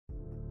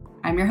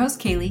I'm your host,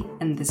 Kaylee,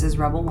 and this is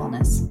Rebel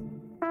Wellness.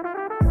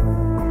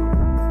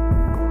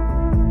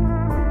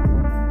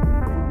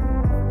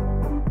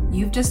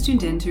 You've just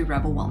tuned in to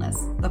Rebel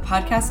Wellness, the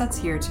podcast that's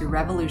here to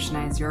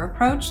revolutionize your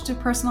approach to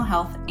personal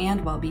health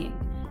and well-being.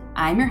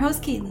 I'm your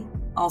host, Kaylee,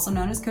 also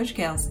known as Coach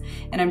Kales,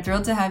 and I'm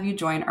thrilled to have you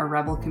join our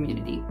Rebel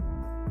community.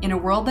 In a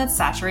world that's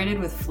saturated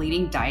with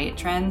fleeting diet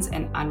trends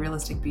and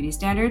unrealistic beauty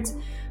standards,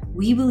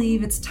 we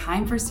believe it's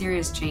time for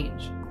serious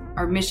change.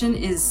 Our mission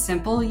is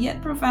simple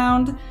yet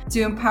profound: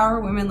 to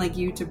empower women like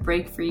you to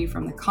break free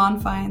from the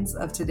confines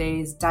of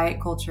today's diet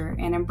culture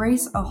and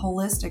embrace a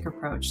holistic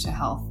approach to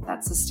health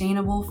that's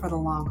sustainable for the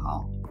long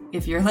haul.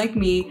 If you're like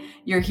me,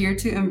 you're here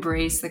to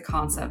embrace the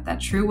concept that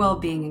true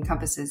well-being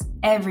encompasses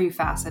every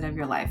facet of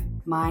your life: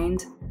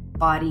 mind,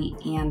 body,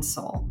 and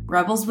soul.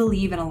 Rebels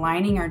believe in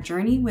aligning our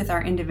journey with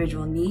our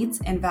individual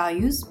needs and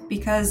values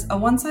because a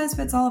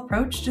one-size-fits-all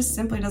approach just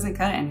simply doesn't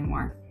cut it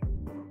anymore.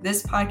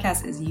 This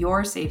podcast is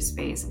your safe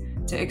space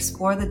to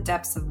explore the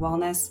depths of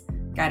wellness,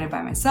 guided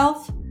by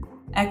myself,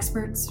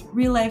 experts,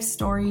 real-life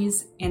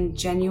stories, and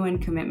genuine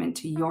commitment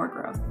to your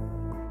growth.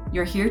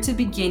 You're here to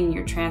begin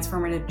your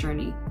transformative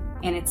journey,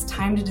 and it's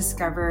time to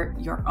discover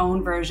your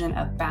own version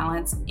of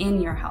balance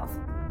in your health.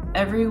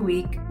 Every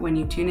week, when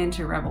you tune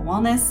into Rebel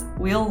Wellness,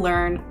 we'll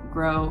learn,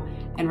 grow,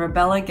 and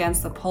rebel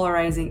against the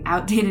polarizing,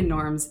 outdated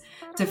norms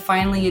to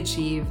finally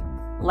achieve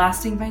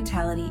lasting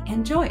vitality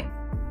and joy.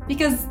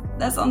 Because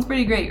that sounds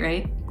pretty great,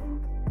 right?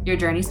 Your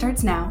journey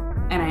starts now,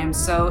 and I am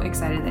so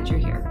excited that you're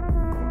here.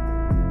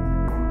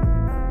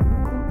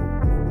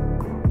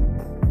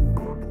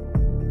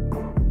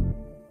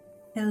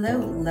 Hello,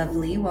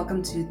 lovely.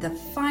 Welcome to the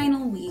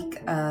final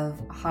week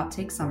of Hot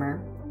Take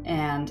Summer.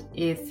 And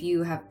if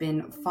you have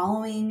been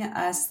following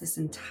us this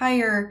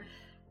entire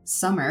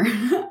summer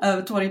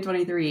of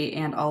 2023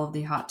 and all of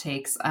the hot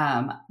takes,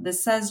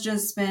 this has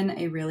just been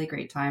a really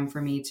great time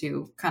for me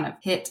to kind of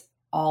hit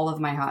all of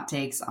my hot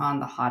takes on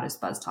the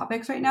hottest buzz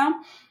topics right now.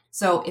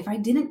 So if I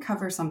didn't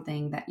cover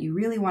something that you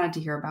really wanted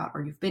to hear about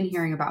or you've been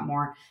hearing about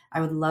more,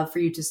 I would love for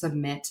you to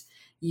submit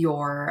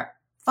your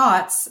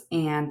thoughts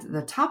and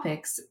the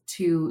topics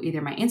to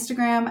either my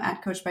Instagram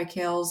at Coach by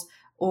Kales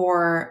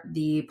or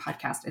the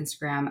podcast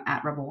Instagram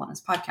at Rebel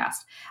Wellness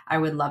Podcast. I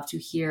would love to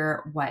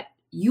hear what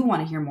you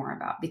want to hear more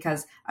about,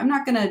 because I'm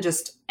not going to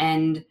just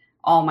end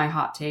all my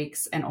hot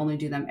takes and only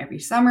do them every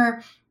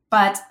summer.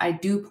 But I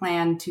do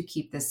plan to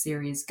keep this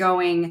series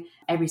going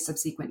every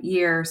subsequent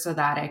year so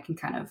that I can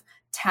kind of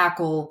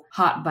tackle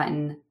hot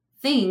button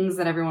things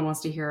that everyone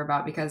wants to hear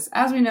about. Because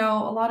as we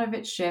know, a lot of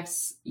it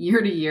shifts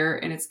year to year,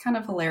 and it's kind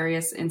of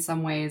hilarious in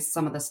some ways,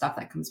 some of the stuff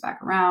that comes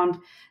back around.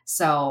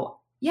 So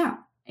yeah,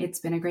 it's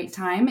been a great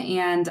time.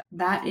 And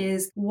that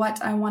is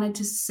what I wanted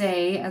to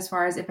say as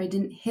far as if I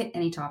didn't hit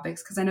any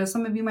topics, because I know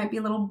some of you might be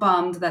a little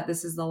bummed that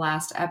this is the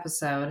last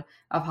episode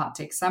of Hot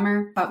Take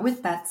Summer. But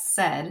with that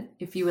said,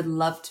 if you would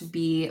love to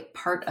be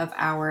part of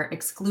our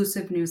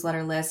exclusive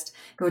newsletter list,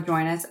 go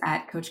join us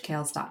at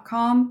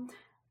CoachKales.com.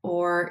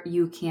 Or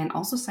you can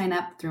also sign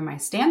up through my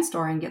Stan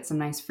store and get some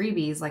nice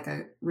freebies, like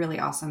a really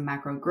awesome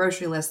macro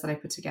grocery list that I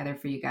put together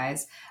for you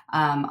guys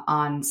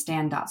on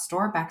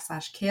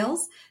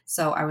stan.store/Kales.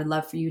 So I would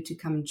love for you to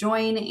come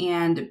join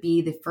and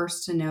be the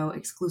first to know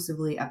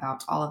exclusively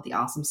about all of the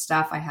awesome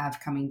stuff I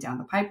have coming down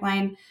the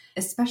pipeline,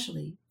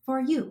 especially for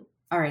you.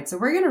 All right, so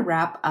we're going to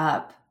wrap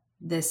up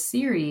this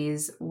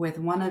series with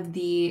one of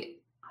the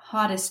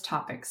hottest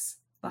topics.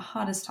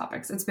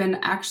 It's been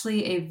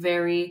actually a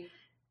very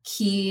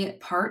key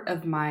part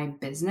of my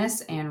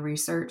business and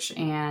research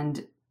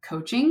and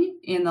coaching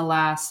in the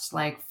last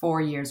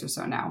 4 years or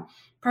so now,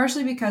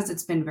 partially because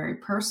it's been very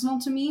personal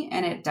to me,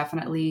 and it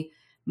definitely,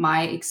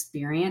 my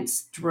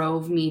experience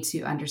drove me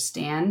to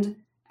understand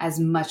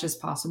as much as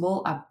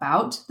possible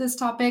about this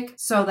topic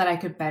so that I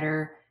could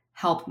better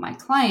help my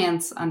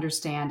clients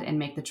understand and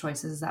make the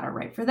choices that are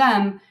right for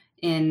them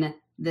in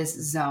this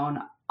zone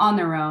on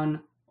their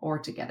own or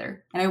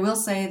together. And I will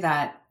say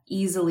that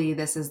easily,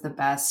 this is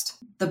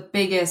the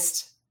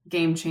biggest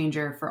game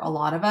changer for a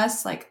lot of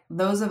us. Like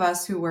those of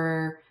us who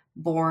were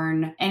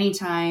born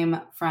anytime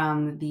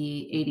from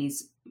the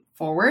 80s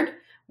forward,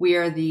 we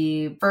are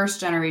the first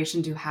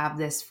generation to have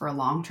this for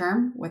long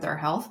term with our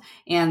health.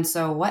 And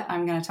so what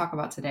I'm going to talk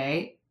about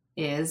today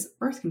is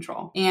birth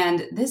control.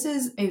 And this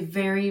is a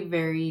very,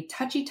 very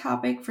touchy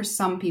topic for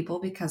some people,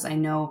 because I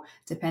know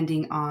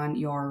depending on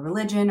your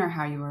religion or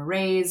how you were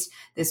raised,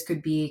 this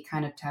could be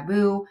kind of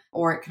taboo,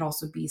 or it could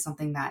also be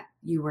something that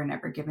you were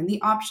never given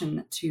the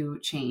option to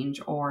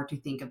change or to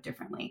think of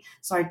differently.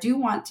 So I do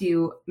want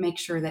to make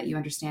sure that you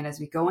understand as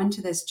we go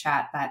into this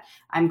chat that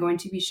I'm going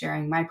to be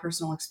sharing my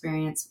personal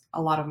experience,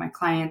 a lot of my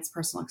clients'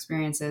 personal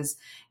experiences,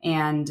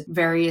 and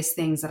various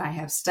things that I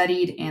have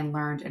studied and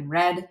learned and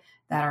read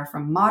that are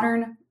from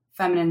modern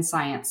feminine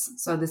science.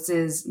 So this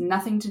is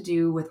nothing to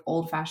do with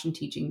old-fashioned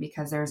teaching,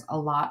 because there's a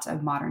lot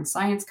of modern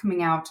science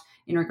coming out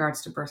in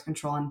regards to birth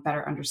control and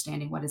better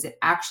understanding what is it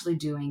actually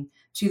doing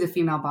to the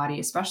female body,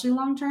 especially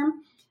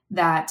long-term,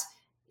 that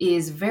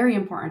is very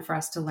important for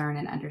us to learn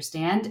and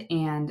understand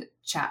and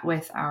chat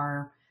with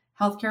our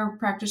healthcare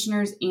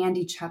practitioners and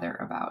each other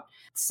about.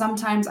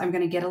 Sometimes I'm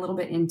going to get a little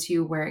bit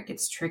into where it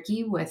gets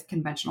tricky with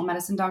conventional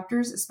medicine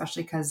doctors,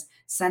 especially because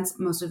since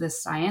most of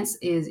this science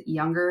is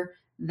younger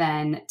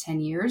than 10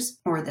 years,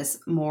 or this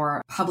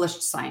more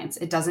published science,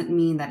 it doesn't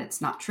mean that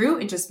it's not true.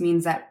 It just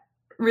means that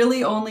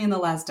really only in the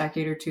last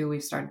decade or two,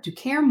 we've started to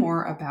care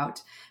more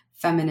about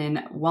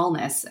feminine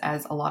wellness,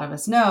 as a lot of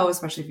us know,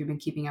 especially if you've been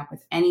keeping up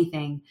with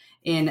anything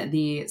in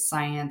the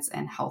science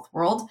and health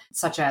world,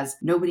 such as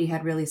nobody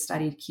had really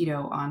studied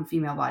keto on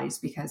female bodies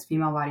because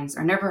female bodies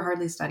are never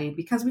hardly studied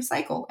because we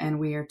cycle and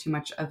we are too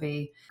much of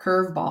a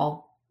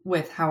curveball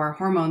with how our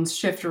hormones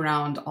shift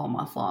around all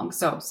month long.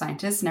 So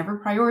scientists never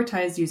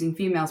prioritized using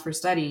females for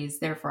studies.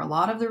 Therefore, a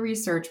lot of the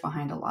research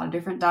behind a lot of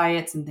different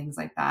diets and things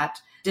like that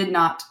did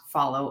not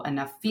follow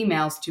enough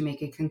females to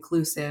make a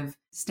conclusive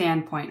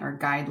standpoint or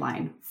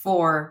guideline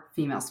for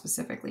females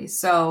specifically.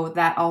 So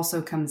that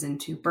also comes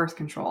into birth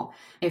control.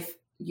 If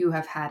you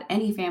have had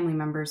any family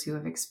members who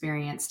have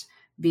experienced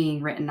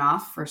being written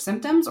off for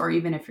symptoms, or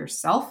even if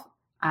yourself,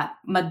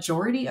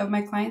 majority of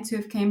my clients who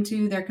have came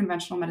to their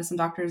conventional medicine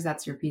doctors,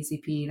 that's your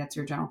PCP, that's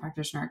your general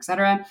practitioner,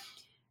 etc.,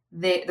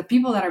 the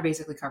people that are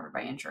basically covered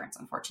by insurance,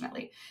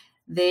 unfortunately,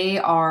 they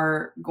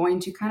are going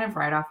to kind of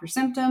write off your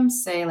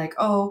symptoms, say like,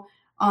 oh,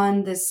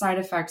 on this side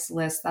effects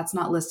list, that's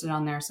not listed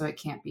on there, so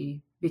it can't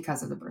be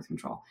because of the birth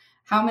control.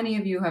 How many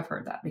of you have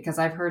heard that? Because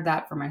I've heard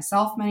that for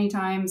myself many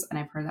times, and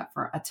I've heard that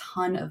for a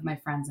ton of my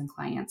friends and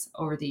clients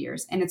over the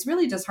years, and it's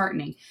really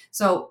disheartening.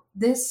 So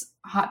this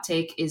hot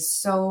take is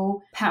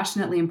so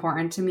passionately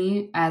important to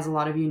me, as a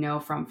lot of you know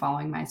from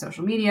following my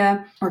social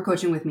media or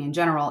coaching with me in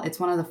general. It's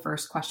one of the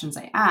first questions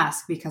I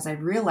ask because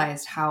I've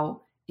realized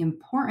how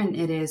important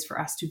it is for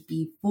us to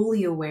be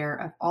fully aware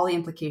of all the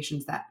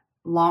implications that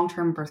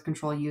long-term birth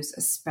control use,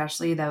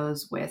 especially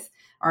those with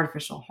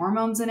artificial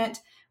hormones in it,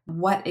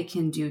 what it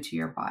can do to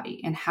your body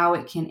and how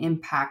it can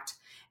impact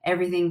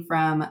everything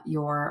from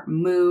your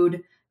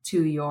mood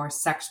to your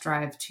sex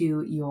drive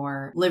to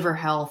your liver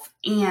health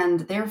and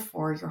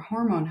therefore your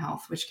hormone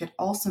health, which could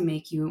also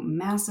make you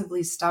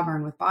massively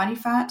stubborn with body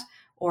fat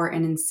or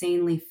an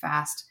insanely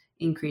fast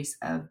increase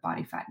of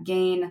body fat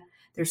gain.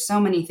 There's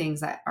so many things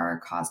that are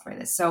caused by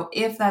this. So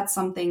if that's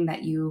something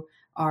that you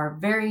are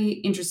very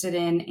interested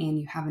in and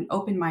you have an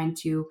open mind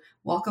to,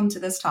 welcome to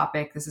this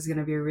topic. This is going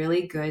to be a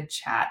really good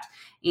chat.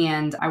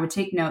 And I would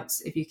take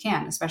notes if you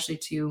can, especially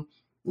to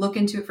look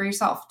into it for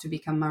yourself to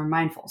become more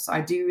mindful. So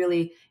I do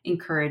really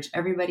encourage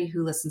everybody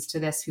who listens to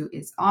this who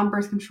is on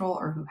birth control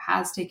or who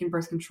has taken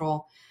birth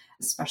control,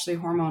 especially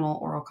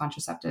hormonal oral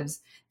contraceptives,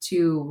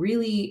 to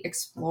really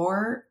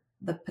explore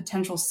the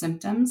potential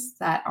symptoms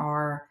that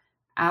are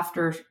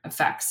after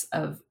effects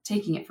of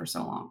taking it for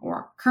so long,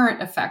 or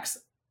current effects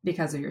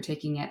because of you're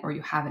taking it, or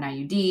you have an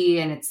IUD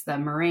and it's the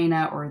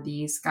Mirena or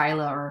the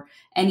Skyla or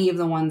any of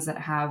the ones that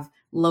have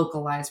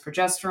localized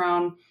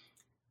progesterone.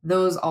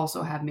 Those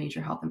also have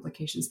major health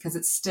implications because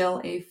it's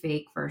still a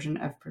fake version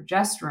of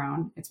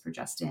progesterone. It's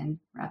progestin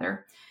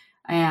rather.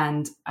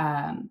 And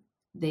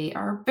they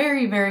are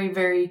very, very,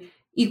 very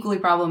equally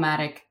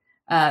problematic.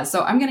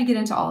 So I'm going to get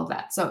into all of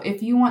that. So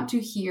if you want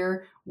to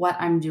hear what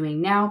I'm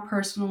doing now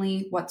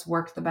personally, what's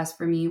worked the best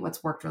for me,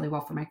 what's worked really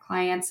well for my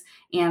clients,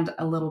 and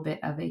a little bit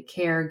of a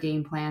care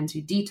game plan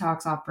to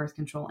detox off birth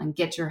control and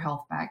get your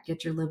health back,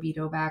 get your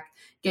libido back,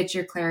 get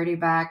your clarity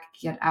back,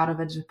 get out of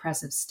a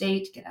depressive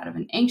state, get out of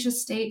an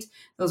anxious state.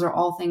 Those are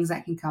all things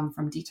that can come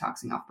from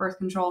detoxing off birth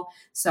control.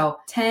 So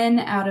 10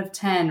 out of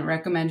 10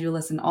 recommend you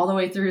listen all the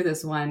way through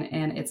this one,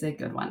 and it's a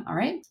good one. All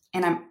right.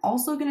 And I'm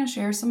also going to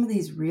share some of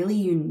these really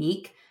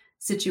unique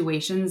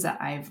situations that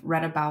I've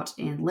read about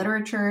in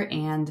literature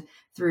and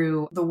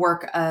through the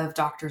work of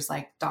doctors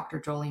like Dr.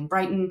 Jolene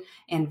Brighton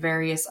and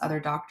various other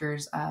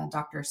doctors,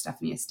 Dr.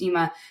 Stephanie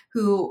Estima,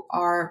 who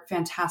are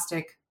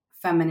fantastic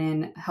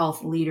feminine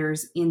health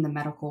leaders in the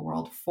medical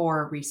world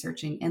for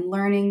researching and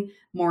learning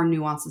more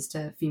nuances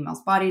to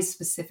females' bodies,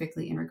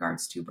 specifically in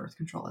regards to birth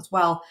control as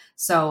well.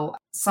 So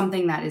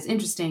something that is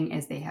interesting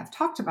is they have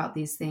talked about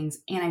these things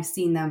and I've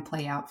seen them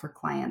play out for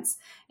clients.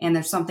 And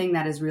there's something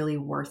that is really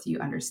worth you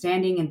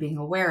understanding and being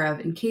aware of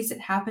in case it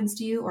happens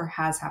to you or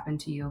has happened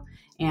to you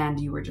and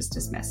you were just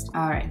dismissed.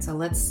 All right, so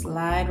let's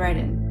slide right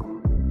in.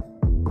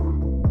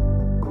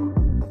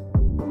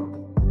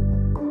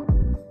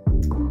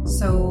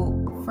 So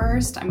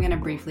first, I'm going to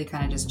briefly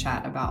kind of just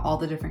chat about all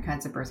the different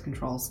kinds of birth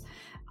controls.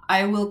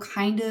 I will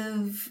kind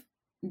of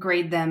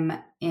grade them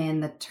in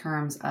the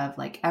terms of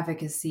like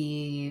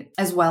efficacy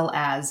as well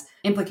as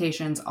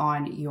implications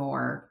on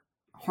your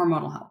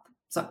hormonal health.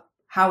 So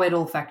how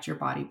it'll affect your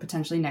body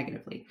potentially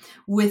negatively,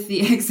 with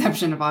the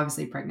exception of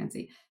obviously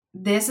pregnancy.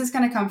 This is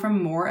going to come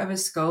from more of a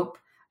scope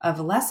of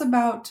less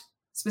about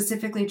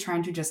specifically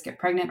trying to just get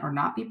pregnant or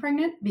not be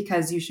pregnant,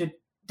 because you should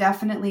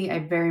definitely, I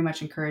very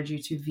much encourage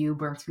you to view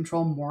birth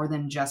control more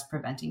than just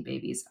preventing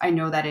babies. I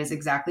know that is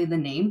exactly the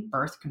name,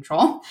 birth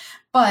control,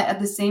 but at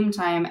the same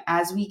time,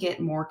 as we get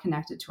more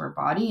connected to our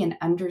body and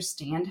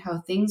understand how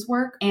things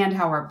work and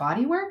how our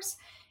body works,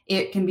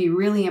 it can be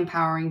really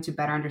empowering to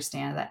better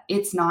understand that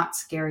it's not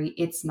scary,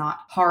 it's not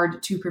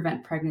hard to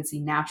prevent pregnancy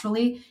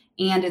naturally,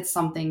 and it's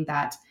something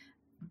that,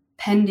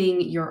 pending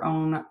your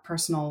own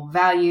personal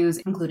values,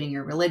 including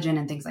your religion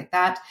and things like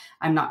that.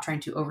 I'm not trying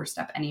to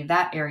overstep any of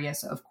that area.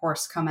 So, of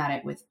course, come at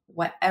it with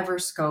whatever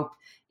scope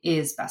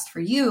is best for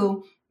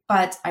you.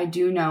 But I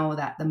do know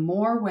that the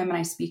more women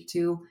I speak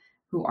to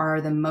who are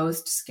the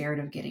most scared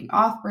of getting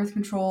off birth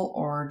control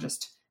or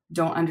just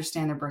don't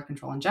understand their birth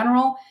control in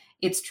general,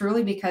 it's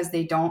truly because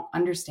they don't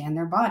understand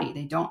their body.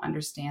 They don't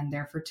understand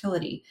their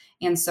fertility.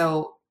 And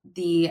so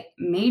the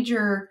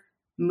major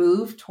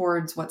move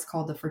towards what's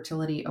called the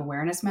fertility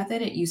awareness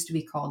method, it used to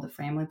be called the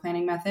family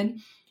planning method,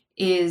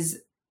 is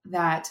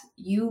that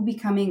you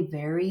becoming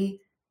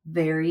very,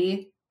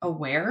 very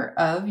aware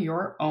of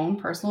your own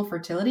personal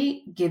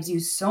fertility gives you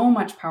so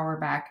much power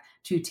back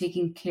to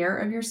taking care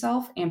of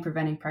yourself and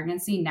preventing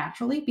pregnancy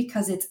naturally,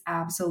 because it's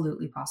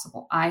absolutely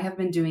possible. I have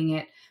been doing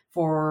it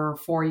for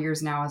 4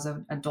 years now as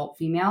an adult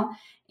female,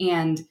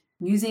 and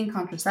using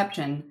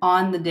contraception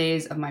on the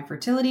days of my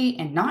fertility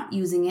and not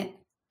using it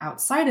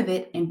outside of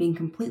it and being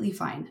completely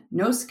fine.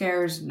 No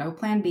scares, no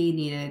plan B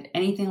needed,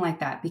 anything like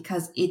that,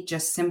 because it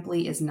just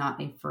simply is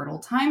not a fertile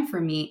time for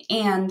me.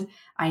 And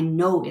I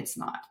know it's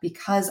not,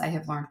 because I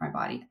have learned my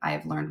body. I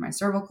have learned my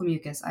cervical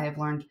mucus. I have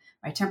learned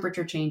my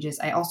temperature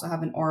changes. I also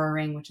have an Aura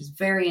ring, which is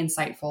very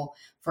insightful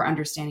for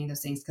understanding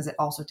those things, because it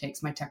also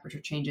takes my temperature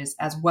changes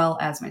as well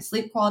as my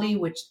sleep quality,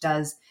 which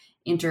does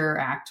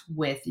interact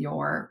with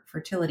your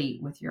fertility,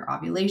 with your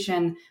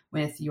ovulation,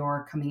 with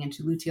your coming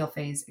into luteal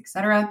phase,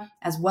 etc.,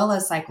 as well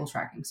as cycle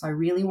tracking. So I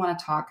really want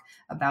to talk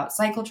about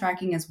cycle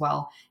tracking as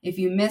well. If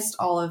you missed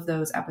all of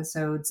those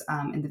episodes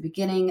in the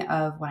beginning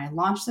of when I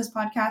launched this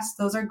podcast,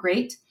 those are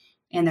great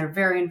and they're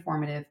very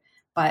informative.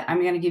 But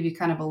I'm going to give you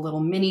kind of a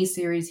little mini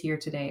series here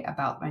today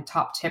about my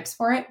top tips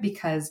for it,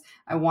 because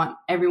I want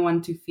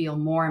everyone to feel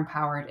more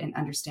empowered and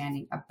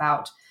understanding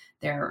about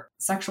their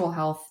sexual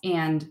health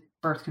and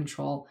birth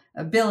control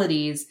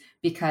abilities,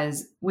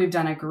 because we've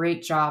done a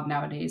great job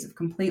nowadays of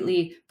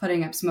completely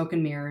putting up smoke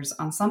and mirrors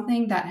on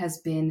something that has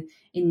been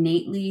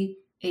innately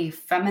a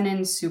feminine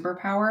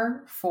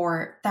superpower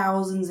for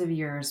thousands of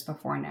years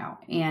before now.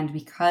 And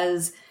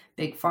because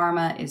Big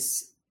Pharma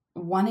is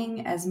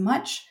wanting as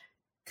much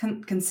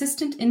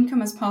consistent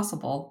income as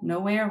possible, no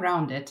way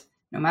around it,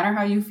 no matter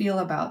how you feel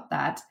about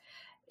that,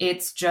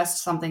 it's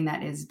just something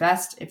that is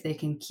best if they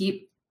can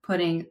keep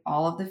putting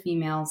all of the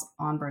females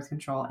on birth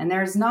control. And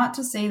there's not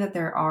to say that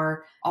there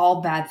are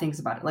all bad things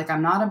about it. Like,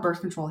 I'm not a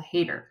birth control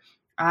hater.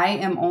 I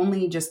am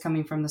only just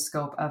coming from the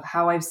scope of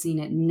how I've seen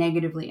it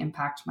negatively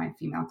impact my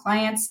female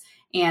clients,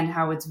 and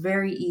how it's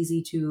very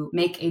easy to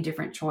make a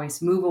different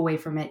choice, move away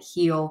from it,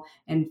 heal,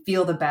 and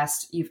feel the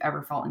best you've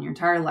ever felt in your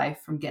entire life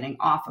from getting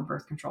off of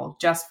birth control,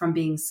 just from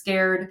being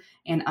scared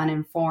and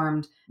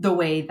uninformed, the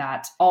way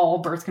that all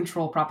birth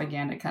control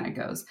propaganda kind of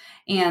goes.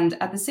 And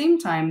at the same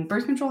time,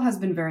 birth control has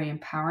been very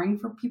empowering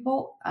for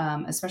people,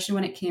 especially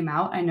when it came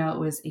out. I know it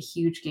was a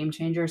huge game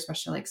changer,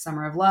 especially like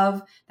Summer of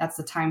Love. That's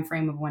the time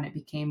frame of when it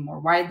became more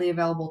widely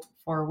available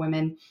for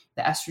women.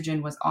 The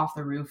estrogen was off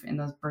the roof in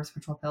those birth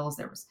control pills.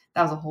 That was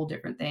a whole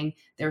different thing.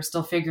 They were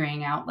still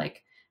figuring out,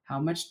 like, how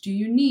much do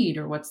you need,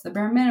 or what's the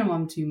bare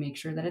minimum to make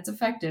sure that it's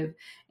effective.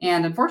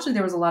 And unfortunately,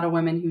 there was a lot of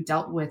women who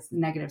dealt with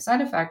negative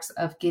side effects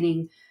of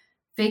getting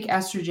fake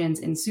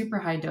estrogens in super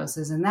high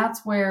doses. And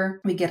that's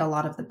where we get a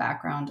lot of the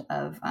background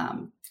of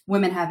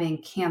women having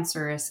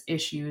cancerous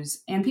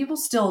issues, and people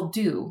still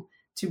do,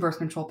 to birth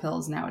control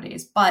pills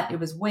nowadays. But it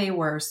was way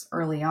worse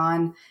early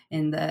on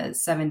in the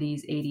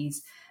 70s,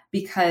 80s,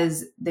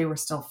 because they were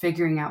still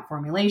figuring out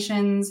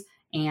formulations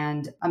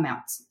and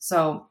amounts.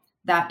 So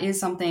that is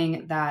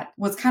something that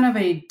was kind of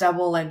a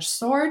double-edged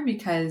sword,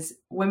 because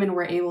women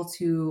were able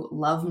to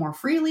love more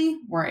freely,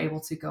 were able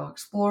to go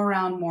explore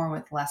around more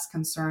with less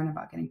concern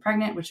about getting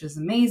pregnant, which is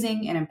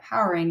amazing and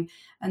empowering,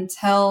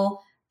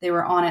 until they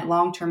were on it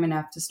long-term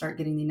enough to start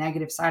getting the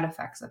negative side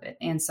effects of it.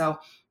 And so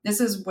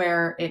this is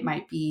where it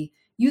might be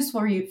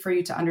useful for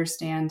you to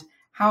understand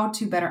how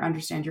to better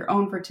understand your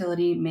own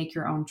fertility, make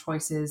your own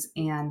choices,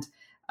 and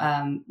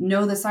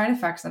know the side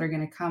effects that are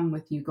going to come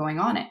with you going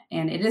on it.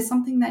 And it is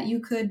something that you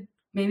could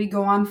maybe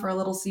go on for a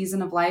little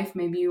season of life.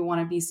 Maybe you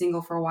want to be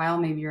single for a while.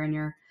 Maybe you're in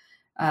your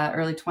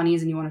early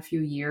 20s and you want a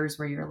few years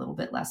where you're a little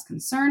bit less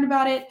concerned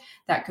about it.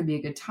 That could be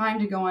a good time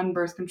to go on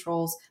birth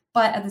controls.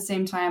 But at the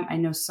same time, I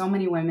know so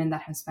many women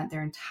that have spent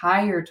their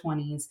entire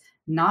 20s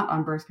not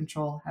on birth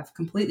control, have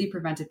completely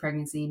prevented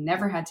pregnancy,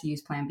 never had to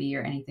use Plan B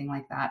or anything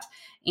like that,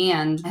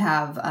 and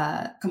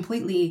have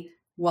completely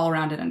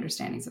well-rounded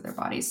understandings of their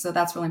bodies. So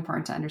that's really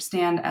important to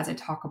understand as I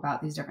talk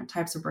about these different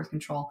types of birth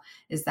control,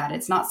 is that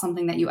it's not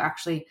something that you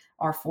actually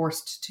are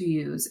forced to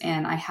use.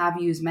 And I have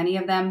used many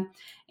of them.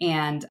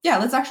 And yeah,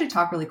 let's actually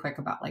talk really quick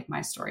about like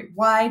my story.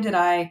 Why did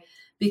I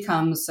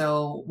become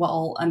so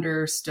well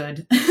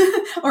understood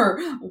or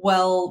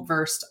well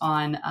versed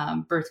on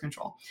birth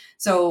control?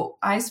 So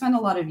I spent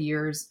a lot of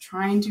years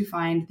trying to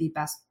find the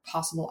best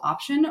possible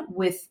option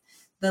with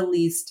the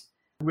least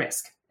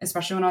risk,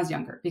 especially when I was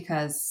younger,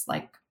 because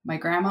like my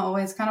grandma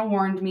always kind of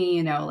warned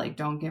me, like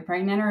don't get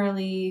pregnant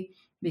early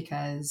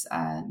because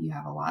you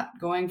have a lot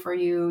going for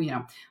you,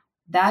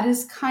 that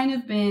has kind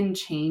of been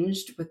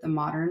changed with the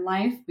modern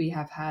life. We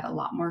have had a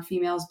lot more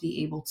females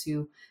be able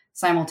to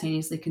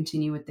simultaneously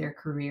continue with their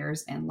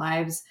careers and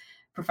lives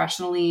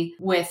professionally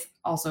with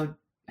also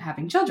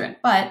having children.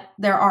 But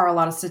there are a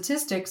lot of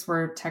statistics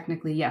where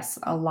technically, yes,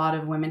 a lot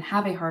of women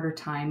have a harder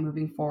time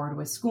moving forward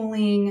with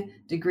schooling,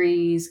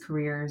 degrees,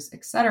 careers,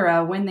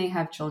 etc. when they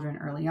have children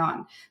early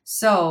on.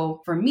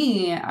 So for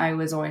me, I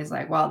was always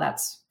like, well,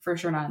 that's for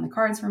sure not in the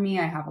cards for me.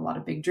 I have a lot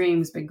of big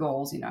dreams, big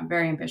goals. I'm a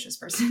very ambitious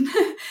person.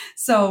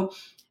 So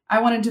I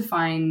wanted to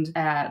find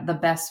the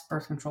best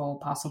birth control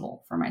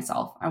possible for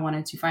myself. I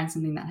wanted to find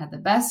something that had the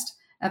best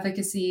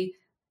efficacy,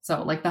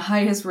 so like the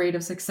highest rate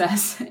of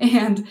success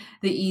and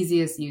the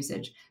easiest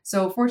usage.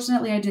 So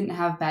fortunately, I didn't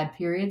have bad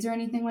periods or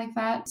anything like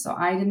that. So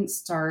I didn't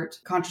start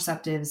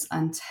contraceptives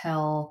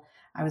until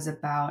I was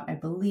about, I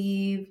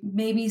believe,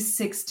 maybe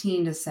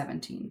 16 to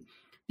 17.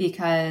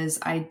 Because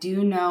I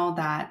do know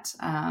that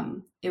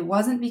it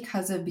wasn't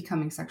because of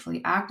becoming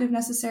sexually active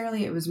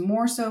necessarily. It was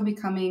more so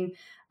becoming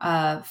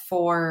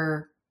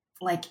for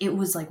like, it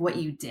was like what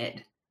you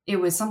did. It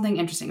was something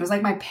interesting. It was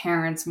like my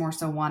parents more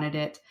so wanted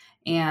it,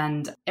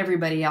 and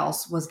everybody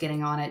else was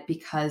getting on it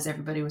because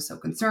everybody was so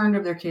concerned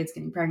of their kids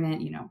getting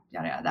pregnant, yada,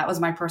 yada. That was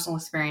my personal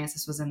experience.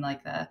 This was in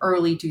like the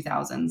early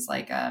 2000s,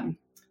 like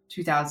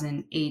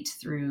 2008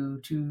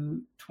 through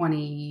to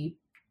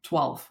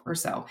 2012 or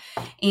so.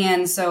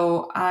 And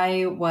so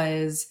I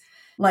was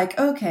like,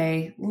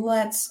 okay,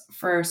 let's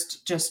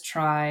first just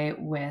try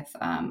with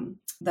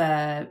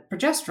the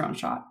progesterone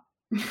shot.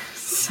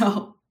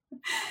 So,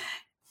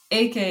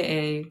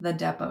 AKA the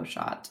Depo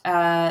shot.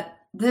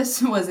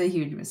 This was a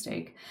huge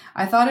mistake.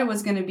 I thought it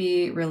was going to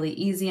be really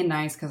easy and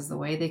nice because the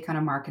way they kind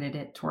of marketed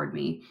it toward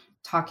me,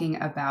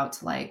 talking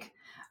about like,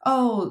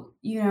 oh,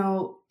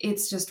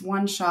 it's just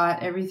one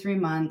shot every 3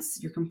 months.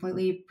 You're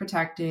completely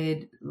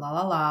protected, la,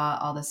 la, la,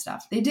 all this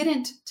stuff. They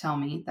didn't tell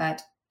me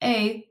that,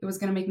 A, it was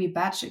going to make me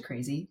batshit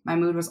crazy. My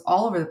mood was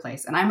all over the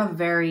place. And I'm a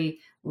very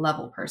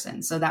level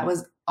person. So that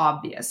was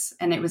obvious.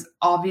 And it was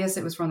obvious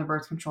it was from the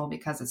birth control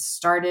because it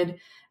started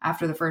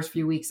after the first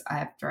few weeks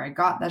after I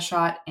got the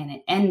shot, and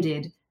it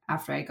ended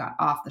after I got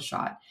off the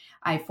shot.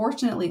 I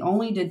fortunately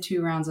only did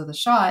 2 rounds of the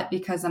shot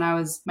because then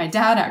my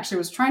dad actually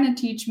was trying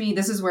to teach me,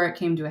 this is where it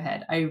came to a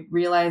head. I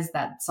realized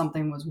that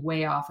something was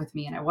way off with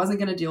me and I wasn't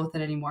going to deal with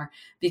it anymore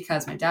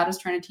because my dad was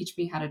trying to teach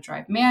me how to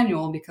drive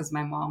manual because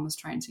my mom was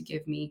trying to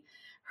give me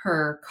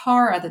her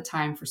car at the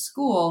time for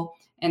school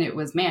and it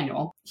was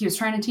manual. He was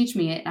trying to teach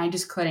me it and I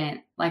just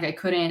couldn't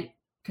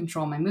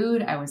control my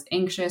mood. I was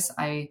anxious.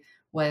 I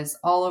was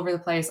all over the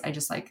place. I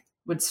just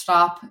would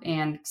stop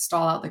and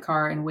stall out the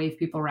car and wave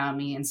people around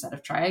me instead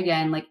of try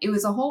again. It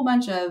was a whole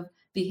bunch of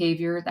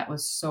behavior that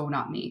was so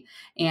not me.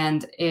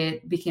 And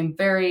it became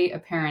very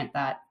apparent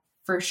that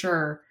for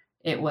sure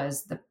it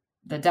was the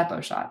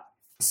Depo shot.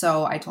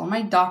 So I told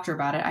my doctor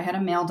about it. I had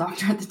a male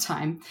doctor at the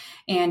time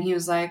and he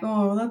was like,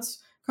 oh,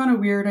 that's kind of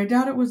weird. I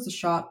doubt it was the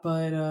shot,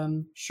 but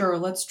sure,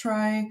 let's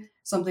try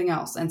something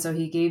else. And so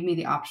he gave me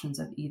the options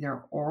of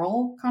either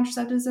oral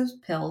contraceptives as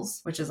pills,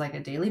 which is like a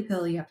daily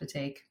pill you have to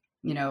take.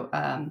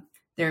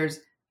 There's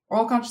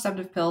oral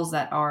contraceptive pills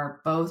that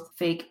are both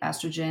fake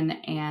estrogen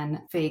and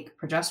fake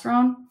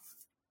progesterone.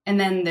 And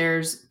then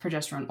there's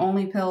progesterone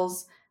only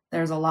pills.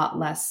 There's a lot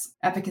less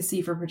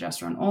efficacy for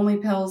progesterone only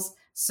pills.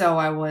 So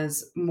I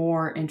was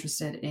more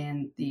interested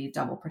in the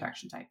double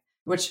protection type,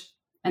 which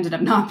ended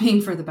up not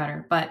being for the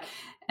better. But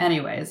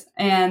anyways,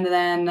 and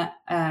then,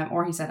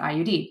 or he said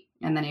IUD.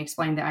 And then he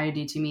explained the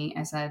IUD to me.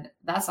 I said,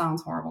 that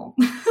sounds horrible.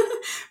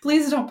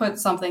 Please don't put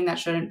something that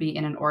shouldn't be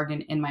in an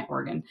organ in my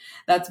organ.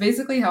 That's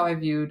basically how I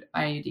viewed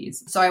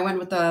IUDs. So I went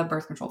with the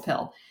birth control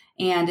pill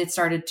and it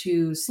started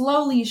to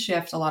slowly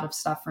shift a lot of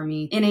stuff for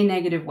me in a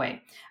negative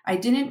way. I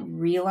didn't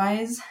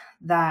realize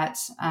that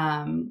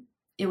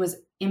it was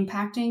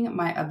impacting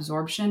my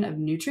absorption of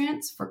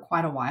nutrients for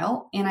quite a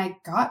while. And I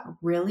got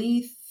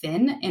really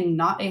thin in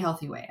not a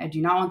healthy way. I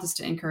do not want this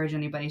to encourage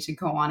anybody to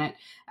go on it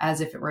as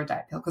if it were a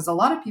diet pill, because a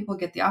lot of people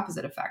get the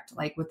opposite effect.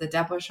 Like with the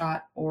Depo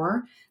shot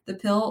or the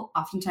pill,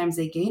 oftentimes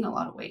they gain a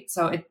lot of weight.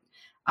 So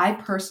I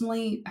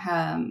personally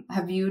have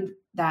viewed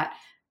that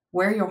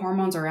where your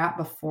hormones are at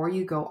before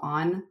you go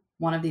on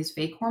one of these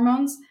fake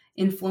hormones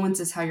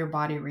influences how your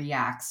body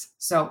reacts.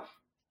 So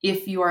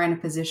if you are in a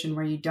position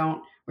where you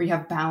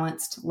have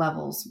balanced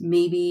levels,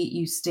 maybe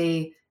you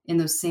stay in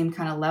those same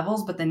kind of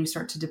levels, but then you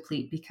start to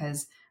deplete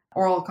because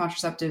oral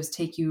contraceptives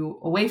take you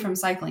away from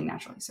cycling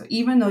naturally. So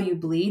even though you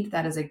bleed,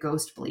 that is a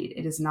ghost bleed.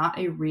 It is not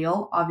a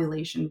real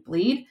ovulation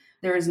bleed.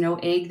 There is no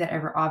egg that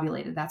ever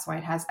ovulated. That's why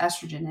it has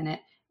estrogen in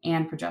it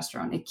and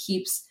progesterone. It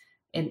keeps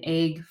an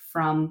egg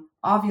from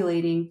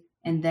ovulating,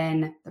 and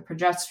then the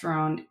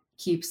progesterone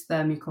keeps the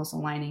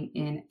mucosal lining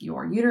in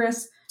your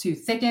uterus to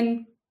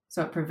thicken,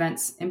 so it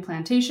prevents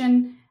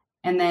implantation.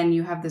 And then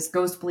you have this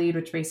ghost bleed,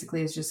 which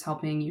basically is just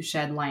helping you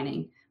shed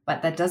lining.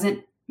 But that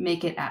doesn't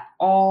make it at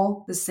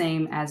all the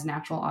same as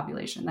natural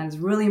ovulation. That is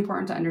really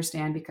important to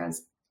understand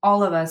because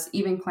all of us,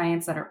 even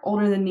clients that are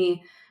older than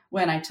me,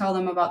 when I tell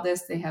them about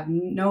this, they have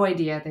no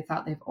idea. They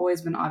thought they've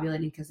always been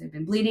ovulating because they've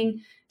been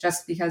bleeding.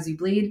 Just because you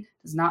bleed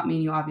does not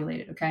mean you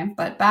ovulated, okay?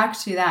 But back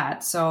to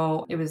that.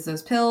 So it was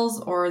those pills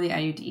or the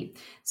IUD.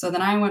 So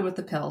then I went with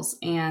the pills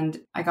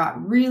and I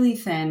got really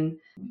thin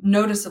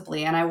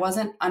noticeably, and I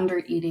wasn't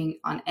under eating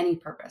on any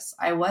purpose.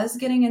 I was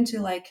getting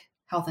into like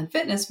health and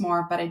fitness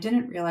more, but I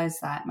didn't realize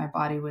that my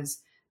body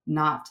was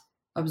not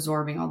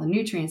absorbing all the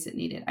nutrients it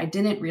needed. I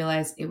didn't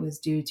realize it was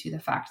due to the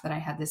fact that I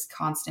had this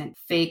constant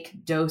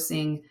fake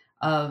dosing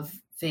of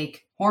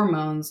fake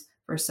hormones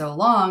for so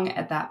long.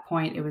 At that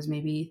point, it was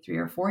maybe 3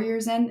 or 4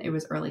 years in, it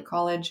was early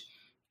college,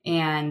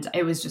 and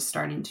it was just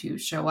starting to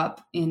show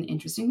up in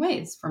interesting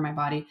ways for my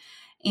body.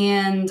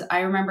 And I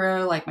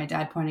remember like my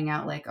dad pointing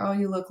out like, oh,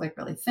 you look like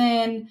really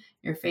thin.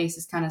 Your face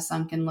is kind of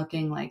sunken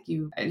looking, like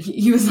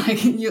he was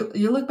like,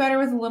 you look better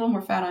with a little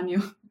more fat on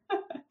you.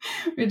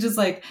 Which is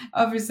like,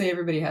 obviously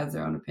everybody has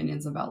their own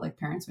opinions about like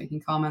parents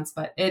making comments,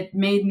 but it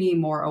made me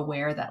more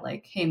aware that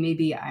like, hey,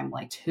 maybe I'm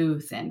like too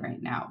thin right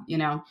now, you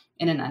know,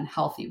 in an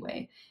unhealthy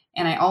way.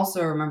 And I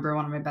also remember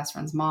one of my best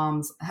friend's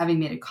moms having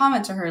made a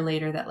comment to her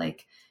later that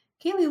like,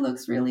 Kaylee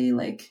looks really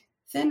like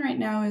thin right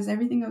now. Is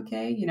everything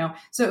okay? You know,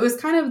 so it was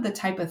kind of the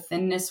type of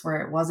thinness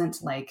where it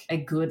wasn't like a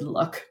good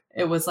look.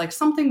 It was like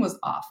something was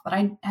off, but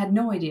I had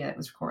no idea it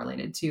was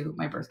correlated to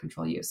my birth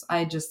control use.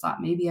 I just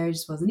thought maybe I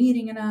just wasn't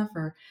eating enough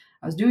or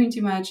I was doing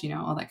too much, you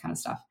know, all that kind of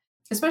stuff.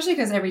 Especially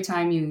because every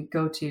time you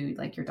go to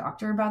like your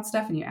doctor about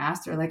stuff and you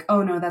ask, they're like,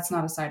 oh no, that's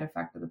not a side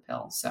effect of the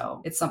pill.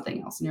 So it's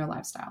something else in your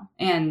lifestyle.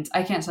 And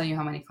I can't tell you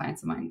how many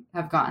clients of mine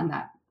have gotten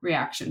that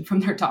reaction from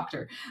their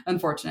doctor,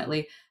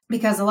 unfortunately.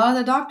 Because a lot of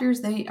the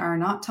doctors, they are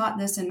not taught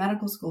this in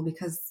medical school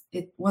because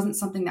it wasn't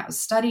something that was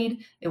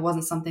studied. It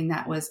wasn't something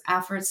that was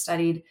after it's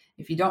studied.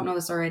 If you don't know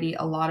this already,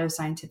 a lot of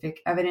scientific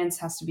evidence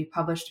has to be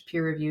published,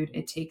 peer reviewed.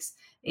 It takes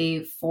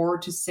a 4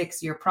 to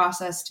 6 year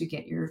process to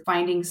get your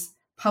findings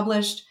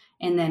published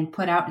and then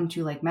put out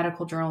into like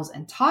medical journals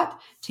and taught.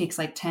 It takes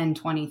like 10,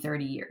 20,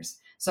 30 years.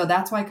 So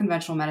that's why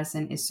conventional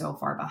medicine is so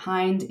far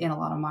behind in a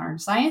lot of modern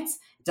science.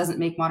 It doesn't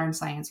make modern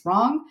science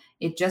wrong.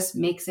 It just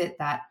makes it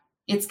that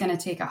it's going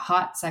to take a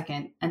hot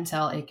second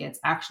until it gets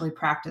actually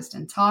practiced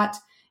and taught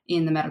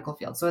in the medical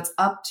field. So it's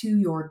up to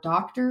your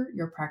doctor,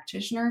 your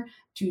practitioner,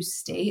 to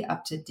stay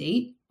up to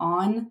date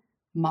on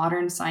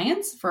modern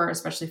science for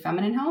especially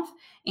feminine health.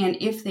 And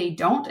if they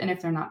don't, and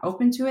if they're not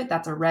open to it,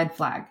 that's a red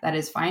flag. That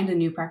is, find a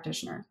new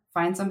practitioner.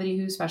 Find somebody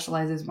who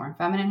specializes more in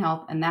feminine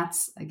health. And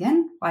that's,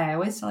 again, why I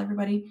always tell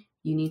everybody,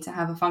 you need to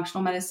have a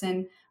functional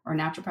medicine or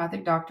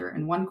naturopathic doctor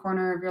in one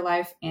corner of your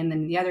life, and then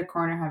in the other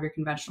corner have your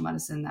conventional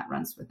medicine that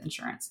runs with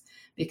insurance.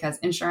 Because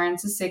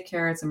insurance is sick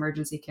care, it's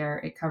emergency care.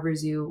 It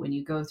covers you when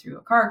you go through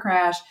a car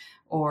crash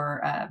or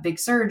a big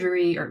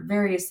surgery or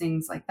various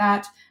things like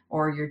that,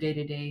 or your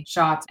day-to-day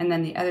shots. And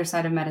then the other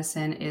side of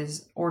medicine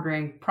is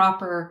ordering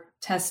proper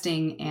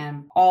testing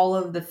and all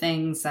of the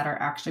things that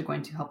are actually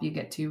going to help you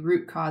get to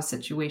root cause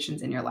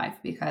situations in your life,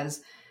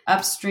 because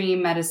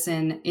upstream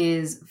medicine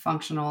is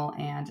functional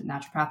and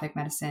naturopathic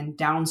medicine.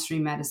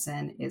 Downstream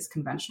medicine is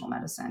conventional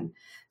medicine.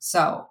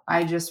 So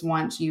I just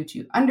want you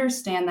to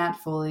understand that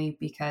fully,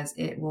 because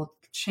it will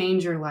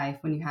change your life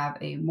when you have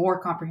a more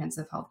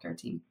comprehensive healthcare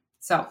team.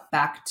 So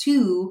back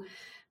to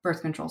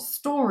birth control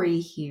story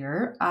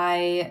here.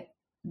 I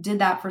did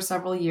that for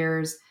several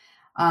years.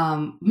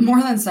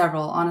 More than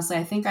several, honestly.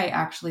 I think I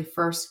actually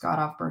first got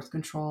off birth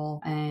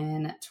control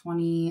in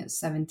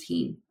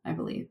 2017, I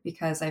believe,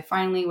 because I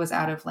finally was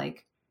out of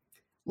like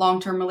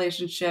long-term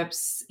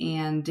relationships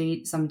and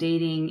some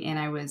dating. And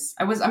I was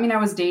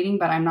dating,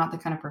 but I'm not the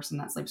kind of person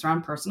that sleeps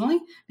around personally,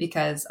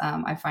 because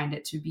I find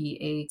it to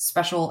be a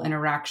special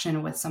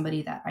interaction with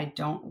somebody that I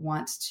don't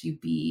want to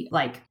be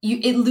like,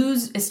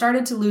 it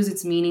started to lose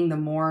its meaning the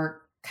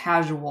more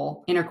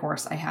casual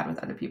intercourse I had with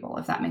other people,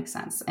 if that makes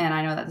sense. And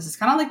I know that this is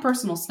kind of like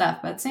personal stuff,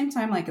 but at the same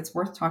time, like, it's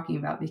worth talking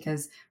about,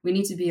 because we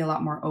need to be a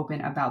lot more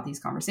open about these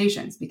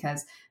conversations,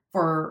 because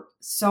for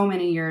so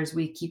many years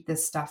we keep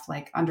this stuff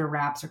like under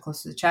wraps or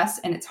close to the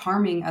chest, and it's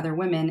harming other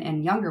women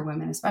and younger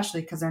women,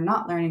 especially because they're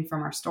not learning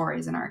from our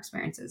stories and our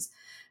experiences.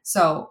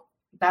 So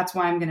that's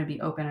why I'm going to be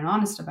open and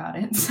honest about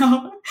it.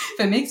 So if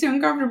it makes you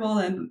uncomfortable,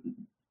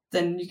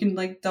 then you can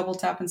like double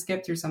tap and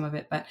skip through some of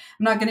it, but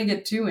I'm not going to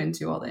get too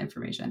into all the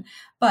information.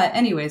 But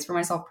anyways, for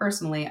myself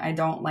personally, I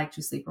don't like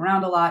to sleep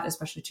around a lot,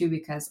 especially too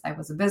because I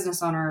was a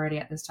business owner already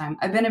at this time.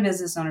 I've been a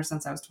business owner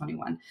since I was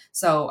 21.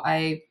 So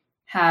I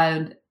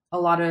had a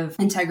lot of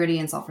integrity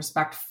and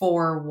self-respect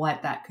for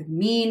what that could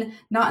mean.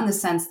 Not in the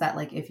sense that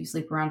like, if you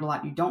sleep around a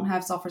lot, you don't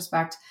have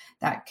self-respect.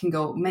 That can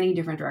go many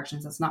different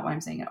directions. That's not what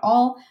I'm saying at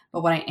all.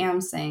 But what I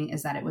am saying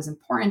is that it was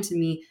important to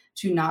me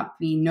to not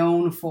be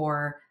known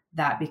for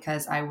that,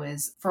 because I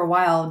was for a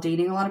while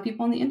dating a lot of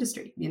people in the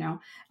industry. You know,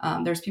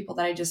 there's people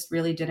that I just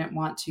really didn't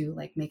want to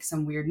like make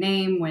some weird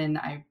name when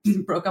I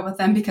broke up with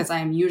them, because I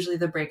am usually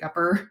the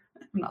breakupper.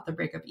 I'm not the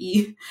breakup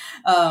E.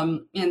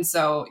 And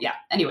so, yeah,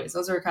 anyways,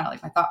 those are kind of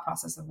like my thought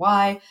process of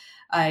why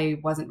I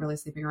wasn't really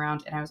sleeping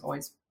around, and I was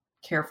always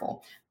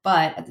careful.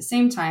 But at the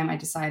same time, I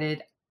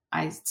decided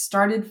I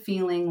started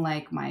feeling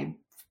like my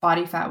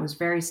body fat was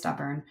very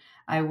stubborn.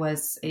 I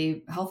was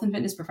a health and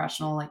fitness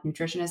professional, like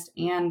nutritionist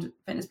and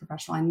fitness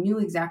professional. I knew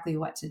exactly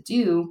what to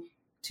do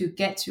to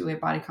get to a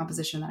body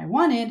composition that I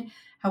wanted.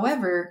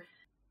 However,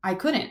 I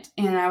couldn't.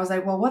 And I was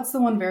like, well, what's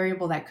the one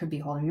variable that could be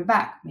holding me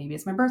back? Maybe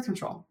it's my birth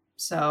control.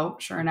 So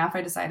sure enough,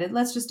 I decided,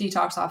 let's just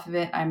detox off of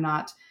it. I'm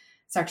not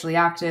sexually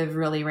active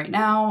really right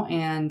now.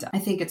 And I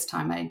think it's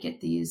time I get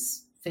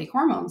these fake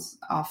hormones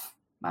off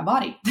my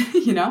body,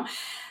 you know?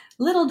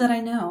 Little did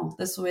I know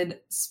this would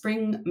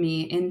spring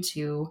me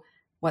into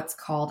what's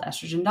called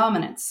estrogen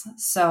dominance.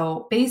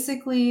 So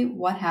basically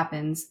what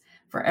happens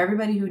for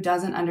everybody who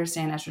doesn't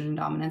understand estrogen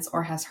dominance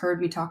or has heard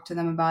me talk to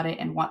them about it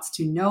and wants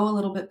to know a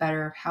little bit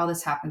better of how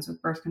this happens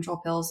with birth control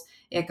pills,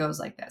 it goes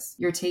like this.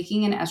 You're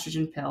taking an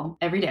estrogen pill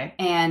every day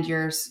and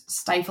you're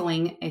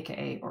stifling,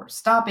 aka, or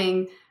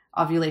stopping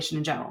ovulation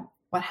in general.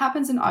 What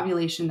happens in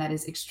ovulation that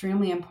is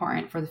extremely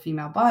important for the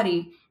female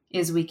body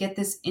is we get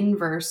this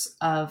inverse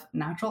of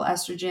natural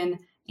estrogen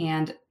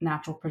and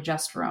natural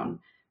progesterone.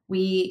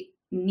 We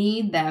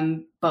need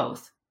them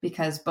both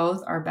because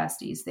both are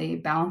besties. They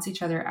balance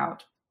each other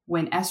out.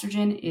 When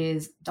estrogen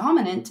is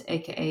dominant,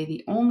 aka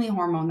the only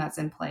hormone that's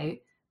in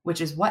play,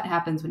 which is what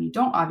happens when you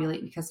don't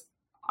ovulate, because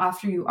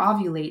after you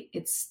ovulate,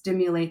 it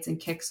stimulates and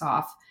kicks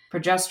off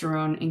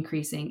progesterone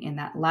increasing in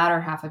that latter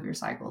half of your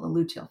cycle, the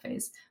luteal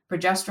phase.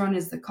 Progesterone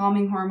is the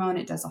calming hormone.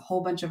 It does a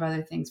whole bunch of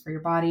other things for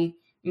your body,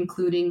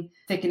 including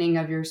thickening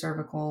of your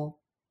cervical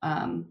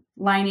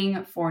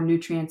lining for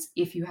nutrients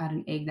if you had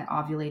an egg that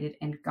ovulated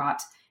and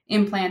got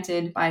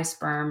implanted by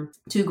sperm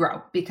to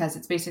grow, because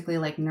it's basically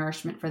like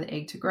nourishment for the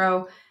egg to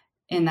grow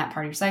in that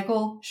part of your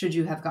cycle, should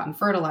you have gotten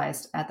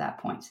fertilized at that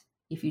point.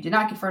 If you did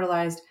not get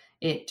fertilized,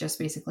 it just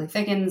basically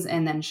thickens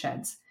and then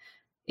sheds.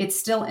 It's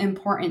still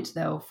important,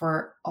 though,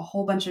 for a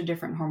whole bunch of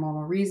different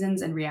hormonal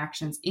reasons and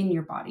reactions in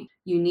your body.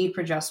 You need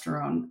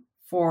progesterone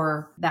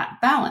for that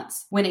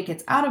balance. When it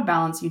gets out of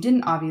balance, you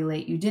didn't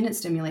ovulate, you didn't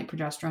stimulate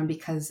progesterone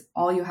because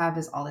all you have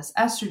is all this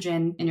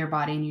estrogen in your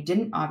body and you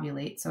didn't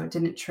ovulate, so it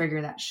didn't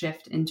trigger that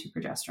shift into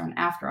progesterone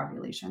after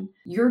ovulation.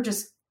 You're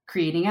just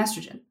creating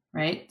estrogen,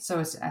 right? So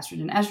it's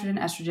estrogen, estrogen,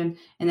 estrogen,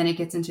 and then it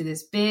gets into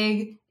this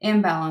big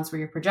imbalance where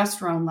your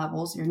progesterone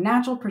levels, your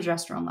natural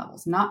progesterone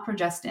levels, not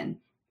progestin.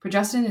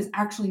 Progestin is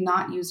actually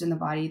not used in the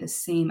body the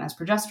same as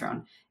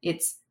progesterone.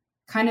 It's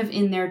kind of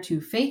in there to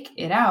fake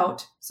it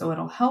out, so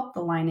it'll help the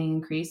lining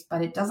increase,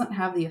 but it doesn't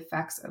have the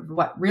effects of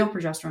what real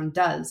progesterone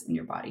does in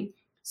your body.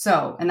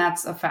 So, and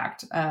that's a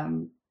fact.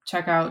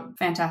 Check out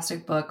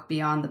fantastic book,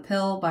 Beyond the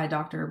Pill by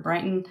Dr.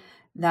 Brighton.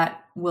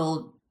 That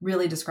will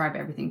really describe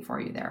everything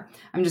for you there.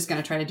 I'm just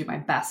going to try to do my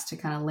best to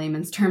kind of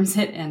layman's terms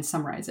it and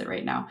summarize it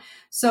right now.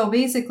 So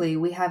basically,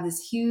 we have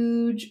this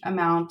huge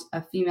amount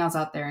of females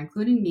out there,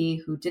 including me,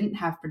 who didn't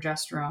have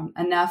progesterone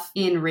enough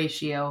in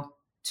ratio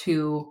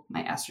to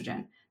my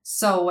estrogen.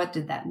 So what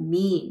did that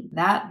mean?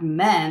 That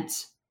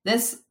meant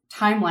this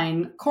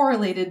timeline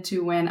correlated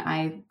to when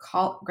I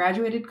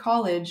graduated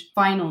college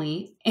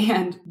finally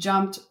and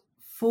jumped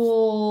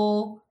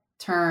full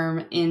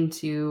term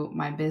into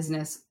my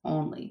business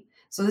only.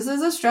 So this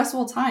is a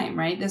stressful time,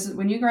 right? This is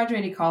when you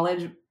graduated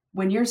college,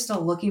 when you're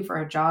still looking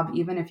for a job,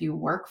 even if you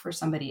work for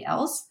somebody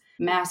else,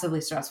 massively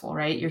stressful,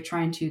 right? You're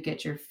trying to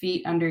get your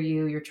feet under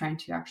you. You're trying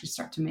to actually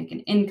start to make an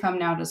income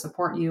now to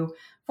support you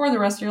for the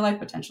rest of your life,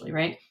 potentially,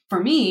 right?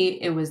 For me,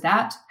 it was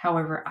that.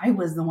 However, I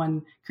was the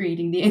one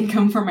creating the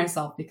income for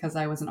myself because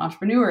I was an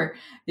entrepreneur,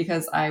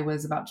 because I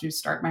was about to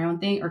start my own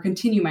thing or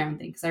continue my own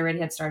thing because I already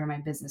had started my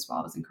business while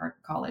I was in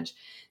college.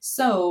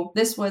 So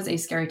this was a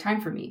scary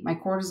time for me. My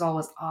cortisol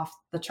was off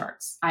the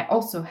charts. I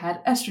also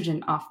had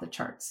estrogen off the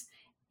charts.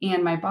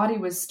 And my body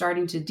was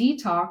starting to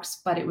detox,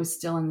 but it was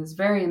still in this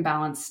very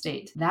imbalanced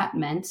state. That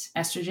meant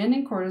estrogen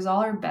and cortisol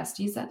are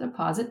besties that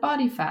deposit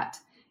body fat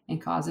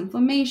and cause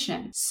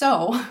inflammation.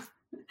 So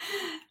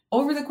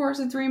over the course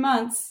of 3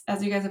 months,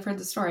 as you guys have heard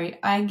the story,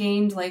 I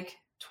gained like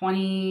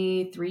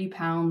 23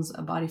 pounds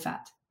of body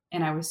fat.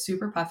 And I was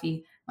super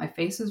puffy. My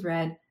face was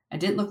red. I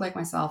didn't look like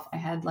myself. I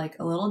had like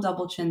a little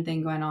double chin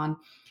thing going on.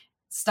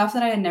 Stuff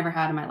that I had never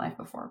had in my life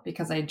before,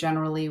 because I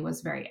generally was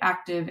very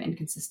active and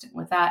consistent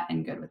with that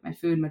and good with my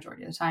food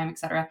majority of the time,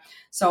 etc.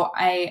 So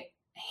I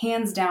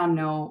hands down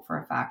know for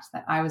a fact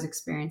that I was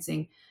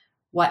experiencing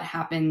what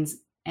happens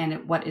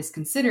and what is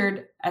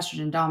considered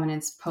estrogen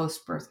dominance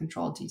post-birth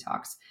control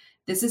detox.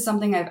 This is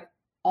something I've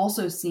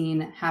also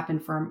seen happen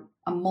for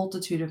a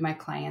multitude of my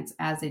clients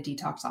as they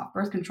detox off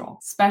birth control,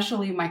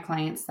 especially my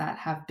clients that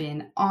have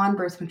been on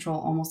birth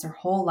control almost their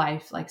whole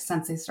life, like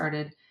since they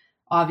started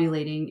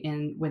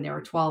ovulating when they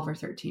were 12 or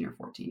 13 or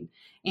 14.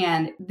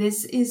 And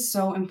this is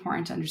so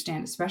important to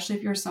understand, especially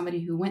if you're somebody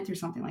who went through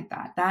something like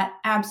that. That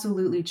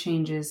absolutely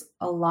changes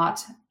a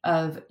lot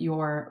of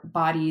your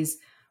body's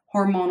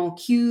hormonal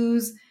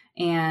cues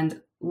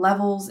and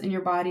levels in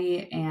your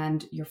body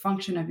and your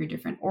function of your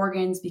different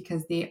organs,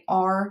 because they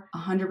are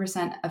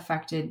 100%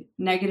 affected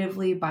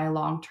negatively by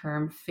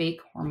long-term fake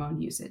hormone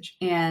usage.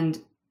 And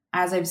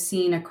as I've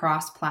seen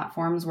across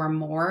platforms where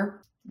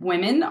more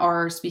women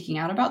are speaking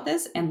out about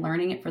this and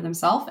learning it for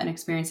themselves and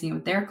experiencing it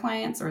with their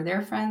clients or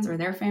their friends or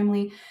their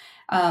family.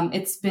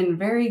 It's been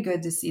very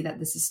good to see that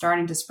this is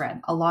starting to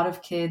spread. A lot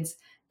of kids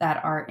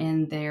that are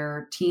in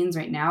their teens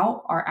right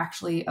now are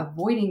actually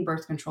avoiding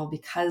birth control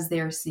because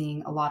they're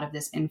seeing a lot of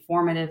this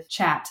informative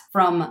chat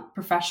from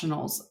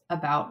professionals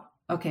about,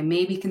 okay,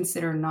 maybe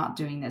consider not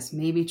doing this.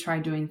 Maybe try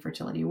doing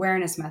fertility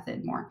awareness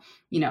method more,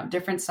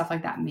 different stuff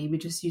like that. Maybe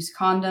just use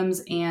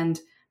condoms and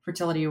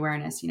fertility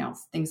awareness,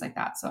 things like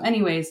that. So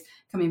anyways,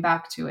 coming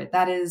back to it,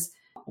 that is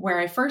where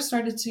I first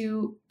started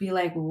to be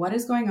like, what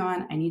is going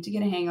on? I need to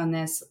get a hang on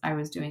this. I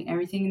was doing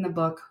everything in the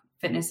book,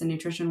 fitness and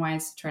nutrition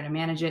wise, to try to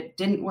manage it.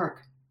 Didn't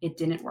work. It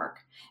didn't work.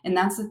 And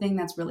that's the thing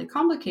that's really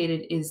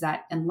complicated, is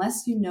that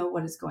unless you know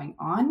what is going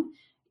on,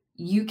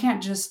 you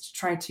can't just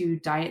try to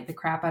diet the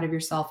crap out of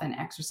yourself and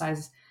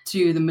exercise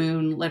to the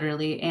moon,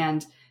 literally,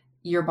 and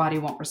your body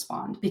won't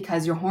respond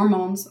because your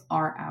hormones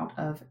are out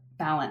of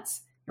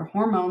balance. Your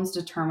hormones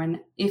determine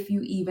if you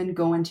even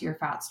go into your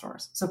fat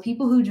stores. So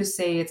people who just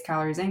say it's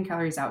calories in,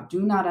 calories out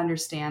do not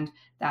understand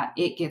that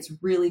it gets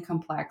really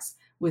complex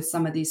with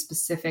some of these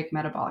specific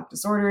metabolic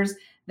disorders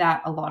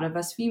that a lot of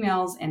us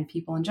females and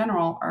people in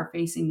general are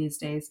facing these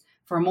days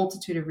for a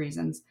multitude of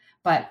reasons.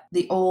 But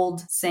the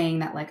old saying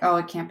that like, oh,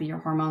 it can't be your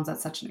hormones,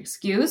 that's such an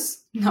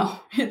excuse. No,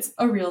 it's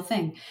a real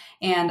thing.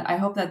 And I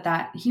hope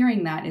that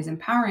hearing that is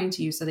empowering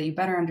to you so that you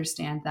better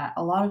understand that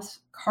a lot of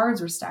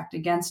cards were stacked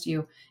against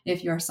you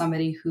if you're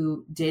somebody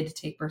who did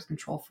take birth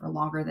control for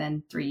longer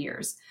than 3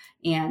 years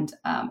and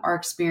are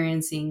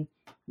experiencing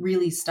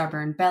really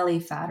stubborn belly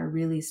fat or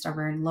really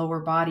stubborn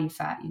lower body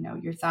fat,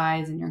 your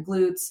thighs and your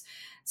glutes.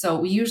 So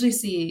we usually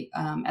see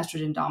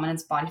estrogen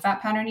dominance body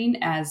fat patterning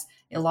as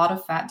a lot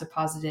of fat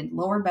deposited in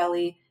lower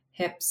belly,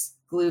 hips,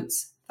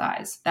 glutes,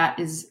 thighs. That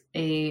is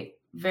a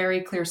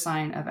very clear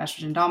sign of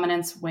estrogen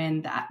dominance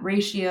when that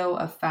ratio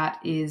of fat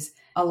is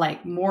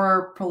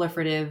more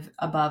proliferative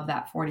above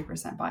that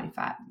 40% body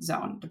fat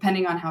zone,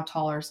 depending on how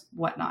tall or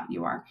whatnot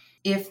you are.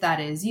 If that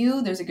is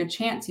you, there's a good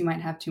chance you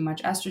might have too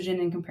much estrogen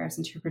in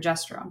comparison to your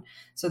progesterone.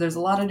 So there's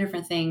a lot of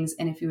different things.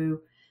 And if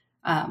you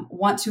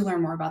want to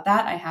learn more about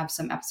that, I have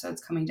some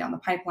episodes coming down the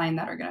pipeline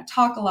that are going to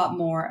talk a lot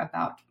more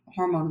about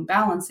hormone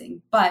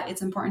balancing. But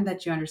it's important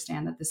that you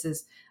understand that this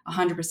is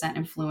 100%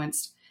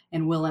 influenced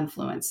and will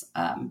influence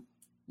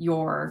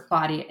your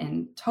body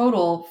in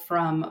total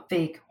from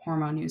fake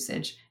hormone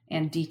usage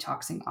and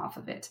detoxing off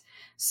of it.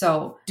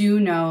 So do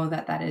know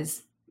that that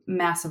is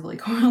massively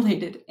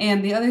correlated.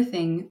 And the other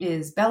thing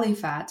is belly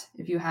fat.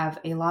 If you have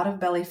a lot of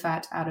belly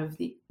fat out of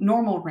the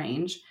normal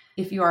range,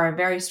 if you are a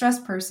very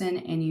stressed person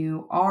and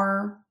you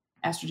are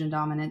estrogen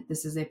dominant,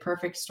 this is a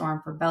perfect storm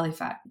for belly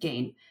fat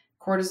gain.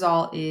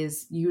 Cortisol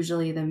is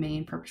usually the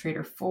main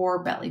perpetrator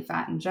for belly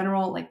fat in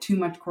general, like too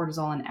much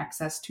cortisol in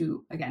excess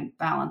to, again,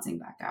 balancing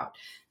back out.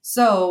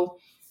 So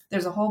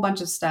there's a whole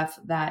bunch of stuff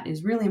that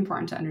is really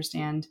important to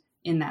understand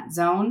in that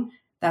zone.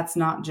 That's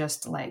not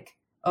just like,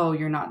 oh,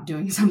 you're not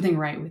doing something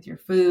right with your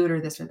food or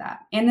this or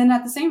that. And then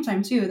at the same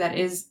time too, that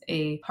is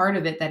a part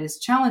of it that is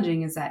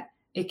challenging, is that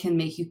it can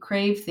make you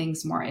crave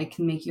things more. It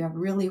can make you have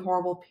really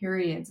horrible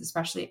periods,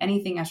 especially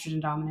anything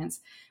estrogen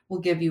dominance will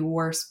give you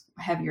worse,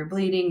 heavier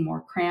bleeding,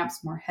 more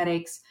cramps, more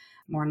headaches,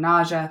 more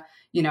nausea.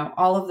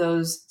 All of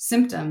those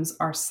symptoms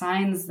are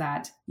signs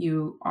that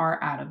you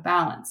are out of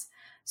balance.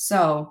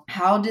 So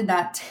how long did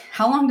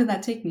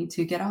that take me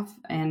to get off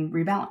and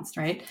rebalanced,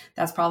 right?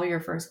 That's probably your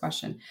first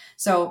question.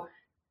 So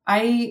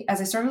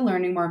as I started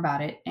learning more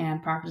about it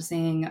and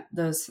practicing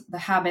the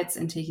habits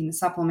and taking the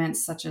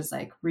supplements, such as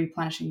like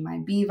replenishing my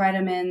B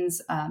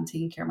vitamins,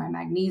 taking care of my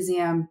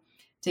magnesium,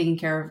 taking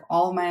care of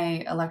all of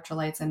my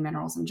electrolytes and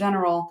minerals in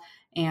general,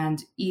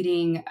 and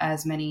eating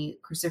as many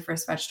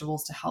cruciferous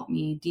vegetables to help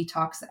me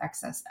detox the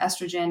excess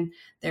estrogen.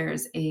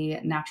 There's a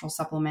natural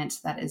supplement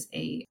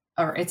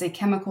it's a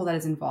chemical that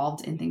is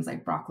involved in things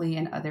like broccoli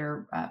and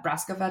other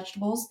brassica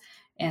vegetables,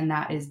 and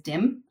that is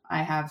DIM.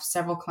 I have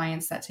several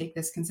clients that take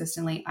this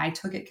consistently. I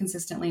took it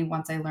consistently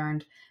once I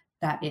learned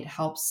that it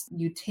helps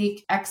you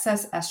take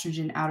excess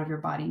estrogen out of your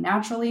body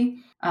naturally.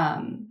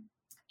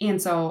 And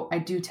so I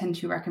do tend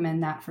to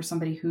recommend that for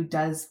somebody who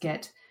does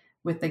get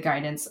with the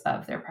guidance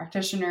of their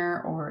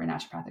practitioner or a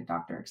naturopathic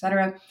doctor,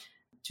 etc.,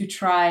 to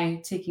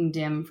try taking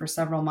DIM for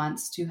several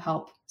months to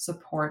help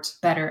support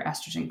better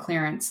estrogen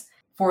clearance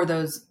for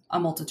a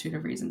multitude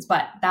of reasons.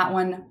 But that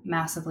one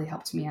massively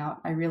helped me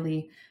out. I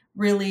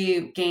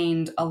really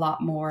gained a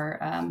lot more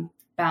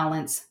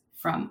balance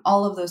from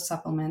all of those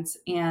supplements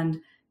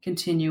and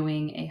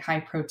continuing a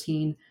high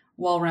protein,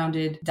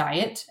 well-rounded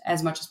diet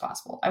as much as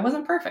possible. I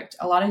wasn't perfect.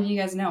 A lot of you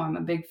guys know I'm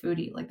a big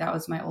foodie. Like that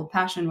was my old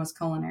passion, was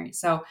culinary.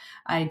 So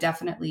I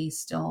definitely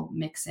still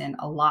mix in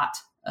a lot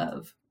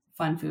of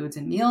fun foods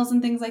and meals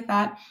and things like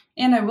that.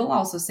 And I will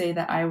also say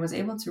that I was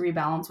able to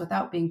rebalance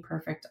without being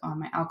perfect on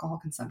my alcohol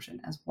consumption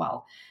as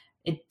well.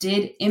 It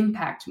did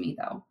impact me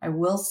though. I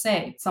will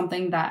say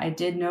something that I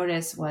did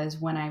notice was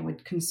when I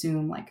would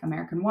consume like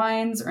American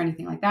wines or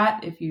anything like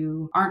that. If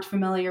you aren't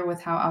familiar with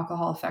how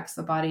alcohol affects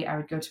the body, I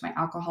would go to my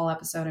alcohol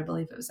episode. I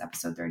believe it was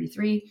episode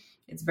 33.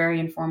 It's very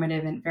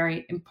informative and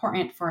very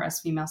important for us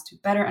females to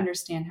better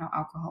understand how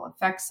alcohol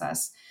affects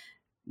us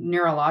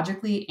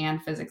neurologically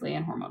and physically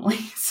and hormonally.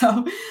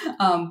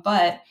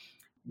 But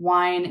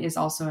wine is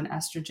also an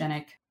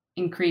estrogenic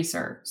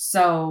increaser.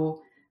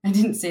 So I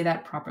didn't say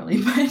that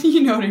properly, but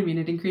you know what I mean?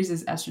 It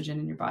increases estrogen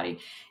in your body.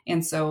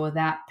 And so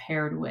that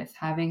paired with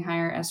having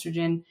higher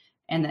estrogen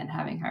and then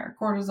having higher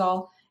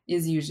cortisol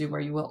is usually where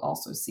you will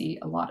also see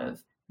a lot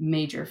of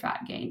major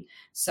fat gain.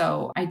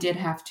 So I did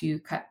have to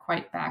cut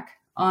quite back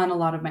on a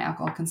lot of my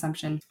alcohol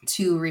consumption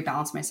to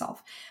rebalance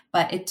myself.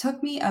 But it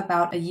took me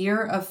about a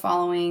year of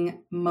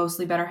following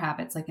mostly better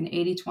habits, like an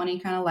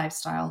 80-20 kind of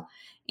lifestyle,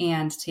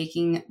 and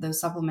taking those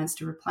supplements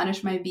to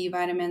replenish my B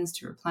vitamins,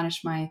 to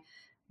replenish my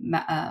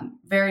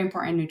very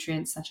important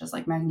nutrients such as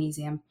like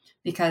magnesium,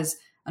 because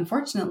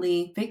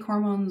unfortunately, fake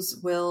hormones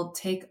will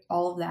take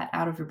all of that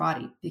out of your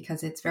body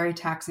because it's very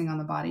taxing on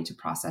the body to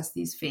process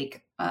these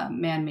fake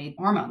man-made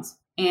hormones.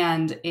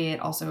 And it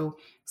also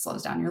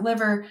slows down your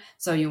liver.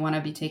 So you want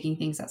to be taking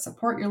things that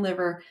support your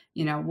liver.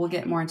 You know, we'll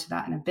get more into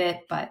that in a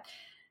bit. But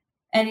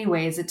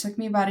anyways, it took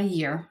me about a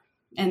year.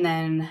 And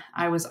then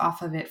I was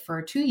off of it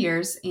for 2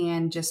 years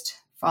and just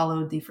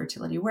followed the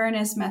fertility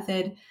awareness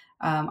method.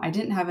 I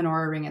didn't have an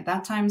Aura ring at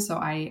that time. So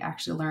I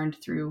actually learned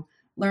through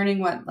learning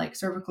what like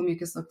cervical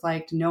mucus looked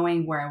like,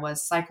 knowing where I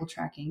was cycle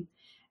tracking,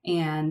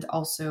 and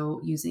also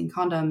using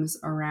condoms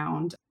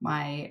around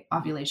my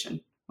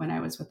ovulation when I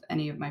was with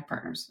any of my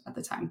partners at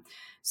the time.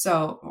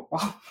 So,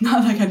 well,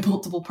 not like I had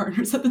multiple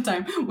partners at the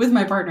time, with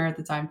my partner at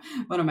the time,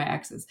 one of my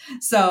exes.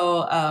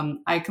 So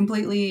I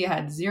completely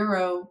had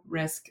zero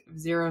risk,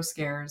 zero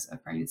scares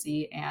of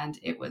pregnancy. And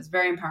it was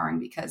very empowering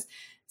because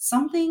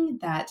something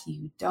that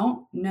you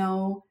don't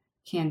know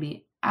can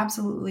be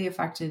absolutely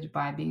affected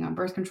by being on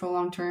birth control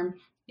long term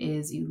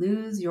is you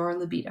lose your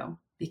libido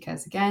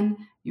because, again,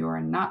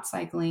 you're not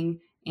cycling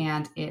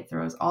and it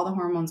throws all the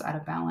hormones out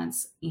of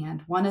balance.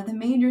 And one of the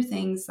major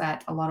things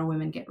that a lot of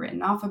women get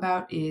written off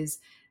about is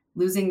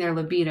losing their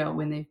libido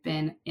when they've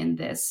been in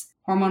this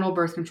hormonal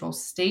birth control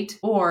state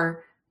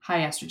or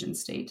high estrogen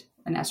state,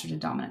 an estrogen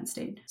dominant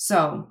state.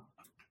 So,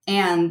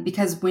 and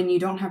because when you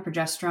don't have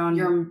progesterone,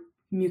 your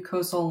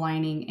mucosal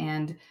lining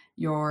and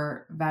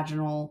your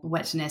vaginal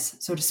wetness,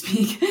 so to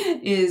speak,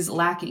 is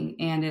lacking.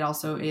 And it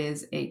also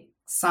is a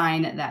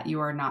sign that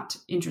you are not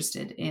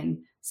interested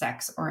in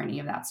sex or any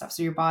of that stuff.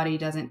 So your body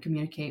doesn't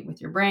communicate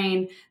with your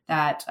brain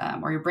that,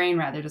 or your brain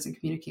rather doesn't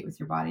communicate with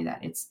your body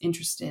that it's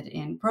interested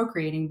in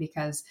procreating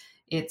because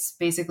it's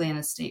basically in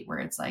a state where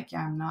it's like,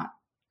 yeah, I'm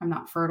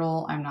not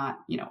fertile. I'm not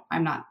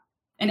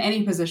in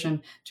any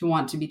position to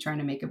want to be trying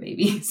to make a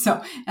baby.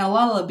 So, and a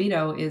lot of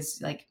libido is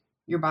like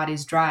your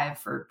body's drive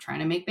for trying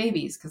to make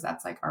babies because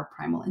that's like our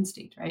primal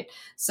instinct, right?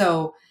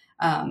 So,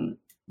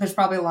 there's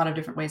probably a lot of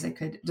different ways I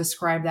could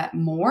describe that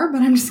more,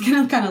 but I'm just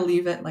going to kind of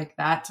leave it like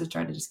that to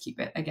try to just keep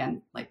it,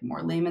 again, like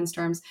more layman's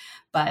terms.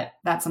 But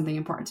that's something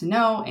important to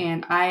know.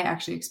 And I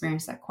actually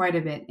experienced that quite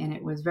a bit. And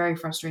it was very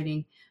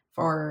frustrating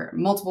for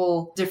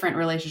multiple different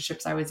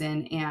relationships I was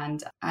in.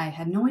 And I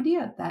had no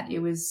idea that it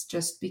was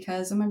just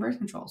because of my birth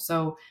control.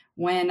 So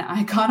when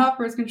I got off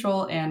birth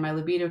control and my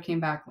libido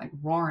came back like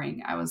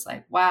roaring, I was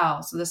like,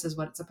 wow, so this is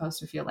what it's supposed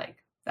to feel like.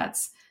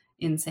 That's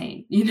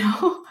insane, you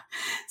know?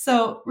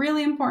 So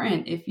really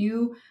important. If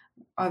you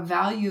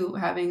value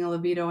having a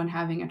libido and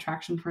having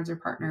attraction towards your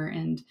partner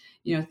and,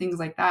 you know, things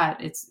like that,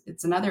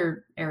 it's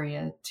another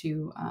area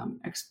to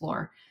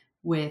explore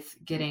with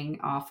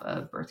getting off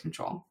of birth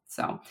control.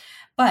 So,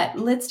 but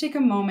let's take a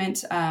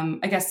moment,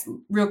 I guess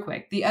real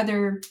quick. The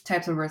other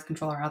types of birth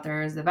control are out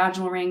there is the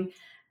vaginal ring,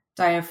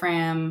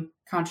 diaphragm,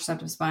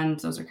 contraceptive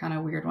sponge. Those are kind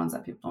of weird ones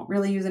that people don't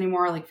really use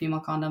anymore, like female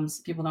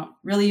condoms. People don't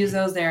really use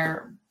those.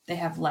 They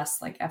have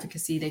less like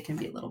efficacy. They can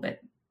be a little bit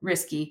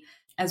risky,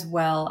 as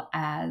well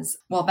as,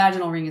 well,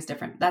 vaginal ring is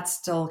different. That's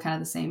still kind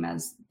of the same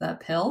as the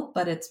pill,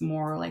 but it's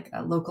more like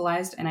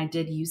localized. And I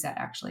did use that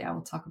actually. I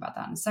will talk about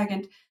that in a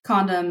second.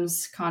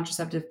 Condoms,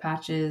 contraceptive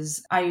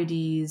patches,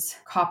 IUDs,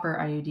 copper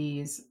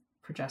IUDs,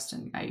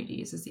 progestin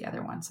IUDs is the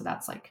other one. So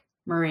that's like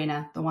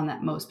Mirena, the one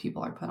that most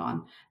people are put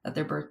on that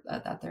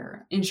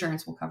their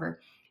insurance will cover.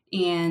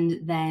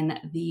 And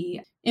then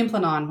the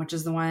Implanon, which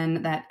is the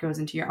one that goes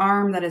into your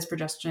arm, that is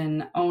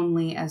progestin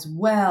only as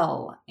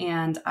well.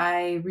 And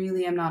I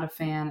really am not a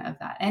fan of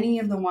that. Any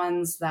of the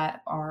ones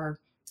that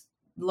are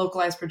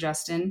localized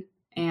progestin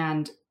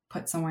and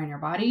put somewhere in your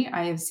body,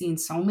 I have seen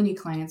so many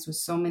clients with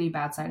so many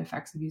bad side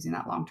effects of using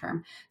that long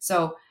term.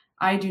 So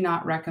I do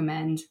not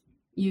recommend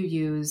you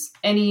use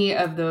any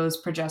of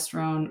those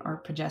progesterone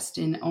or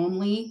progestin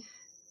only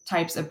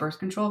types of birth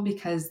control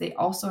because they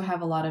also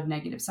have a lot of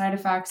negative side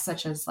effects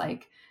such as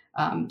like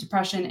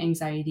depression,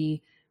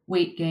 anxiety,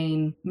 weight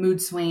gain,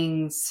 mood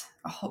swings,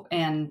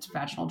 and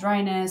vaginal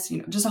dryness, you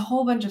know, just a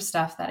whole bunch of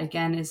stuff that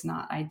again is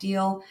not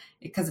ideal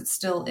because it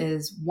still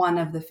is one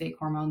of the fake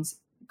hormones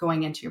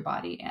going into your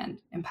body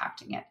and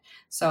impacting it.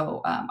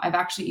 So I've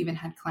actually even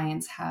had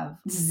clients have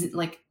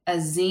like a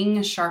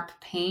zing sharp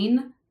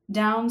pain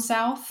down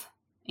south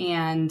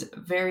and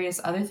various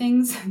other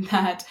things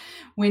that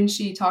when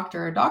she talked to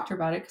her doctor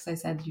about it, because I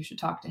said you should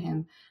talk to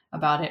him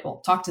about it, well,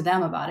 talk to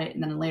them about it.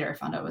 And then later I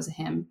found out it was a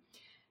him.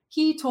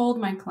 He told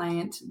my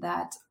client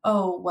that,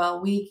 oh,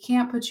 well, we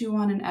can't put you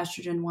on an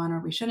estrogen one, or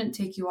we shouldn't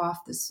take you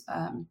off this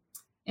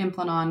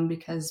Implanon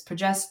because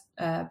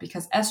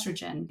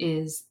estrogen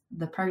is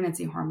the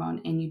pregnancy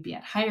hormone and you'd be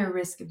at higher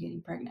risk of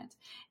getting pregnant.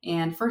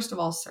 And first of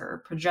all,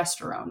 sir,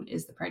 progesterone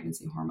is the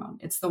pregnancy hormone.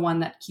 It's the one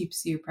that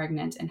keeps you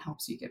pregnant and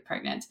helps you get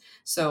pregnant.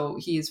 So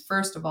he's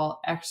first of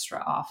all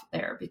extra off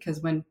there,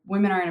 because when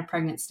women are in a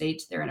pregnant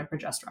state, they're in a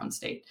progesterone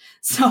state.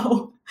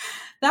 So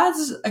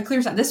that's a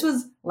clear sign. This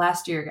was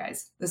last year,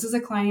 guys. This is a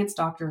client's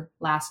doctor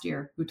last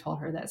year who told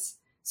her this.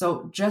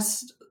 So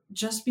just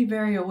be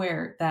very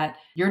aware that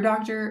your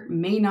doctor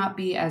may not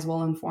be as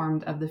well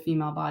informed of the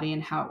female body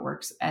and how it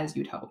works as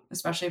you'd hope,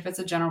 especially if it's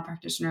a general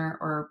practitioner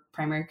or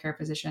primary care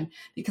physician,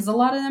 because a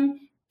lot of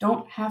them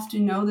don't have to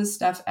know this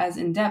stuff as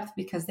in depth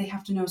because they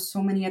have to know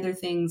so many other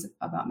things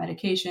about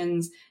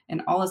medications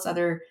and all this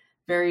other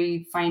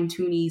very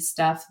fine-tuney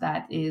stuff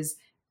that is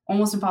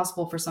almost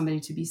impossible for somebody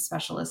to be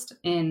specialist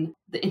in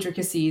the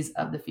intricacies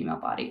of the female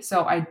body.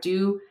 So I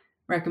do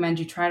recommend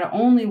you try to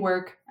only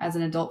work as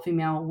an adult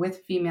female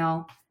with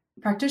female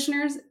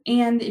practitioners.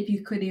 And if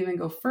you could even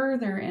go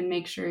further and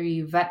make sure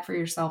you vet for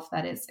yourself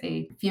that it's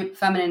a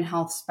feminine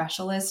health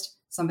specialist,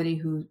 somebody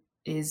who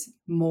is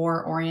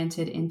more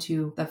oriented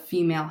into the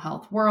female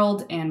health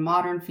world and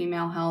modern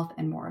female health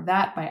and more of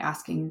that by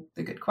asking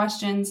the good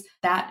questions,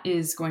 that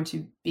is going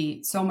to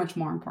be so much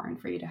more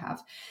important for you to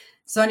have.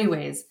 So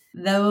anyways,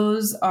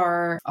 those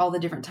are all the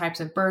different types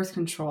of birth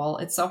control.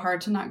 It's so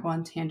hard to not go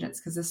on tangents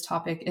because this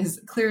topic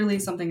is clearly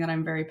something that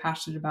I'm very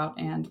passionate about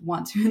and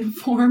want to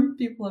inform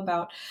people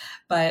about.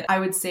 But I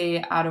would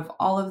say out of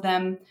all of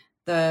them,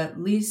 the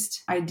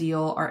least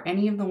ideal are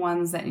any of the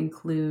ones that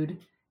include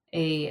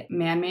a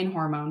man-made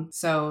hormone.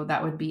 So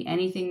that would be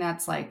anything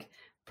that's like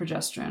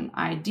progesterone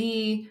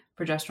ID,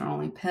 progesterone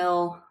only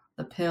pill,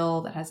 the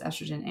pill that has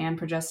estrogen and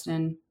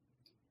progestin,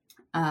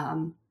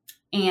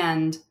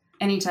 and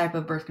any type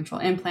of birth control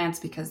implants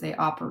because they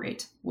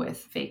operate with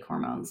fake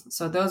hormones.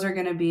 So those are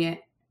going to be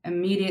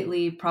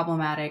immediately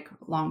problematic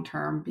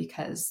long-term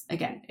because,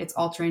 again, it's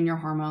altering your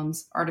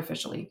hormones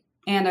artificially.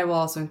 And I will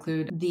also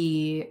include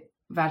the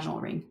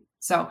vaginal ring.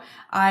 So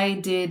I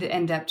did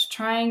end up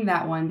trying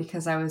that one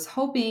because I was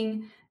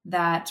hoping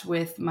that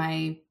with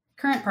my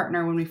current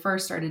partner, when we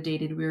first started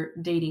dating, we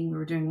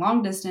were doing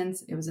long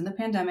distance. It was in the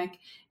pandemic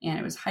and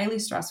it was highly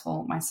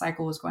stressful. My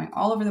cycle was going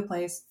all over the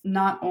place,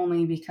 not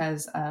only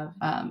because of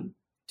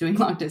doing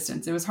long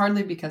distance. It was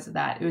hardly because of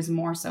that. It was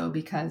more so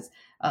because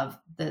of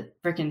the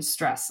freaking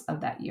stress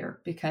of that year,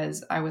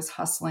 because I was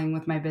hustling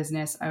with my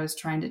business. I was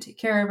trying to take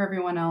care of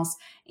everyone else.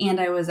 And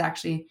I was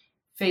actually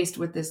faced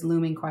with this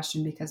looming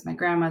question because my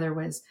grandmother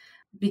was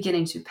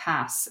beginning to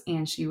pass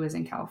and she was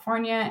in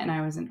California and I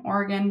was in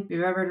Oregon. If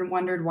you've ever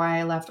wondered why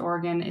I left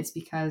Oregon, it's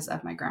because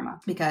of my grandma,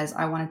 because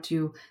I wanted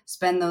to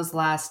spend those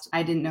last,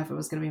 I didn't know if it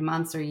was going to be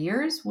months or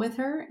years with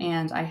her.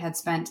 And I had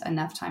spent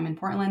enough time in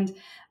Portland.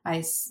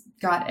 I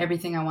got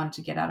everything I wanted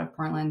to get out of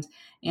Portland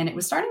and it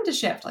was starting to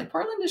shift. Like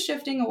Portland is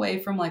shifting away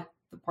from like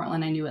the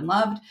Portland I knew and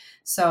loved.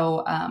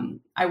 So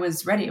I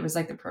was ready. It was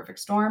like the perfect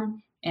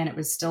storm. And it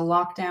was still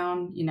locked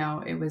down. You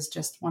know, it was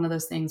just one of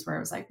those things where it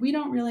was like, we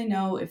don't really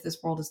know if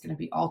this world is going to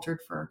be altered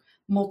for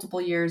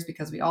multiple years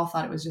because we all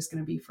thought it was just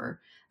going to be for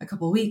a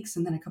couple of weeks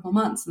and then a couple of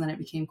months. And then it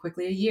became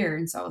quickly a year.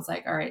 And so I was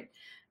like, all right,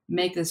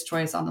 make this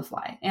choice on the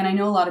fly. And I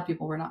know a lot of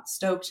people were not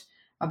stoked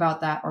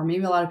about that, or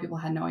maybe a lot of people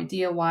had no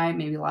idea why.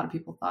 Maybe a lot of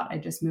people thought I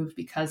just moved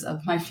because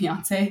of my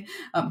fiance,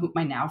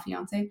 my now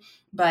fiance,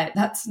 but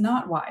that's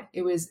not why.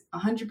 It was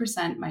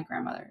 100% my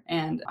grandmother,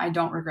 and I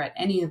don't regret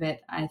any of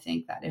it. I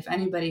think that if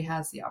anybody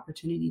has the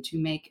opportunity to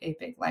make a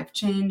big life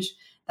change,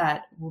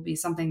 that will be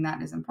something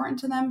that is important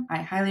to them.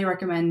 I highly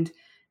recommend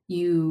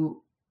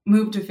you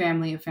move to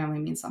family if family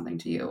means something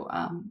to you,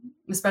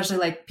 especially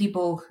like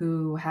people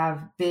who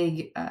have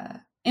big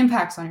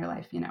impacts on your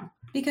life, you know,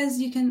 because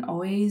you can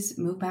always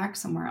move back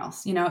somewhere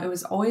else. You know, it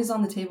was always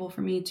on the table for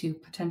me to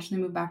potentially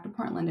move back to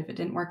Portland if it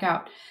didn't work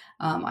out.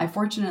 I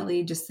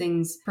fortunately just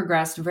things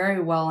progressed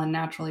very well and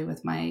naturally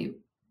with my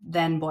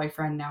then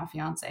boyfriend, now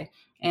fiance.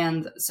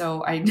 And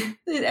so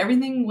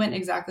everything went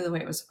exactly the way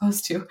it was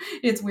supposed to.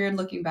 It's weird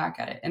looking back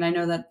at it. And I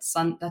know that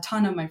a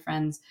ton of my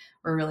friends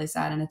were really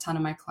sad, and a ton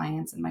of my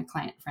clients and my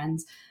client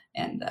friends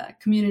and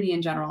community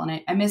in general.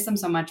 And I miss them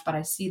so much, but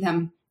I see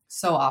them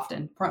so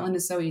often. Portland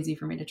is so easy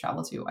for me to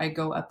travel to. I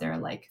go up there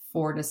like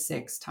 4 to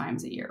 6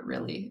 times a year,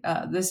 really.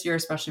 This year,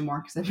 especially more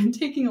because I've been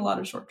taking a lot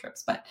of short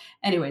trips. But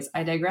anyways,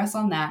 I digress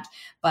on that.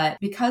 But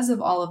because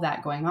of all of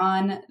that going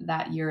on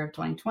that year of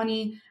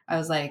 2020, I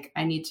was like,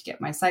 I need to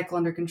get my cycle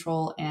under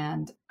control,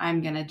 and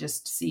I'm going to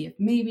just see if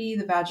maybe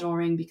the vaginal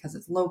ring, because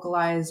it's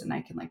localized and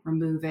I can like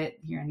remove it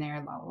here and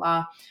there,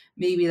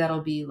 maybe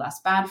that'll be less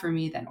bad for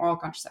me than oral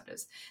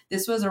contraceptives.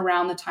 This was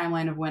around the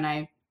timeline of when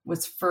I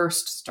was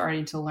first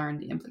starting to learn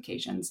the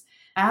implications.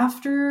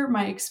 After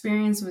my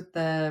experience with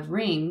the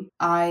ring,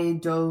 I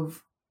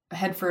dove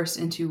headfirst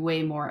into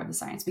way more of the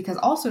science, because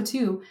also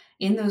too,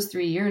 in those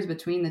 3 years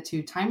between the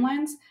two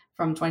timelines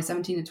from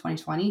 2017 to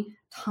 2020,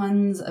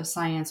 tons of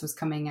science was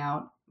coming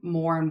out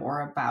more and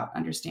more about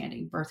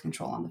understanding birth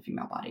control on the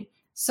female body.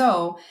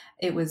 So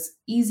it was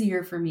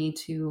easier for me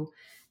to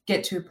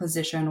get to a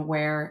position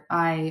where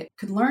I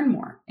could learn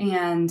more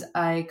and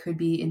I could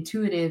be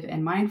intuitive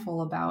and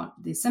mindful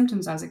about the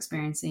symptoms I was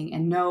experiencing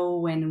and know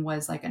when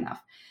was like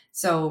enough.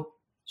 So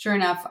sure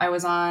enough, I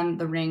was on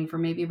the ring for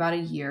maybe about a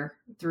year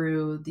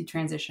through the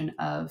transition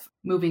of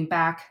moving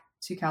back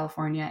to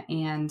California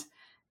and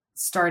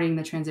starting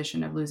the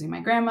transition of losing my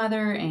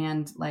grandmother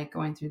and like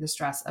going through the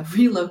stress of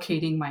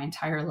relocating my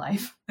entire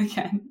life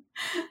again.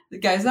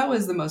 Guys, that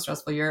was the most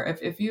stressful year.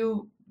 If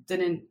you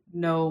didn't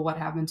know what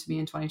happened to me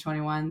in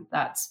 2021,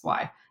 that's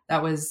why.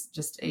 That was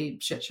just a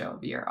shit show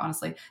of a year,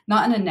 honestly.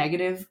 Not in a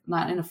negative,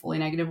 not in a fully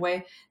negative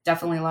way.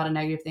 Definitely a lot of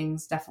negative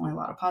things, definitely a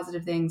lot of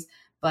positive things,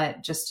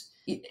 but just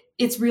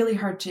it's really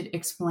hard to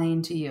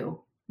explain to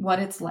you what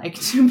it's like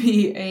to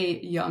be a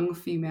young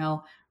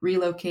female,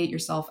 relocate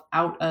yourself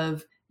out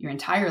of your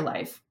entire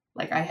life.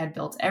 Like I had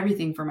built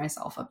everything for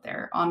myself up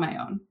there on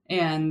my own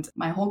and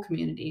my whole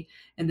community,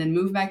 and then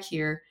move back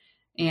here.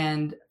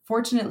 And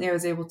fortunately, I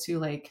was able to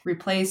like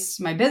replace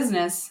my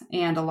business,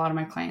 and a lot of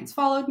my clients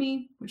followed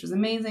me, which was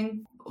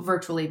amazing,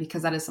 virtually,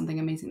 because that is something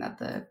amazing that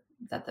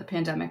the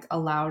pandemic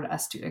allowed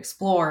us to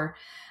explore.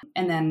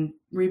 And then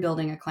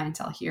rebuilding a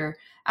clientele here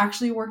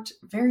actually worked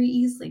very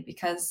easily,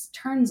 because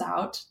turns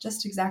out,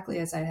 just exactly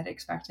as I had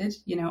expected,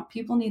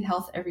 people need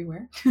health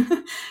everywhere.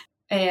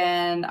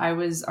 And I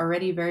was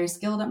already very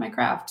skilled at my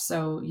craft.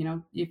 So,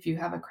 if you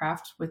have a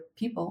craft with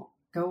people,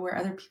 go where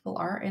other people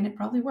are and it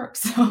probably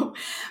works. So,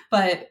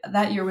 but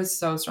that year was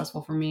so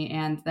stressful for me.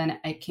 And then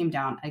it came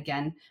down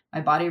again. My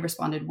body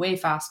responded way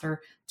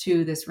faster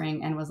to this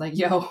ring and was like,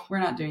 yo, we're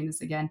not doing this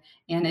again.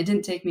 And it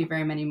didn't take me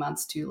very many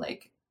months to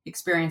like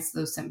experience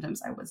those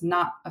symptoms I was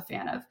not a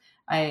fan of.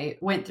 I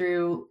went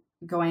through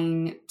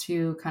going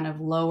to kind of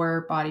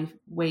lower body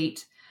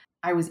weight.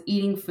 I was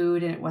eating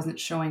food and it wasn't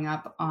showing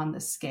up on the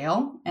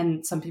scale.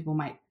 And some people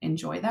might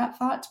enjoy that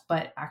thought,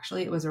 but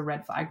actually it was a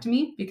red flag to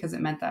me, because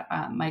it meant that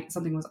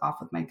something was off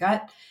with my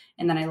gut.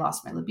 And then I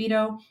lost my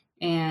libido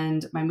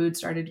and my mood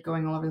started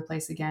going all over the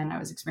place again. I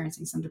was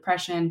experiencing some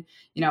depression.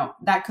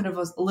 That could have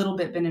a little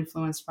bit been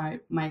influenced by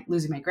my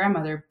losing my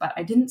grandmother, but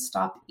I didn't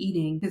stop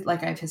eating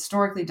like I've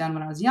historically done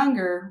when I was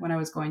younger, when I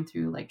was going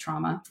through like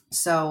trauma.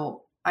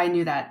 So I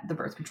knew that the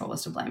birth control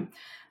was to blame.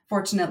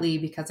 Fortunately,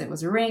 because it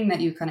was a ring that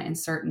you kind of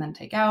insert and then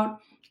take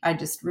out, I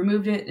just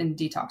removed it and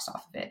detoxed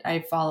off of it. I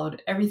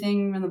followed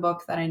everything in the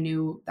book that I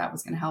knew that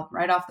was going to help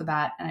right off the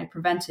bat, and I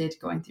prevented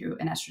going through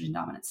an estrogen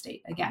dominant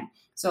state again.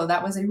 So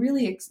that was a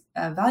really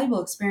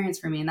valuable experience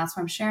for me, and that's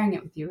why I'm sharing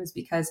it with you, is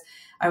because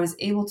I was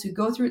able to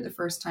go through it the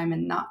first time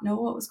and not know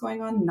what was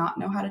going on, not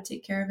know how to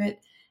take care of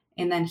it,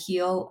 and then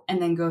heal, and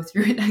then go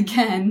through it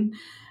again,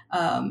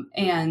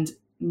 and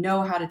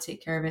know how to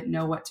take care of it,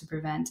 know what to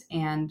prevent,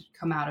 and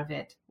come out of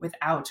it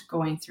without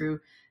going through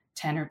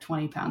 10 or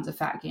 20 pounds of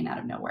fat gain out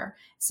of nowhere.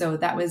 So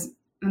that was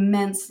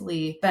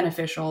immensely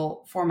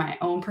beneficial for my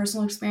own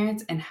personal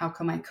experience, and how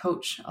come I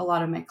coach a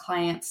lot of my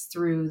clients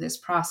through this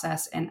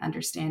process, and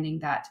understanding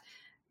that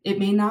it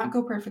may not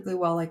go perfectly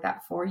well like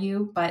that for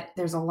you, but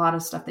there's a lot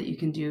of stuff that you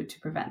can do to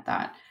prevent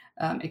that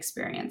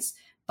experience.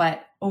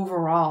 But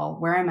overall,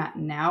 where I'm at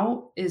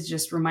now is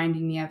just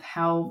reminding me of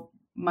how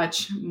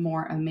much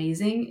more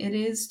amazing it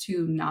is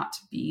to not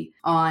be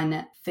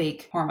on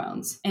fake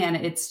hormones. And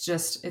it's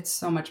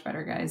so much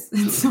better, guys.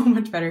 It's so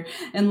much better.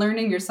 And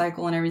learning your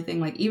cycle and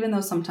everything, like, even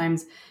though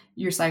sometimes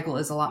your cycle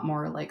is a lot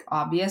more like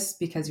obvious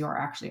because you are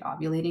actually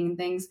ovulating and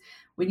things,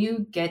 when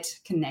you get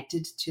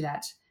connected to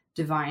that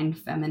divine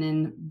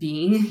feminine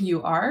being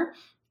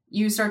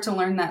you start to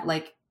learn that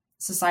like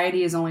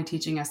society is only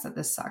teaching us that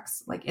this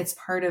sucks. Like, it's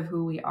part of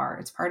who we are.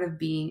 It's part of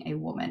being a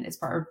woman. It's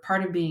part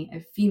of being a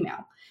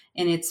female.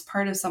 And it's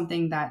part of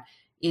something that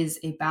is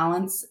a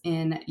balance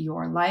in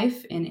your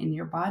life and in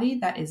your body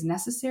that is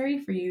necessary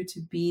for you to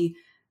be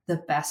the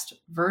best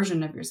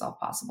version of yourself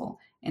possible.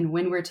 And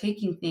when we're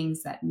taking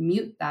things that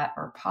mute that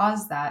or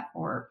pause that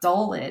or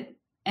dull it,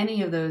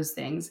 any of those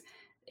things,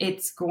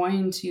 it's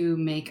going to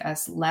make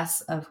us less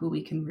of who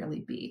we can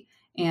really be.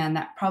 And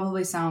that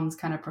probably sounds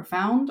kind of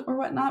profound or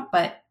whatnot,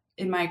 but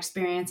in my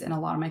experience and a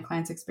lot of my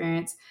clients'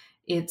 experience,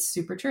 it's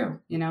super true.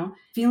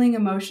 Feeling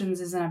emotions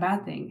isn't a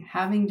bad thing.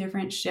 Having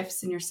different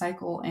shifts in your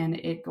cycle and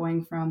it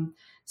going from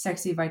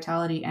sexy,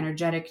 vitality,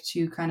 energetic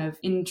to kind of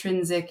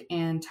intrinsic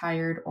and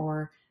tired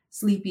or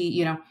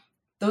sleepy,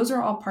 those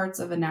are all parts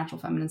of a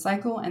natural feminine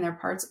cycle. And they're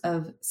parts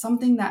of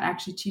something that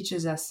actually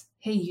teaches us,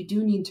 hey, you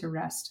do need to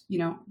rest.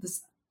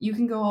 You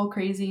can go all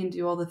crazy and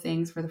do all the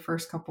things for the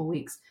first couple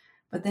weeks,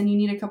 but then you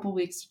need a couple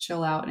weeks to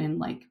chill out and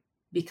like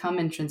become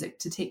intrinsic,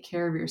 to take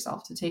care of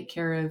yourself, to take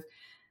care of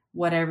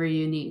whatever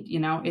you need.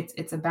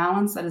 It's a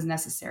balance that is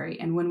necessary.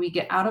 And when we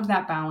get out of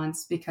that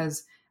balance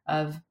because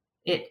of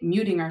it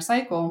muting our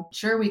cycle,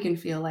 sure, we can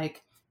feel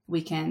like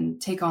we can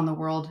take on the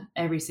world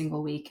every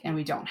single week and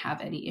we don't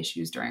have any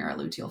issues during our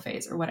luteal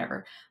phase or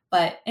whatever.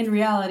 But in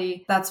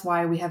reality, that's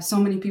why we have so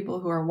many people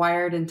who are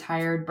wired and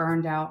tired,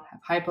 burned out,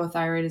 have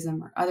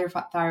hypothyroidism or other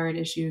thyroid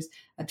issues,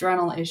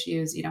 adrenal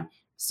issues,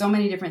 so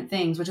many different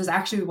things, which is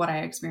actually what I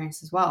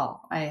experienced as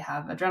well. I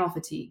have adrenal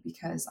fatigue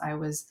because I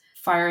was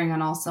firing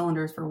on all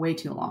cylinders for way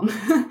too long.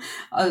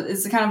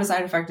 It's kind of a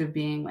side effect of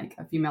being like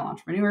a female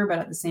entrepreneur, but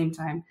at the same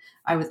time,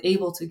 I was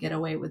able to get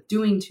away with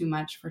doing too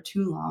much for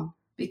too long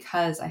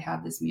because I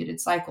had this muted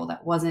cycle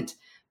that wasn't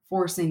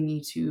forcing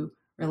me to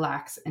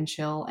relax and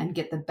chill and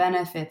get the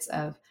benefits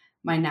of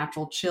my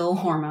natural chill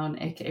hormone,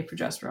 aka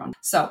progesterone.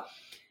 So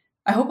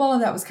I hope all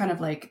of that was kind of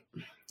like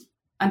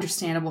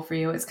understandable for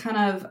you. It's kind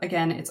of,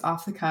 again, it's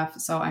off the cuff,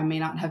 so I may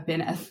not have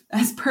been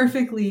as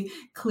perfectly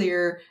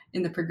clear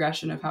in the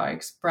progression of how I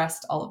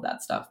expressed all of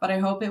that stuff, but I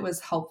hope it was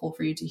helpful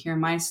for you to hear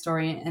my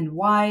story and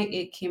why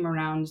it came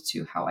around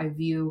to how I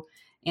view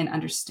and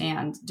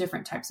understand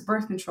different types of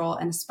birth control,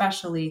 and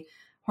especially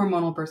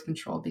hormonal birth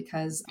control,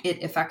 because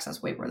it affects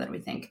us way more than we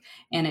think.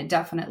 And it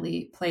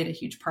definitely played a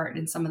huge part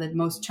in some of the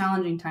most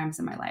challenging times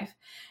in my life.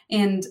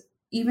 And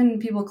even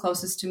people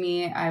closest to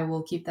me, I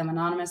will keep them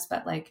anonymous,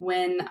 but like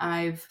when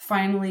I've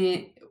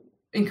finally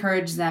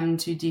encouraged them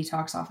to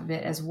detox off of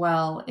it as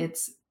well,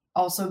 it's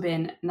also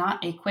been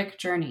not a quick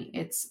journey.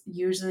 It's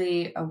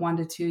usually a 1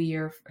 to 2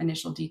 year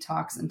initial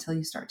detox until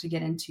you start to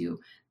get into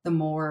the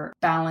more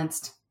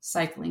balanced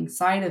cycling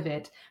side of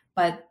it.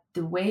 But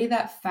the way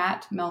that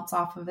fat melts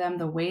off of them,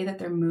 the way that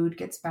their mood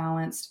gets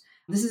balanced,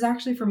 this is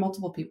actually for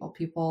multiple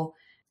people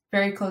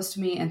very close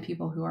to me and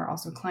people who are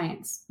also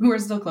clients who are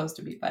still close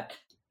to me. But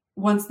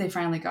once they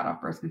finally got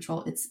off birth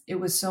control, it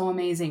was so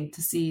amazing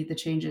to see the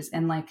changes.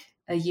 And like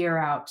a year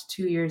out,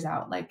 2 years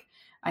out, like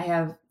I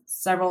have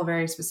several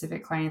very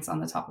specific clients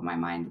on the top of my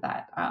mind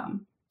that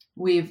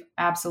we've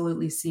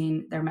absolutely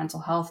seen their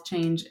mental health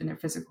change and their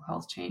physical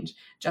health change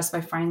just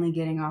by finally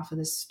getting off of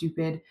this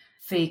stupid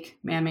fake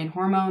man-made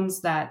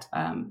hormones that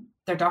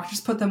their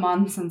doctors put them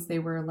on since they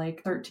were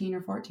like 13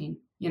 or 14.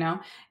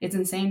 It's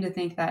insane to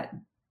think that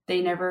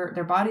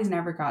their bodies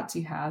never got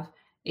to have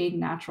a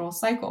natural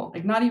cycle,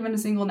 like not even a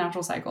single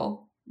natural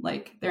cycle,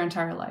 like their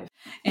entire life.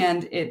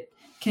 And it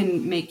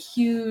can make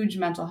huge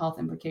mental health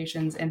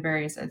implications and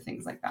various other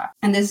things like that.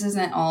 And this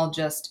isn't all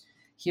just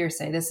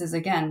hearsay. This is,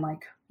 again,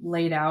 like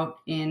laid out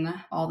in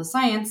all the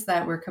science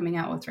that we're coming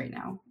out with right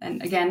now.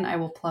 And again, I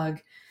will plug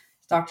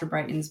Dr.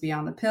 Brighton's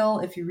Beyond the Pill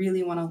if you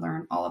really want to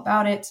learn all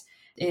about it.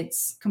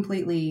 It's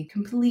completely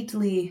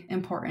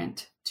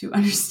important to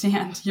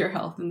understand your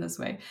health in this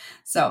way.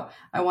 So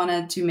I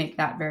wanted to make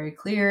that very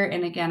clear.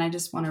 And again, I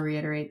just want to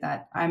reiterate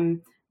that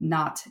I'm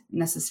not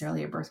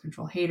necessarily a birth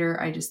control hater.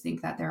 I just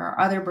think that there are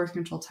other birth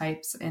control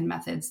types and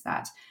methods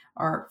that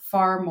are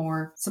far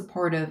more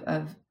supportive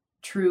of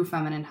true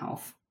feminine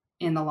health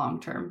in the long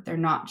term. They're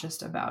not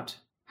just about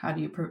how do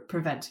you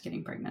prevent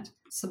getting pregnant.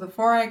 So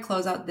before I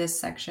close out this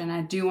section,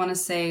 I do want to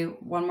say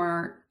one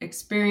more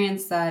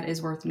experience that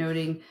is worth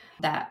noting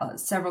that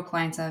several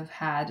clients have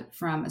had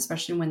from,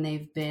 especially when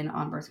they've been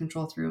on birth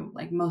control through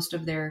like most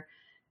of their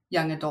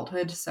young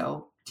adulthood,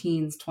 so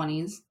teens,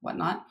 20s,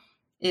 whatnot,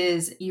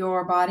 is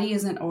your body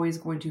isn't always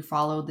going to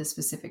follow the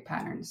specific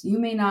patterns. You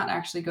may not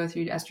actually go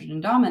through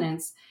estrogen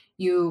dominance.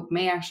 You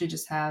may actually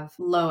just have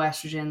low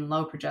estrogen,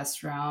 low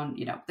progesterone.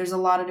 There's a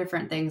lot of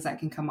different things that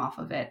can come off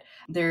of it.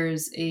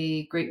 There's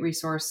a great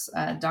resource,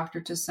 Dr.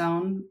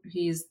 Tassone.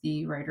 He's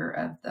the writer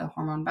of the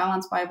Hormone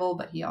Balance Bible,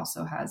 but he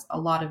also has a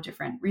lot of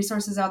different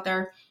resources out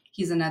there.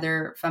 He's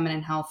another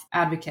feminine health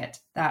advocate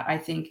that I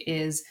think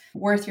is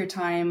worth your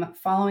time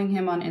following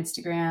him on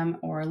Instagram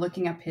or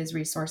looking up his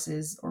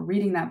resources or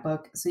reading that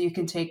book so you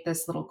can take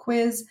this little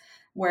quiz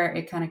where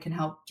it kind of can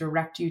help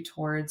direct you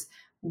towards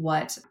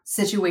what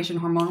situation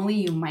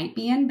hormonally you might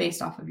be in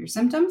based off of your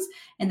symptoms.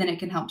 And then it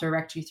can help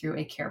direct you through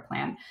a care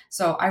plan.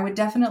 So I would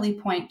definitely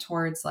point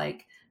towards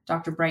like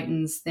Dr.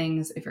 Brighton's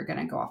things. If you're going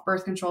to go off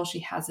birth control, she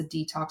has a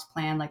detox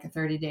plan, like a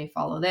 30-day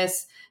follow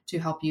this to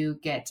help you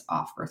get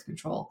off birth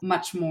control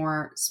much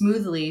more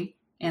smoothly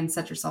and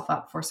set yourself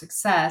up for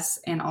success,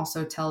 and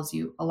also tells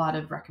you a lot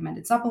of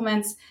recommended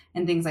supplements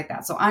and things like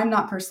that. So I'm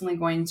not personally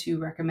going to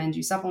recommend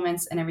you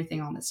supplements and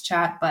everything on this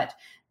chat, but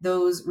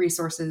those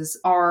resources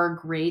are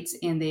great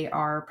and they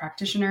are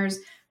practitioners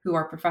who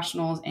are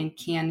professionals and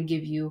can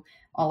give you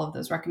all of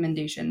those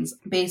recommendations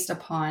based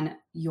upon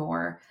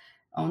your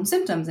own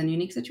symptoms and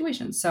unique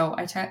situations. So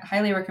I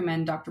highly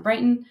recommend Dr.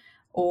 Brighton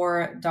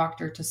or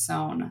Dr.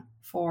 Tassone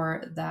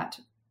for that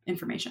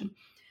information.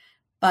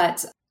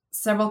 But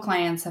several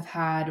clients have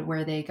had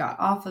where they got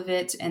off of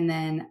it, and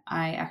then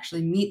I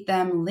actually meet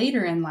them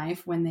later in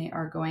life when they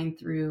are going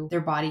through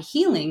their body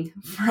healing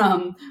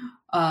from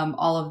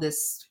all of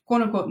this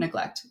quote unquote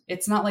neglect.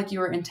 It's not like you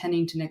were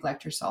intending to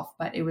neglect yourself,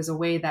 but it was a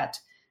way that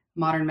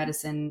modern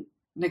medicine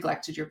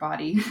neglected your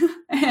body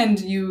and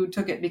you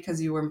took it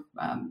because you were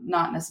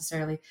not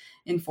necessarily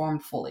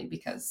informed fully,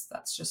 because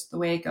that's just the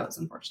way it goes,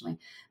 unfortunately.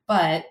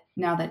 But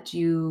now that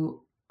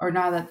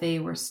they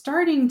were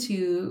starting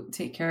to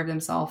take care of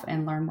themselves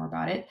and learn more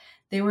about it,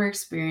 they were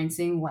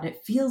experiencing what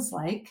it feels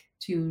like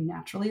to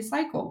naturally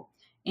cycle.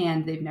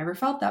 And they've never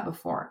felt that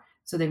before.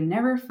 So they've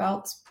never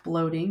felt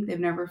bloating. They've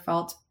never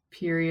felt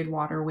period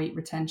water weight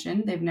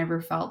retention. They've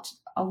never felt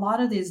a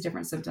lot of these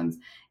different symptoms.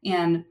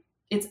 And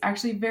it's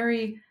actually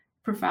very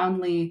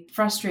profoundly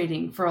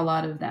frustrating for a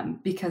lot of them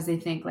because they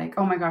think like,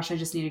 oh my gosh, I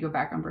just need to go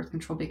back on birth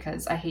control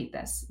because I hate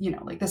this.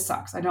 Like this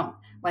sucks. I don't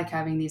like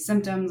having these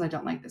symptoms. I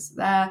don't like this,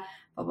 that,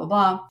 blah, blah,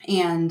 blah.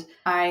 And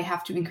I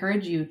have to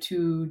encourage you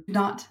to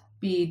not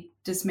be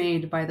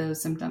dismayed by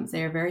those symptoms.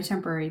 They are very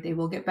temporary. They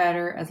will get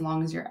better as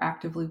long as you're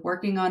actively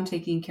working on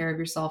taking care of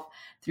yourself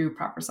through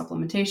proper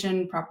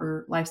supplementation,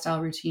 proper lifestyle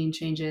routine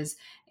changes,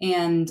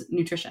 and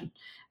nutrition,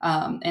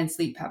 and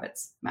sleep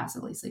habits,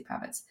 massively sleep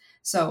habits.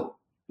 So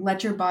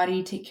let your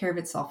body take care of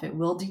itself. It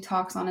will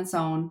detox on its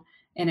own.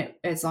 And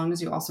as long as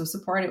you also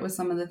support it with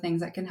some of the things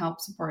that can help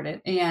support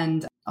it.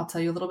 And I'll tell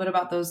you a little bit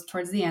about those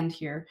towards the end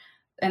here.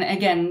 And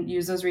again,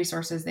 use those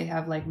resources. They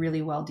have like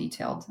really well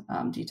detailed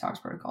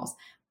detox protocols.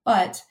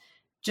 But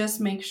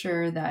just make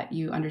sure that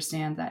you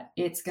understand that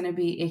it's going to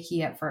be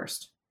icky at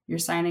first. You're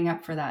signing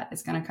up for that.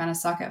 It's going to kind of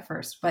suck at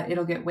first, but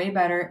it'll get way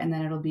better. And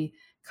then it'll be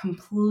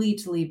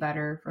completely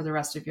better for the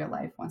rest of your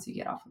life once you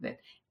get off of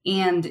it.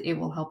 And it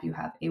will help you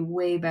have a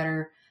way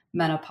better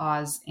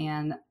menopause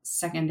and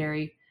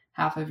secondary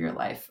half of your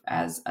life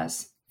as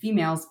us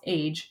females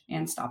age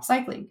and stop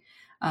cycling.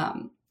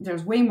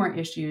 There's way more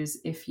issues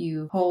if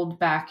you hold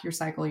back your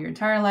cycle your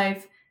entire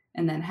life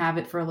and then have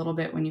it for a little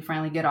bit when you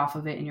finally get off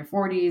of it in your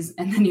 40s,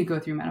 and then you go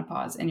through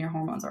menopause and your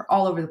hormones are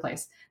all over the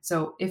place.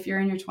 So if you're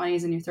in your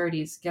 20s and your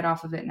 30s, get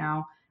off of it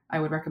now. I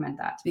would recommend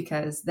that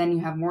because then you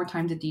have more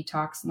time to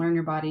detox, learn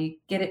your body,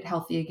 get it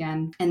healthy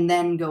again, and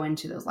then go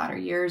into those latter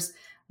years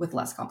with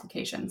less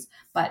complications.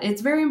 But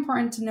it's very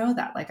important to know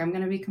that, like, I'm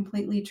going to be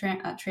completely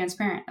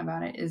transparent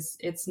about it.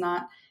 It's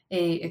not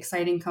a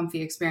exciting,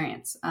 comfy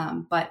experience,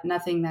 but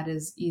nothing that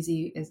is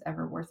easy is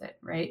ever worth it,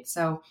 right?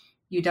 So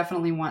you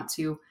definitely want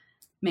to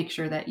make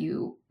sure that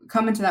you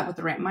come into that with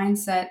the right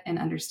mindset and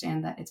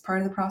understand that it's part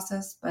of the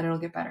process, but it'll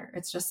get better.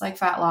 It's just like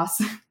fat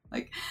loss.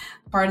 Like,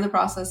 part of the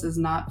process is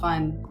not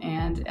fun,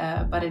 and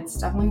but it's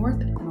definitely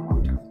worth it in the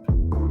long term.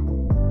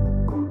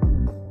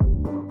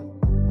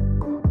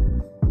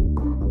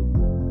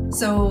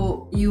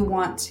 So you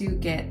want to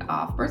get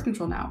off birth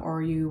control now,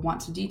 or you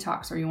want to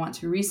detox, or you want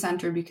to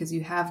recenter because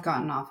you have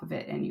gotten off of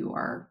it and you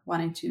are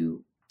wanting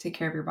to take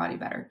care of your body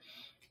better.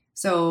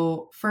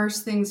 So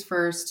first things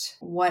first,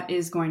 what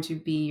is going to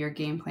be your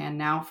game plan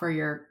now for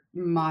your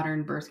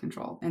modern birth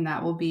control? And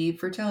that will be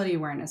fertility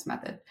awareness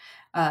method.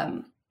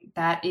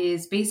 That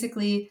is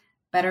basically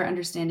better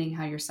understanding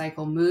how your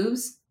cycle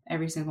moves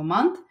every single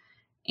month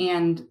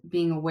and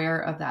being aware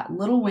of that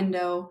little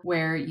window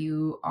where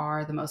you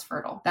are the most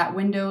fertile. That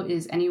window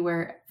is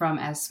anywhere from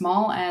as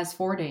small as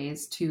 4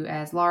 days to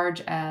as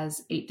large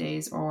as 8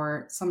 days,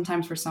 or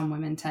sometimes for some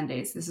women, 10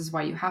 days. This is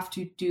why you have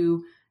to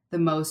do the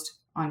most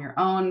on your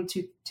own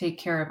to take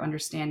care of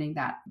understanding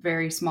that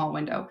very small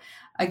window.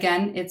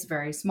 Again, it's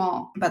very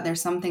small, but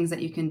there's some things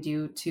that you can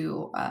do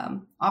to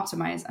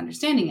optimize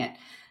understanding it.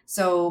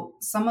 So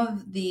some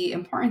of the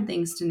important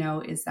things to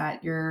know is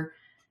that your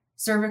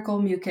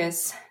cervical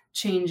mucus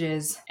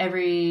changes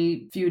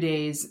every few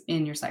days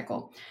in your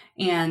cycle.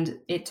 And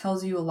it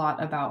tells you a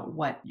lot about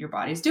what your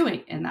body's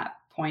doing in that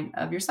point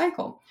of your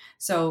cycle.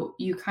 So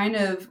you kind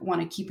of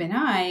want to keep an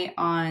eye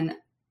on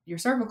your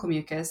cervical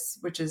mucus,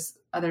 which is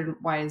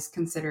otherwise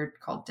considered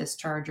called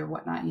discharge or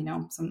whatnot.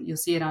 You'll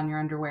see it on your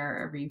underwear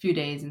every few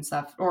days and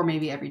stuff, or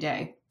maybe every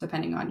day,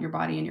 depending on your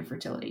body and your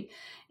fertility.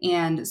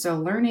 And so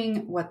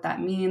learning what that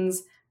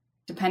means,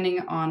 depending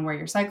on where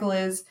your cycle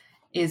is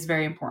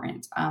very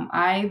important.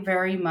 I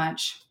very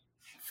much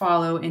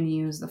follow and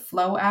use the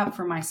Flow app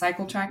for my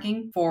cycle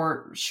tracking.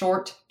 For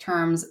short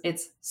terms,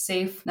 it's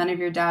safe. None of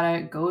your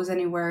data goes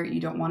anywhere you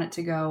don't want it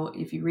to go.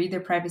 If you read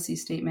their privacy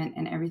statement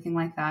and everything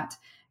like that,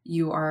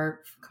 you are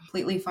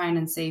completely fine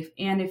and safe.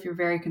 And if you're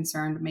very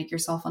concerned, make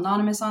yourself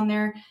anonymous on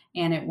there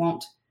and it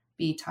won't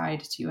be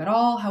tied to you at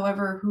all.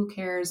 However, who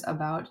cares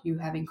about you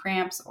having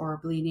cramps or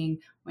bleeding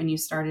when you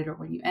started or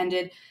when you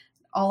ended?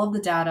 All of the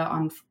data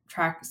on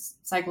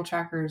cycle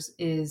trackers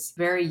is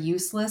very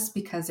useless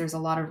because there's a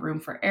lot of room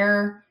for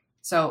error.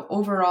 So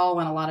overall,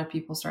 when a lot of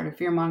people started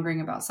fear-mongering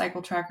about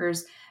cycle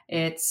trackers,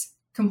 it's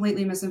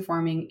completely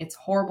misinforming. It's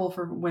horrible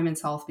for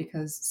women's health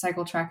because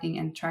cycle tracking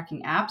and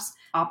tracking apps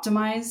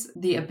optimize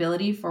the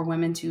ability for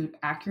women to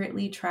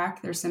accurately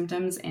track their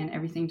symptoms and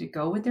everything to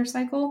go with their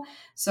cycle.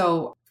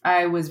 So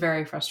I was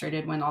very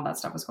frustrated when all that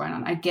stuff was going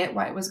on. I get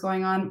why it was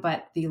going on,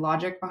 but the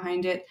logic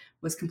behind it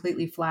was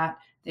completely flat.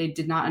 They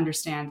did not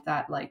understand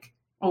that, like,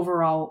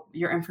 overall,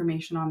 your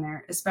information on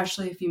there,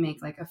 especially if you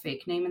make like a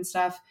fake name and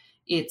stuff,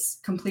 it's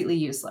completely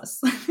useless.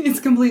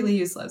 It's completely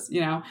useless,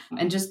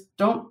 and just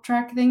don't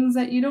track things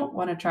that you don't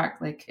want to track.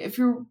 Like, if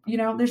you're,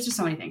 there's just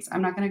so many things.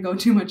 I'm not going to go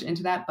too much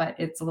into that, but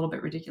it's a little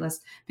bit ridiculous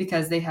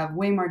because they have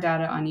way more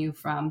data on you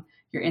from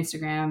your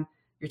Instagram,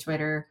 your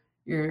Twitter,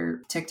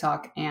 your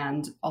TikTok,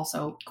 and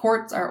also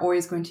courts are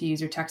always going to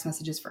use your text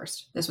messages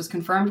first. This was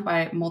confirmed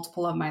by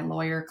multiple of my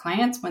lawyer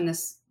clients when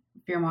this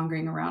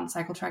fear-mongering around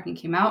cycle tracking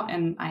came out,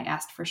 and I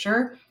asked for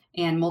sure.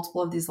 And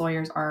multiple of these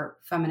lawyers are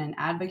feminine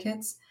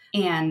advocates.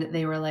 And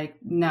they were like,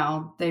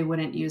 no, they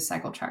wouldn't use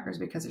cycle trackers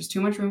because there's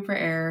too much room for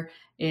error.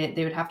 They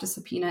would have to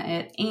subpoena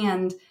it.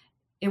 And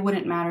it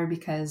wouldn't matter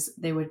because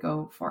they would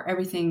go for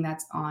everything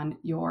that's on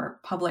your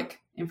public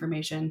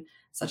information,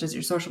 such as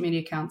your social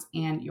media accounts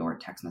and your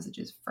text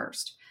messages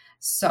first.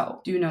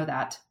 So do know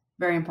that.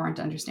 Very important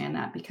to understand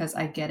that, because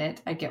I get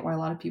it. I get why a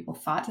lot of people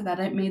thought that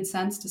it made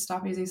sense to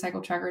stop using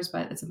cycle trackers,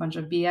 but it's a bunch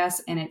of BS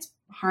and it's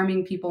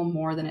harming people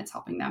more than it's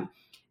helping them,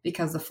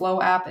 because the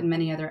Flow app and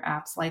many other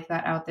apps like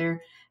that out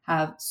there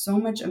have so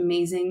much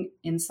amazing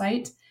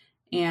insight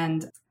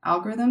and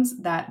algorithms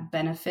that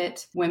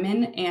benefit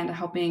women, and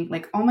helping,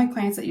 like, all my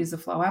clients that use the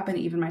Flow app and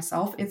even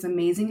myself, it's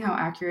amazing how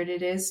accurate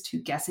it is to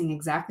guessing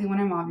exactly when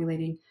I'm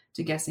ovulating,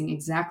 to guessing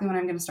exactly when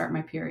I'm going to start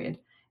my period,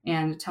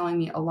 and telling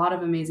me a lot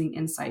of amazing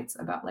insights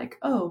about, like,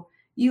 oh,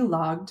 you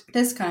logged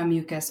this kind of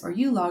mucus, or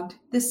you logged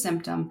this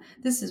symptom.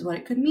 This is what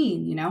it could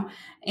mean, you know?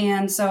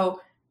 And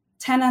so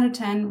 10 out of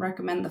 10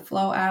 recommend the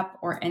Flow app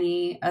or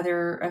any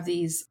other of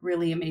these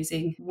really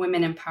amazing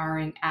women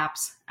empowering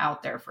apps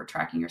out there for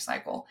tracking your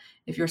cycle.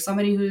 If you're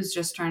somebody who's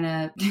just trying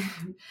to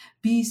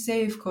be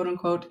safe, quote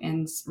unquote,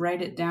 and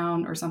write it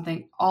down or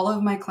something, all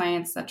of my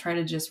clients that try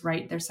to just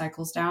write their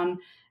cycles down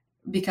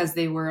because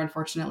they were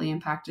unfortunately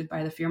impacted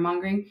by the fear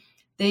mongering,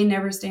 they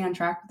never stay on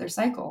track with their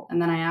cycle.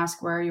 And then I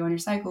ask, where are you on your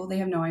cycle? They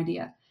have no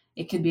idea.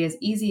 It could be as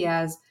easy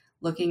as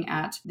looking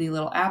at the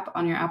little app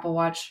on your Apple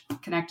Watch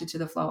connected to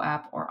the Flow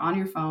app or on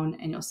your phone,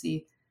 and you'll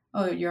see,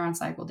 oh, you're on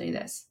cycle day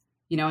this,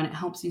 you know, and it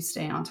helps you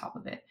stay on top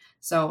of it.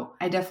 So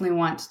I definitely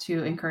want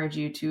to encourage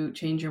you to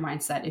change your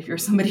mindset if you're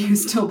somebody who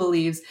still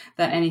believes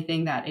that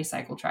anything that a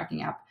cycle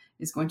tracking app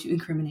is going to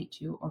incriminate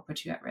you or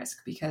put you at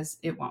risk, because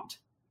it won't.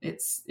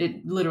 It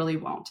literally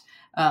won't.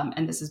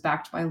 And this is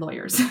backed by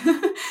lawyers.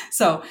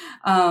 So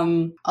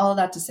all of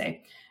that to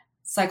say,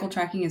 cycle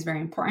tracking is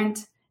very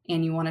important,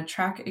 and you want to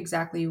track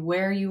exactly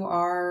where you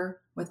are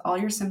with all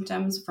your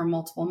symptoms for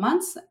multiple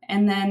months.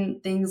 And then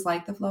things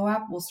like the Flow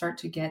app will start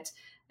to get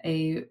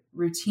a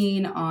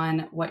routine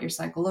on what your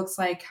cycle looks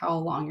like, how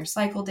long your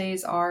cycle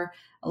days are.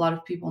 A lot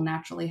of people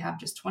naturally have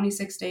just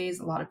 26 days.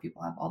 A lot of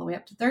people have all the way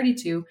up to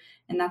 32,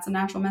 and that's a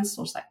natural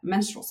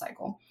menstrual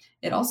cycle.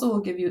 It also will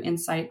give you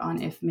insight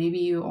on if maybe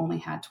you only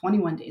had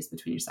 21 days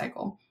between your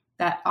cycle.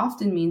 That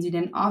often means you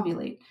didn't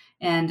ovulate,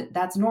 and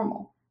that's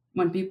normal.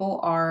 When people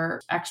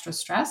are extra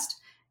stressed,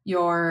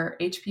 your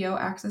HPO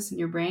axis in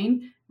your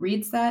brain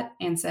reads that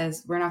and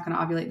says, we're not going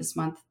to ovulate this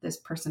month. This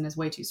person is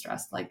way too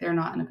stressed. Like, they're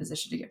not in a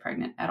position to get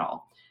pregnant at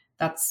all.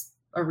 That's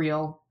a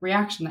real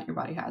reaction that your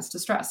body has to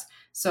stress.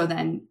 So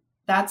then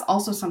that's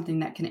also something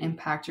that can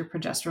impact your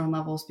progesterone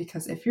levels,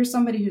 because if you're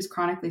somebody who's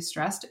chronically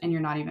stressed and you're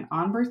not even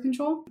on birth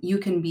control, you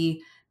can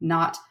be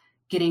not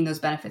getting those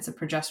benefits of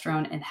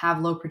progesterone and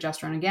have low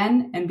progesterone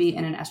again and be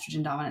in an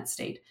estrogen dominant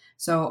state.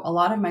 So a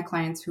lot of my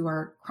clients who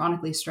are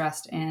chronically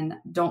stressed and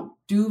don't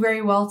do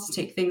very well to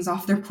take things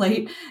off their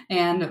plate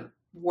and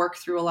work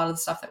through a lot of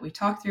the stuff that we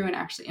talk through and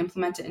actually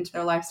implement it into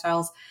their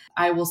lifestyles,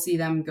 I will see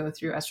them go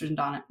through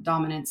estrogen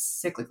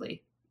dominance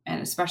cyclically,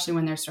 and especially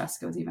when their stress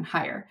goes even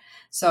higher.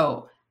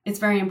 So it's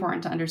very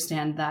important to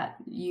understand that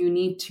you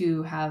need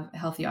to have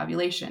healthy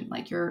ovulation.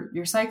 Like, your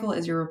cycle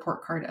is your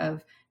report card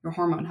of your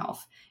hormone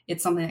health.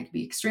 It's something that can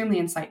be extremely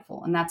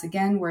insightful. And that's,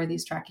 again, where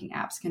these tracking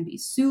apps can be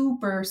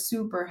super,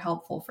 super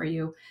helpful for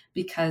you,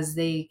 because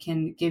they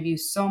can give you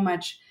so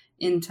much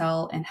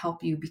intel and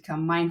help you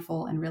become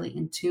mindful and really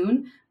in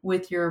tune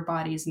with your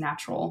body's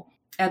natural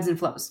ebbs and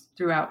flows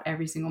throughout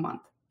every single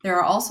month. There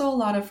are also a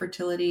lot of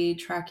fertility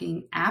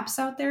tracking apps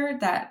out there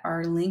that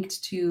are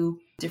linked to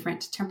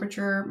different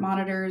temperature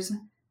monitors.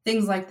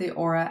 Things like the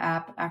Aura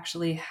app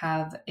actually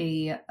have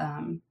a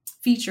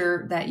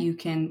feature that you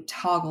can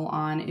toggle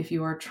on if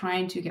you are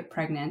trying to get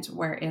pregnant,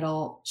 where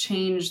it'll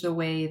change the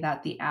way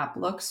that the app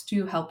looks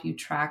to help you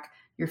track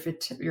your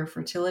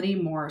fertility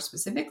more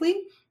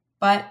specifically.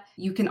 But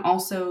you can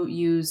also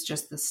use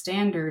just the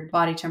standard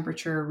body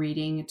temperature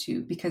reading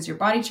because your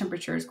body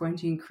temperature is going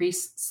to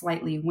increase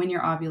slightly when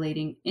you're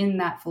ovulating in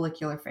that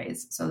follicular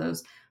phase. So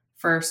those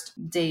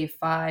first day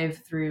 5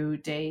 through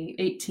day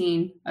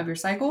 18 of your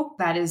cycle,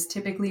 that is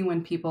typically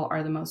when people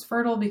are the most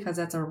fertile, because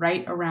that's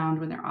right around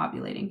when they're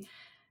ovulating.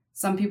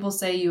 Some people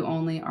say you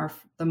only are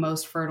the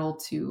most fertile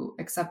to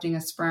accepting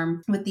a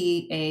sperm with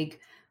the egg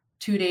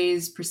 2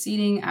 days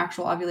preceding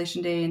actual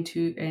ovulation day and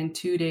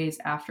 2 days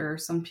after.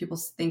 Some people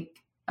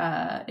think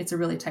it's a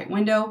really tight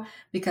window,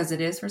 because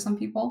it is for some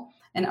people,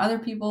 and other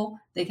people,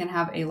 they can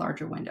have a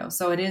larger window.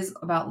 So it is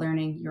about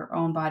learning your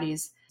own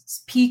body's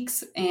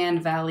peaks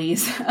and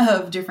valleys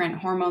of different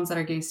hormones that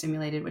are getting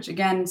stimulated, which,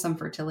 again, some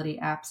fertility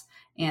apps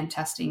and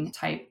testing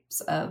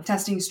types of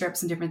testing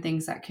strips and different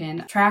things that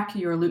can track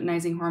your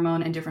luteinizing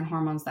hormone and different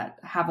hormones that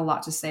have a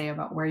lot to say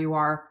about where you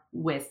are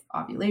with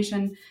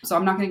ovulation. So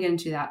I'm not going to get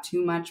into that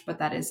too much, but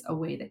that is a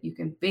way that you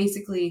can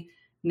basically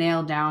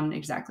nail down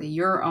exactly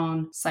your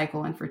own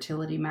cycle and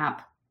fertility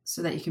map,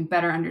 so that you can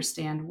better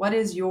understand what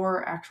is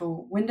your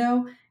actual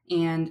window.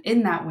 And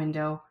in that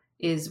window,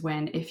 is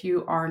when, if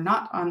you are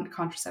not on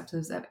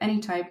contraceptives of any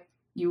type,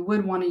 you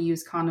would want to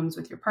use condoms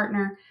with your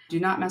partner. Do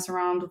not mess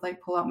around with like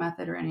pull-out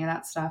method or any of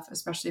that stuff,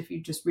 especially if you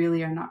just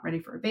really are not ready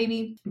for a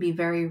baby. Be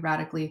very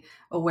radically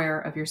aware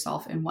of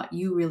yourself and what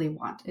you really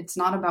want. It's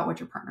not about what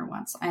your partner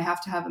wants. I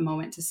have to have a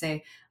moment to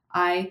say,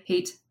 I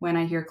hate when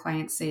I hear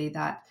clients say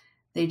that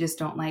they just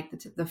don't like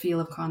the feel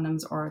of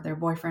condoms, or their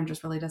boyfriend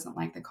just really doesn't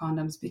like the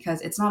condoms,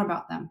 because it's not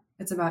about them.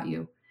 It's about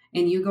you.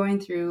 And you going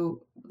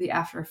through the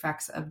after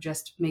effects of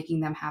just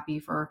making them happy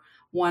for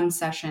one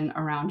session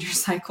around your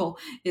cycle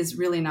is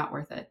really not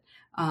worth it.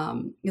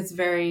 It's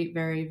very,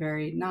 very,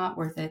 very not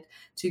worth it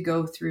to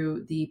go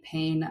through the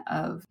pain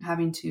of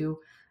having to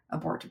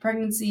abort a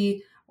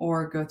pregnancy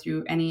or go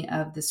through any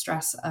of the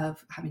stress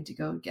of having to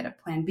go get a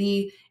plan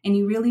B. And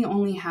you really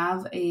only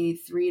have a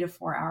 3 to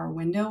 4 hour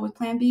window with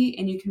plan B.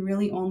 And you can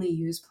really only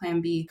use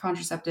plan B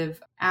contraceptive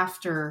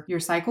after your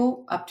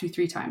cycle up to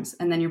 3 times.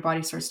 And then your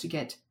body starts to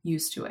get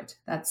used to it.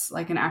 That's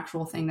like an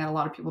actual thing that a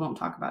lot of people don't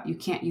talk about. You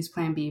can't use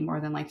plan B more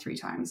than like 3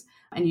 times.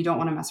 And you don't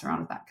want to mess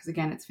around with that, because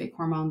again, it's fake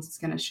hormones. It's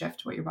going to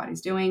shift what your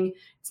body's doing.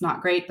 It's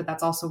not great, but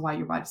that's also why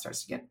your body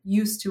starts to get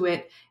used to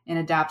it and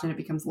adapt, and it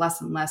becomes less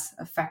and less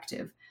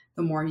effective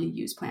the more you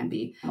use plan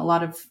B. A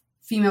lot of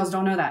females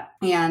don't know that,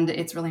 and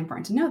it's really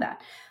important to know that.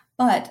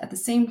 But at the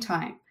same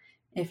time,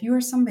 if you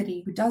are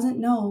somebody who doesn't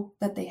know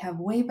that they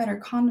have way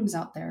better condoms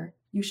out there,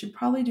 you should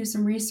probably do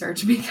some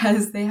research,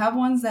 because they have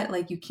ones that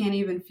like you can't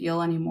even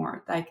feel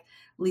anymore. Like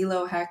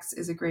Lilo Hex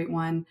is a great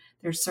one.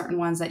 There's certain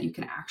ones that you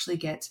can actually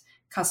get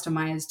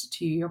customized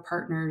to your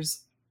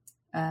partner's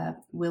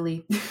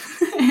willy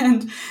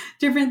and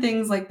different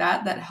things like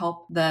that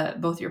help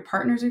both your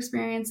partner's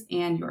experience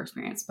and your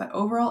experience. But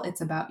overall,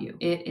 it's about you.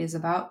 It is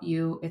about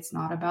you. It's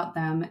not about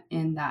them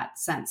in that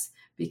sense,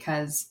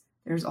 because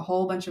there's a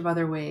whole bunch of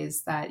other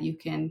ways that you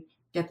can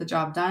get the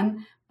job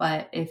done.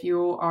 But if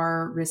you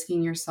are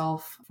risking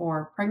yourself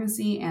for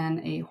pregnancy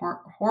and a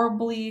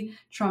horribly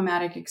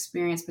traumatic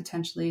experience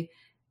potentially,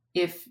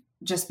 if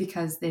just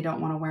because they don't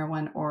want to wear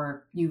one,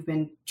 or you've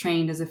been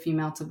trained as a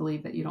female to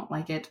believe that you don't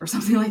like it or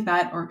something like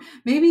that, or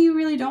maybe you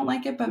really don't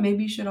like it, but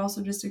maybe you should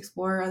also just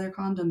explore other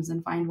condoms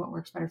and find what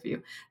works better for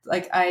you.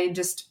 Like I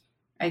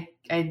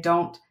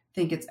don't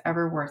think it's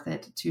ever worth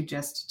it to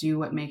just do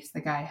what makes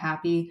the guy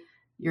happy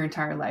your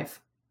entire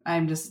life.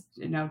 I'm just,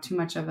 too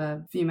much of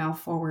a female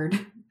forward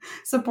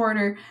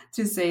supporter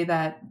to say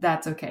that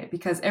that's okay,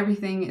 because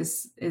everything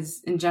is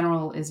in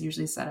general is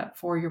usually set up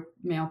for your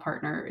male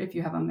partner, if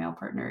you have a male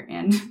partner,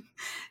 and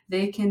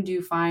they can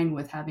do fine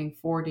with having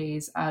 4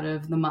 days out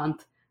of the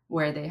month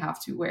where they have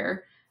to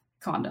wear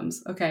condoms.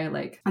 Okay.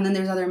 And then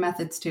there's other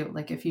methods too.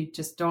 Like if you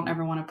just don't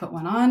ever want to put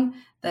one on,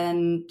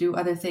 then do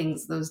other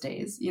things those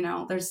days.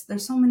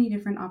 There's so many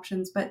different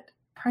options, but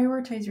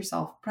prioritize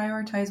yourself,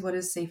 prioritize what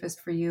is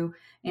safest for you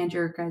and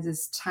your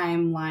guys'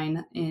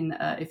 timeline in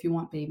if you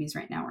want babies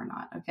right now or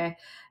not. Okay.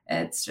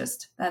 It's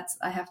just,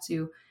 I have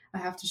to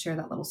share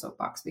that little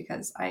soapbox,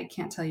 because I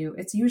can't tell you,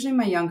 it's usually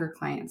my younger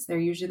clients. They're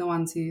usually the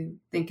ones who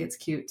think it's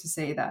cute to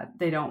say that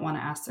they don't want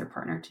to ask their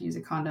partner to use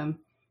a condom,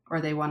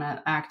 or they want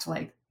to act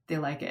like they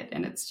like it.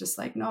 And it's just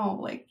like, no,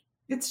 like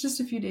it's just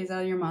a few days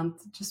out of your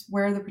month. Just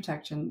wear the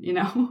protection,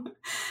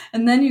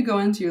 And then you go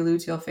into your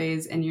luteal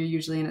phase, and you're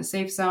usually in a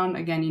safe zone.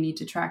 Again, you need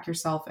to track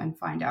yourself and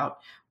find out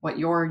what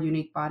your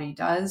unique body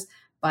does.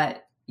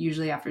 But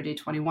usually after day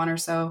 21 or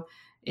so,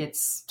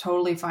 it's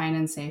totally fine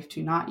and safe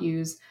to not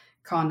use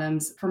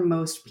condoms for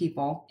most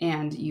people,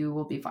 and you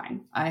will be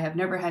fine. I have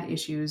never had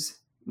issues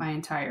my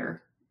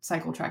entire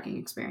cycle tracking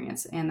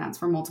experience, and that's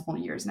for multiple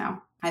years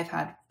now. I've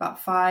had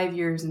about 5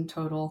 years in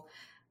total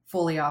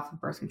fully off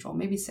of birth control,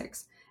 maybe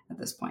 6 at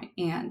this point,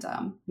 and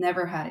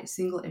never had a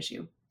single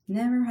issue.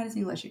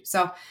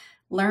 So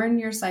learn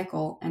your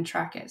cycle and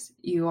track it.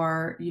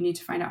 You need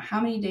to find out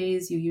how many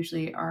days you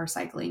usually are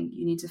cycling.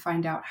 You need to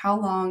find out how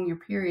long your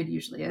period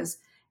usually is.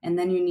 And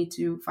then you need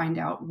to find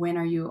out when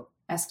are you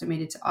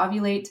estimated to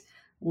ovulate.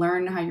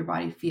 Learn how your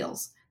body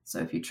feels. So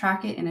if you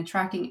track it in a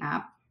tracking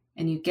app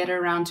and you get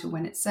around to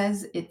when it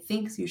says it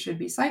thinks you should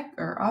be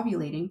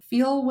ovulating,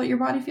 feel what your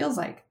body feels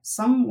like.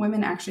 Some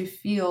women actually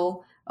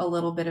feel a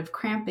little bit of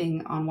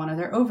cramping on one of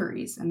their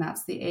ovaries, and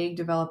that's the egg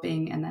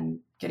developing and then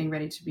getting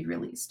ready to be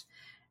released.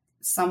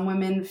 Some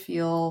women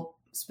feel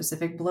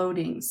specific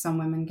bloating. Some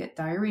women get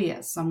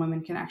diarrhea. Some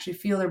women can actually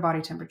feel their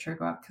body temperature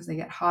go up because they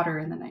get hotter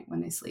in the night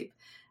when they sleep.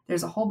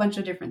 There's a whole bunch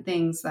of different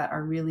things that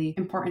are really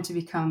important to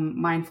become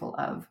mindful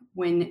of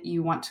when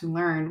you want to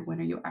learn when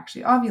are you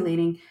actually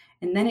ovulating.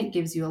 And then it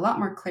gives you a lot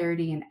more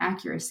clarity and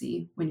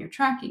accuracy when you're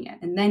tracking it.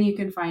 And then you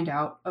can find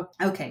out,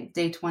 okay,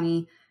 day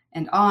 20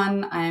 and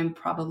on, I'm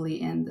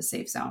probably in the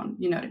safe zone.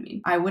 You know what I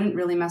mean? I wouldn't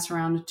really mess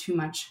around too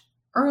much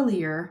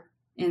earlier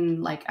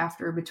in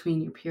after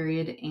between your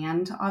period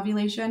and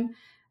ovulation,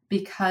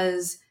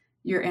 because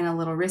you're in a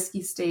little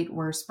risky state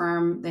where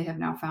sperm, they have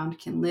now found,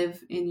 can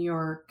live in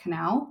your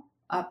canal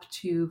up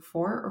to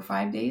 4 or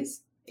 5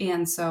 days.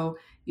 And so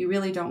you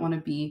really don't want to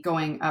be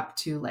going up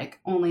to like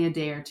only a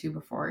day or two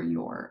before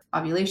your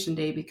ovulation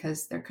day,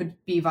 because there could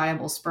be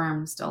viable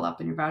sperm still up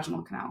in your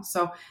vaginal canal.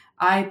 So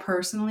I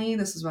personally,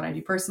 this is what I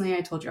do personally.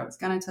 I told you I was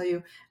going to tell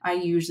you, I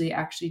usually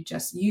actually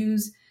just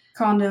use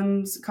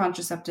condoms,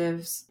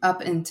 contraceptives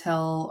up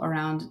until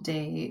around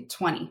day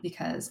 20,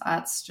 because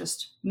that's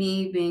just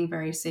me being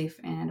very safe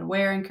and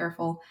aware and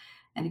careful.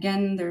 And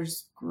again,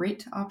 there's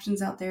great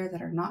options out there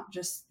that are not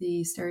just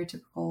the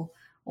stereotypical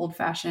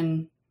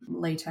old-fashioned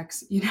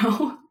latex,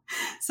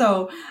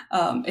 So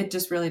it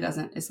just really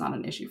it's not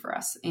an issue for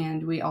us.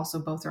 And we also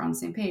both are on the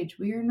same page.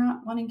 We are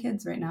not wanting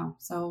kids right now.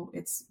 So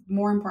it's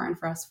more important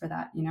for us for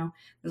that,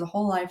 There's a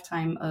whole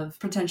lifetime of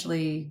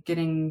potentially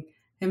getting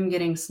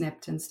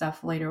snipped and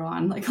stuff later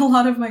on. Like a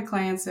lot of my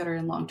clients that are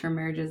in long-term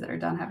marriages that are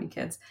done having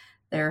kids,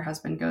 their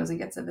husband goes and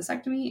gets a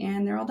vasectomy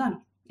and they're all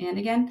done. And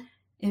again,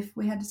 if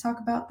we had to talk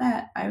about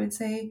that, I would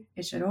say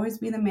it should always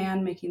be the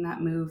man making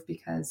that move,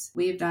 because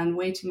we've done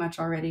way too much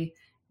already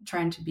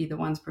trying to be the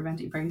ones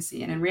preventing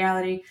pregnancy. And in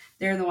reality,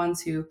 they're the ones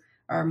who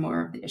are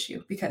more of the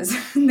issue, because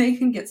they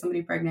can get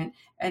somebody pregnant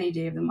any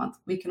day of the month.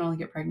 We can only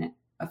get pregnant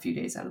a few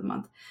days out of the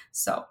month.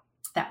 So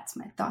that's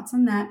my thoughts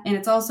on that. And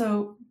it's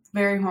also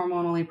very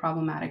hormonally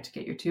problematic to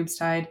get your tubes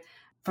tied.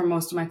 For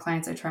most of my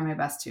clients, I try my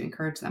best to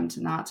encourage them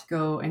to not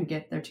go and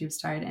get their tubes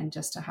tied and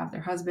just to have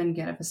their husband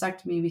get a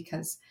vasectomy,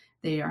 because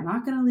they are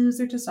not going to lose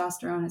their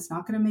testosterone. It's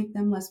not going to make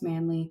them less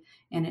manly.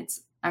 And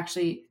there's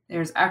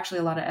actually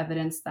a lot of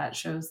evidence that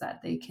shows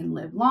that they can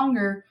live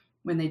longer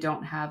when they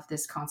don't have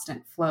this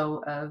constant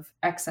flow of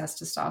excess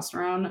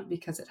testosterone,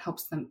 because it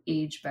helps them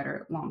age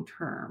better long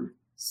term.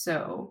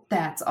 So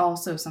that's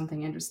also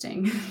something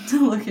interesting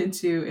to look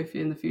into if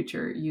in the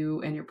future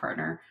you and your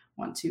partner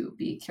want to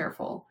be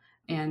careful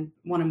and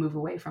want to move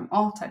away from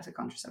all types of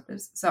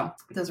contraceptives. So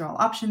those are all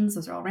options.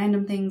 Those are all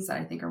random things that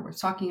I think are worth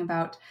talking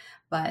about.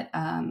 But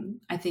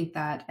I think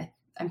that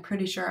I'm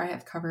pretty sure I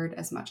have covered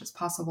as much as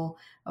possible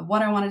of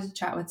what I wanted to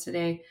chat with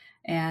today.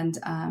 And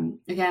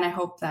again, I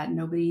hope that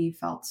nobody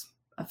felt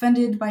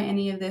offended by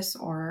any of this,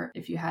 or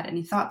if you had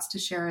any thoughts to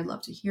share, I'd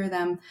love to hear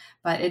them.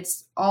 But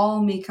it's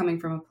all me coming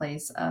from a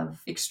place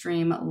of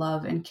extreme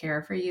love and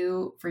care for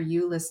you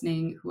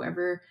listening,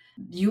 whoever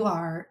you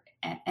are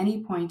at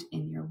any point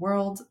in your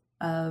world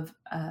of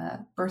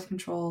birth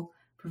control,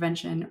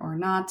 prevention or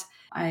not.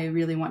 I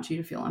really want you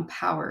to feel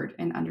empowered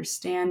and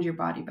understand your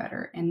body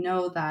better, and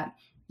know that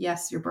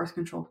yes, your birth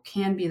control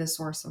can be the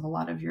source of a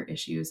lot of your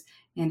issues,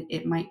 and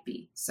it might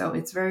be. So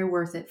it's very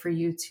worth it for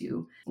you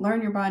to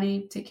learn your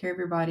body, take care of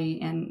your body,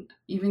 and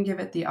even give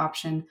it the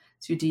option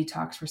to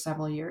detox for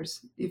several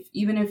years.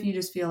 Even if you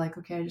just feel like,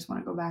 okay, I just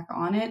want to go back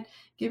on it,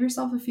 give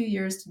yourself a few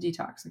years to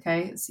detox,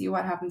 okay? See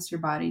what happens to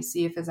your body.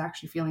 See if it's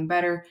actually feeling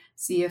better.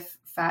 See if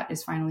fat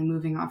is finally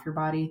moving off your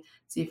body.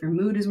 See if your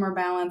mood is more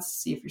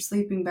balanced. See if you're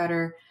sleeping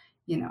better.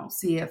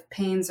 See if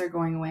pains are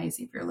going away,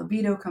 see if your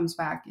libido comes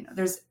back.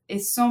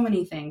 It's so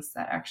many things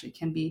that actually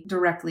can be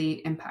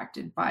directly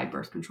impacted by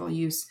birth control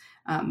use,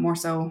 more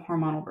so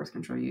hormonal birth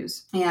control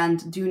use.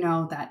 And do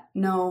know that,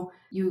 no,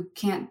 you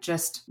can't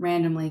just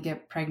randomly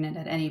get pregnant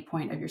at any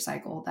point of your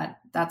cycle.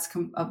 That's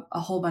a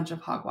whole bunch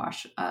of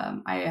hogwash.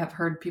 I have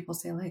heard people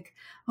say like,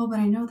 oh, but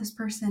I know this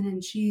person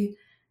and she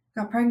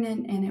got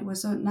pregnant and it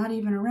was not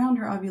even around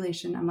her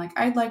ovulation. I'm like,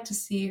 I'd like to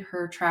see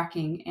her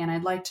tracking, and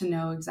I'd like to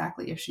know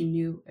exactly if she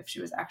knew if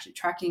she was actually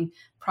tracking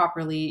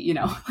properly,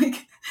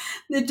 like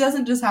it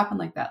doesn't just happen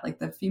like that. Like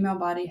the female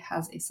body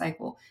has a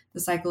cycle. The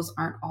cycles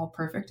aren't all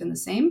perfect and the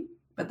same,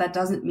 but that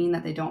doesn't mean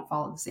that they don't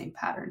follow the same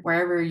pattern.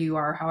 Wherever you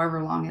are,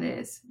 however long it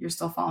is, you're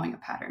still following a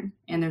pattern.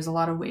 And there's a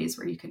lot of ways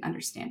where you can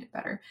understand it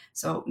better.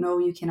 So no,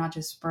 you cannot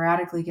just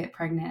sporadically get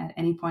pregnant at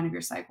any point of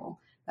your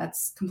cycle.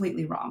 That's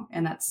completely wrong.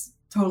 And that's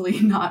totally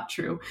not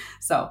true.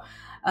 So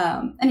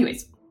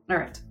anyways, all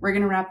right, we're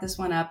going to wrap this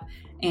one up.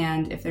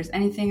 And if there's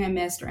anything I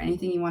missed or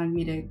anything you wanted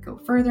me to go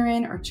further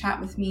in or chat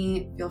with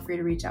me, feel free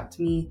to reach out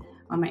to me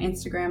on my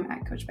Instagram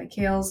at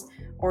coachbykales,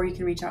 or you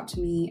can reach out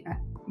to me at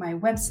my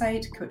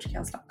website,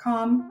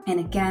 coachkales.com. And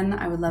again,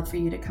 I would love for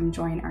you to come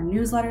join our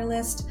newsletter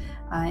list.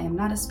 I am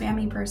not a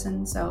spammy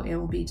person, so it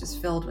will be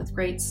just filled with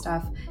great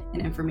stuff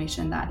and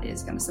information that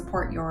is going to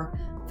support your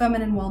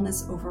feminine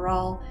wellness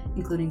overall,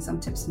 including some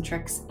tips and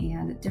tricks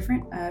and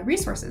different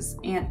resources,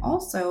 and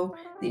also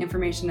the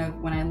information of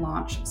when I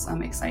launch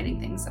some exciting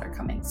things that are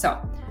coming.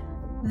 So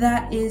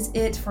that is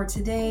it for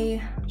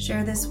today.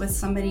 Share this with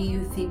somebody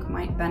you think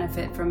might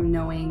benefit from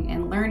knowing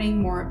and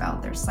learning more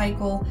about their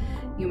cycle.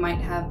 You might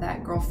have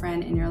that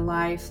girlfriend in your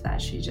life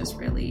that she just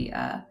really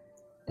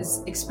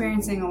is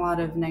experiencing a lot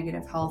of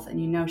negative health,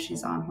 and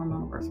she's on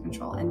hormonal birth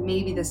control, and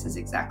maybe this is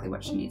exactly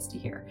what she needs to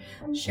hear.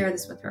 Share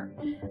this with her.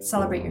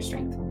 Celebrate your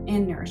strength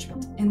and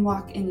nourishment and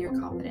walk in your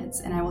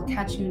confidence. And I will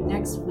catch you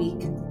next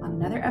week on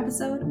another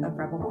episode of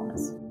Rebel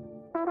Wellness.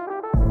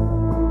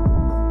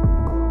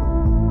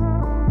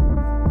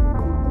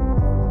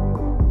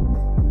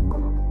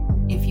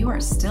 If you are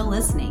still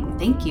listening,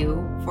 thank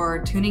you for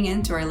tuning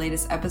in to our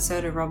latest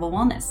episode of Rebel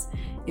Wellness.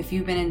 If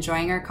you've been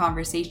enjoying our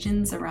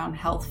conversations around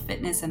health,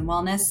 fitness, and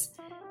wellness,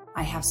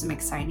 I have some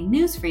exciting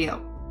news for you.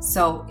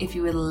 So if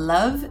you would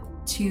love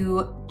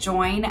to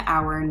join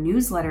our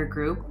newsletter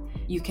group,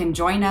 you can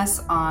join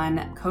us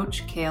on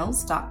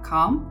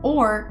coachkales.com,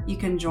 or you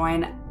can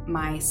join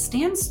my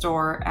Stan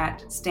store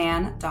at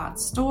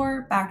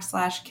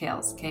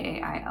stan.store/Kales,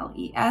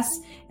 Kailes.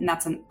 And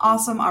that's an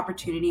awesome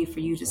opportunity for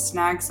you to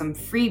snag some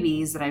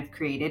freebies that I've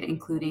created,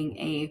 including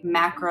a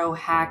macro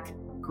hack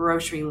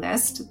grocery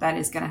list that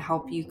is going to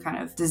help you kind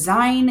of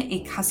design a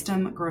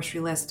custom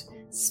grocery list,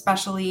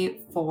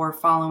 especially for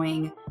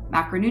following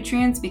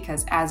macronutrients,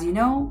 because as you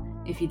know,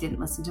 if you didn't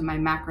listen to my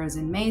Macros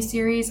in May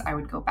series, I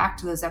would go back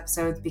to those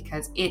episodes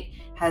because it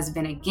has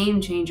been a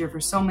game changer for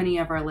so many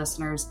of our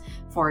listeners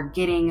for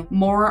getting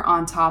more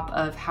on top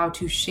of how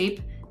to shape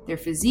their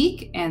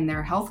physique and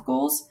their health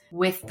goals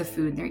with the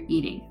food they're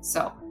eating.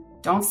 So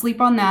don't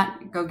sleep on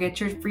that. Go get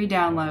your free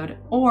download.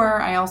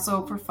 Or I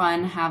also, for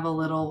fun, have a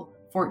little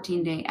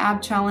 14-day ab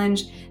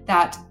challenge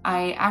that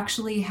I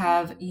actually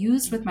have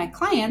used with my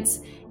clients,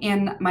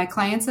 and my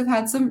clients have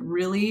had some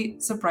really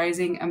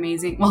surprising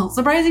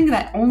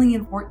that only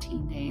in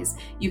 14 days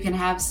you can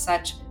have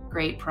such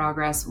great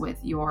progress with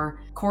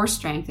your core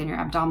strength and your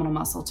abdominal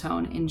muscle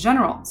tone in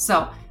general.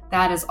 So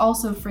that is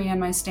also free on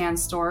my Stan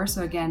store.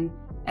 So again,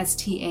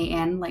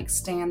 STAN, like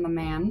Stan the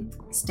man,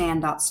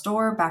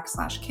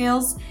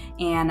 stan.store/Kales,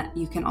 and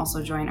you can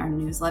also join our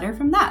newsletter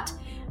from that.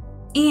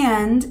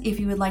 And if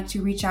you would like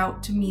to reach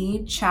out to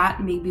me,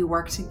 chat, maybe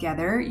work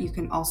together, you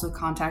can also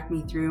contact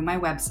me through my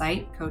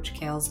website,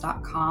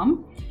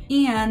 coachkales.com.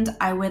 And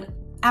I would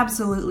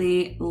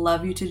absolutely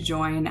love you to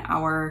join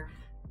our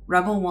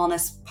Rebel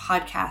Wellness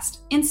Podcast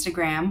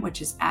Instagram, which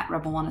is at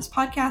Rebel Wellness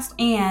Podcast.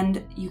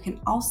 And you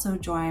can also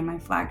join my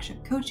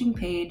flagship coaching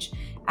page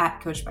at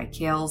Coach by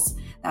Kales.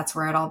 That's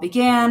where it all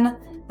began.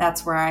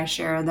 That's where I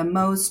share the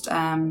most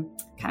kind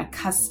of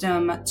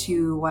custom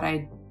to what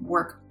I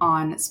work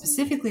on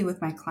specifically with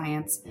my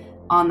clients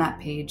on that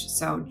page.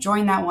 So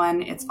join that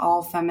one. It's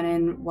all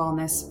feminine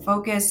wellness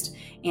focused,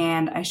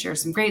 and I share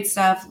some great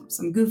stuff,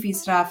 some goofy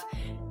stuff,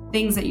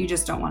 things that you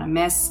just don't want to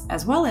miss,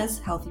 as well as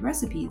healthy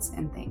recipes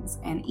and things,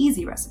 and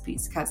easy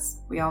recipes, because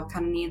we all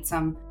kind of need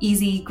some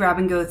easy grab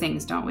and go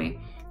things, don't we?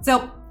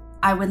 So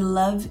I would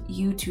love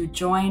you to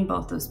join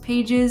both those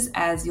pages,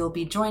 as you'll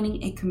be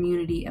joining a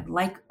community of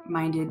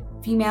like-minded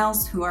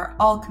females who are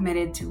all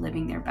committed to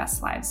living their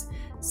best lives.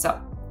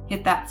 So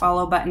hit that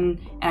follow button,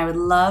 and I would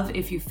love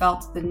if you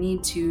felt the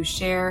need to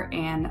share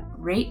and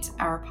rate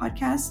our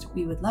podcast.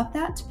 We would love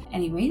that.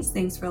 Anyways,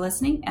 thanks for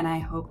listening, and I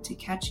hope to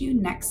catch you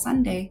next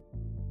Sunday.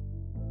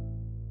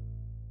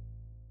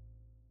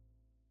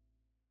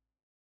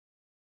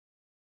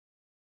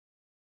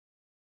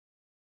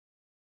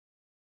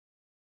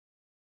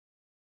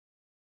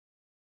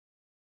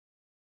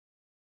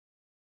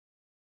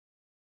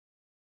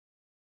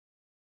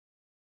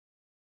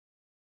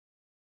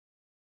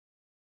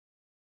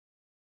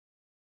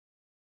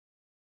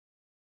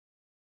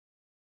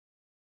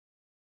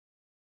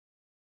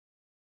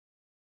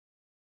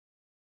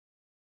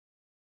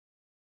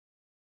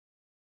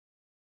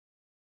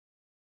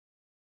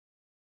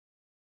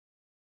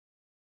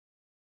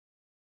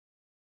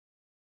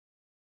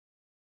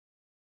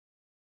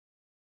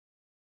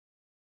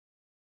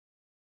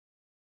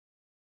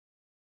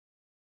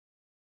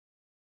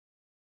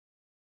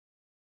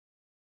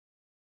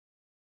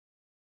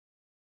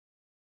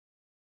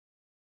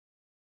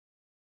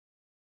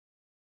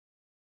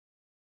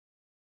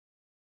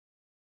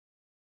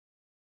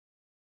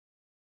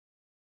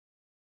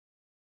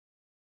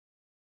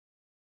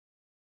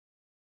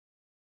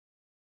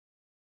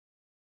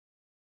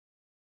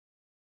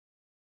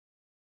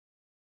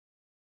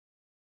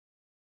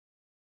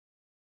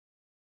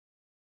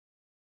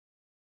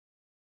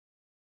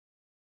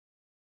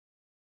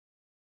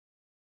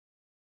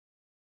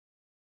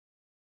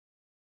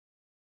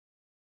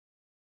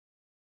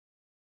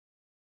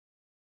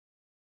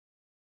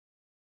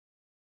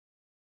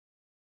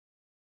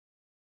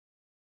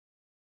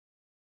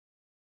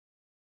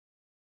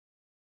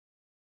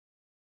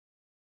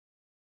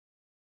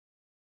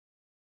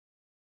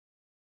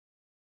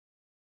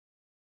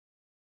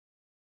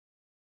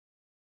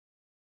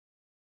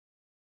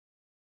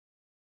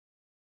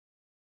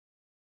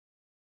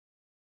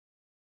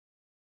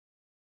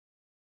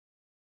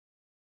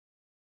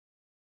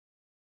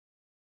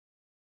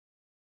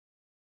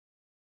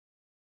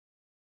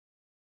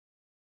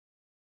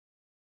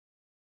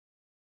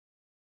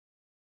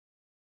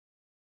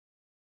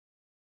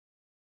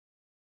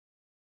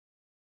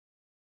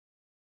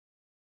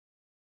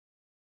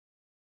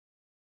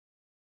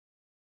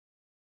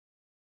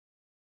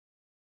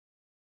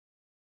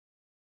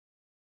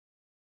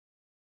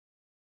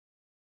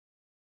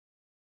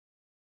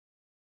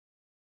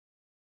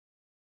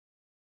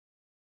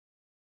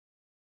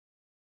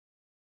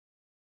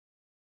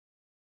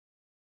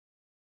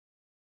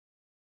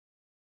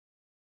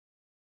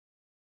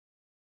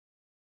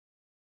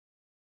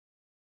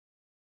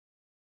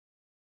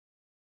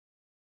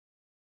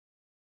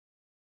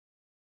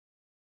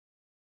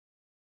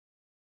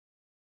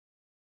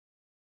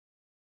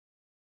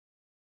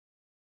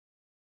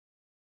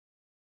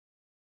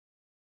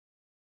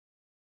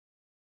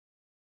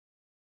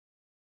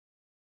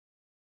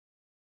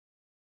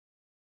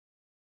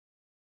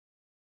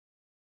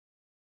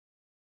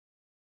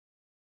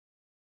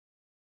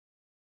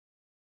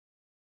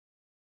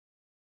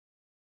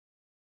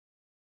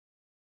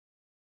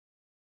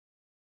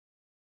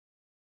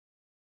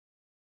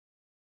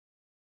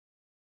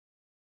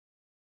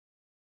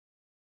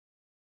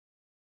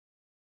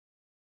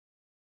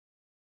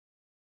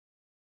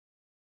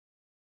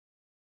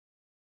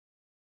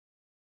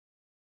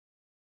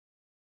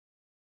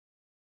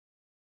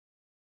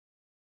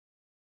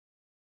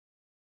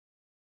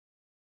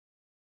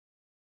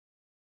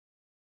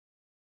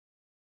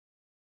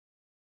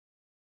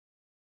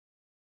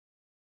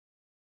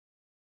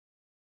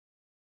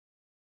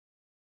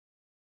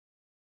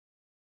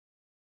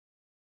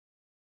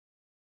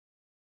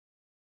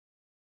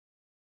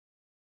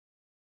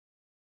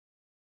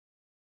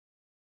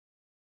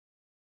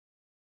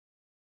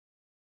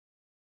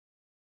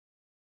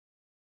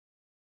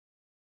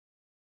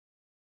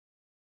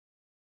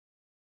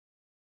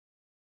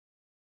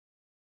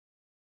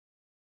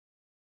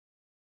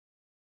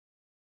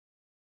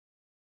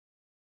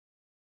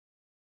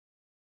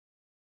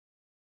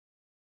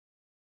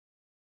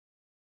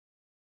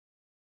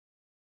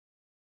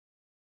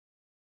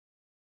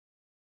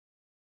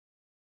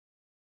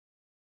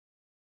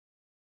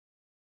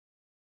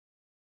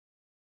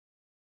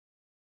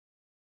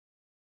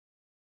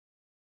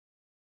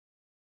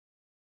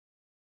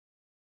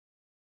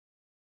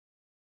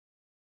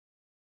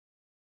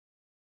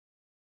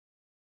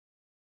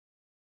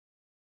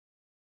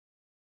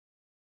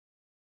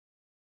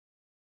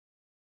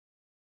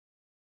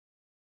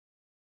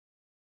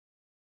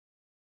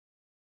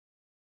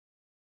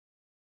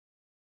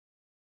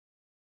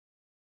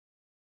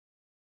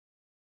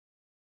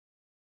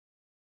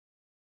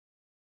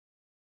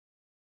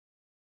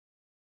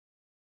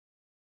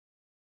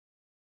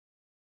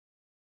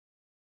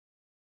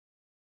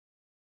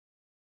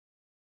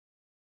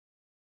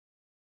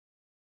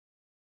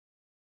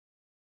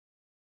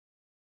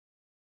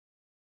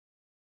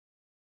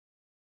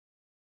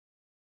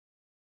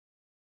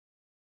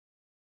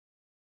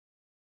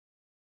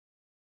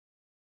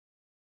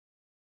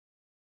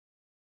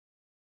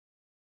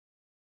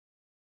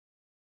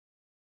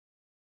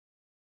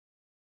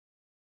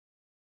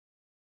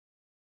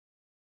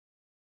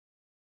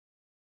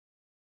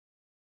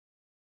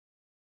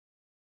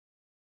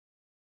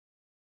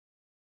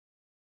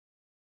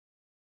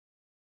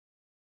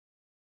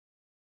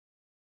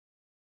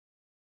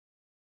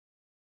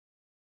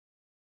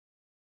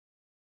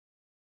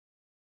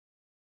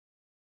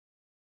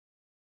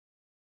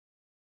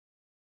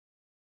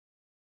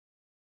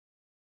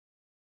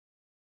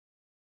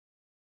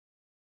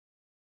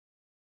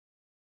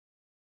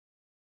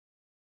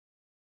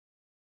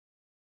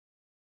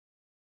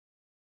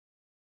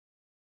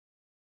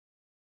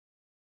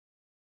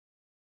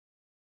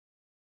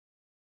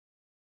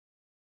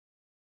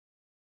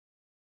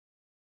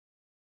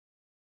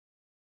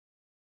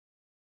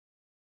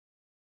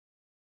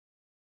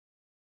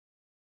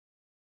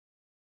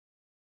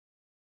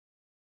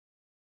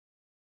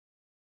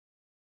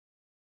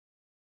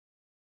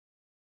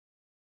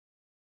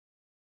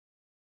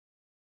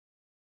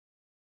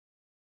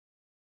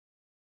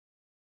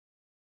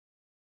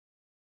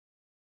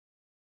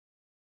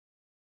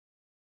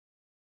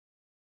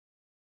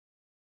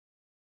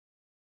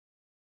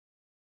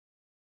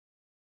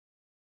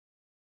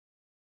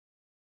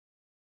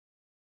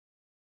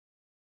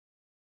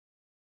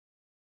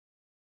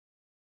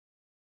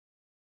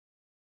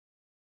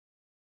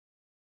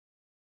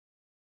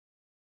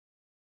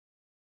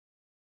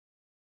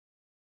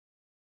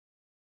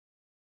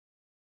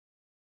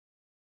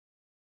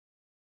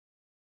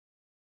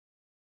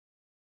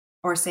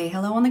 or say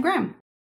hello on the gram.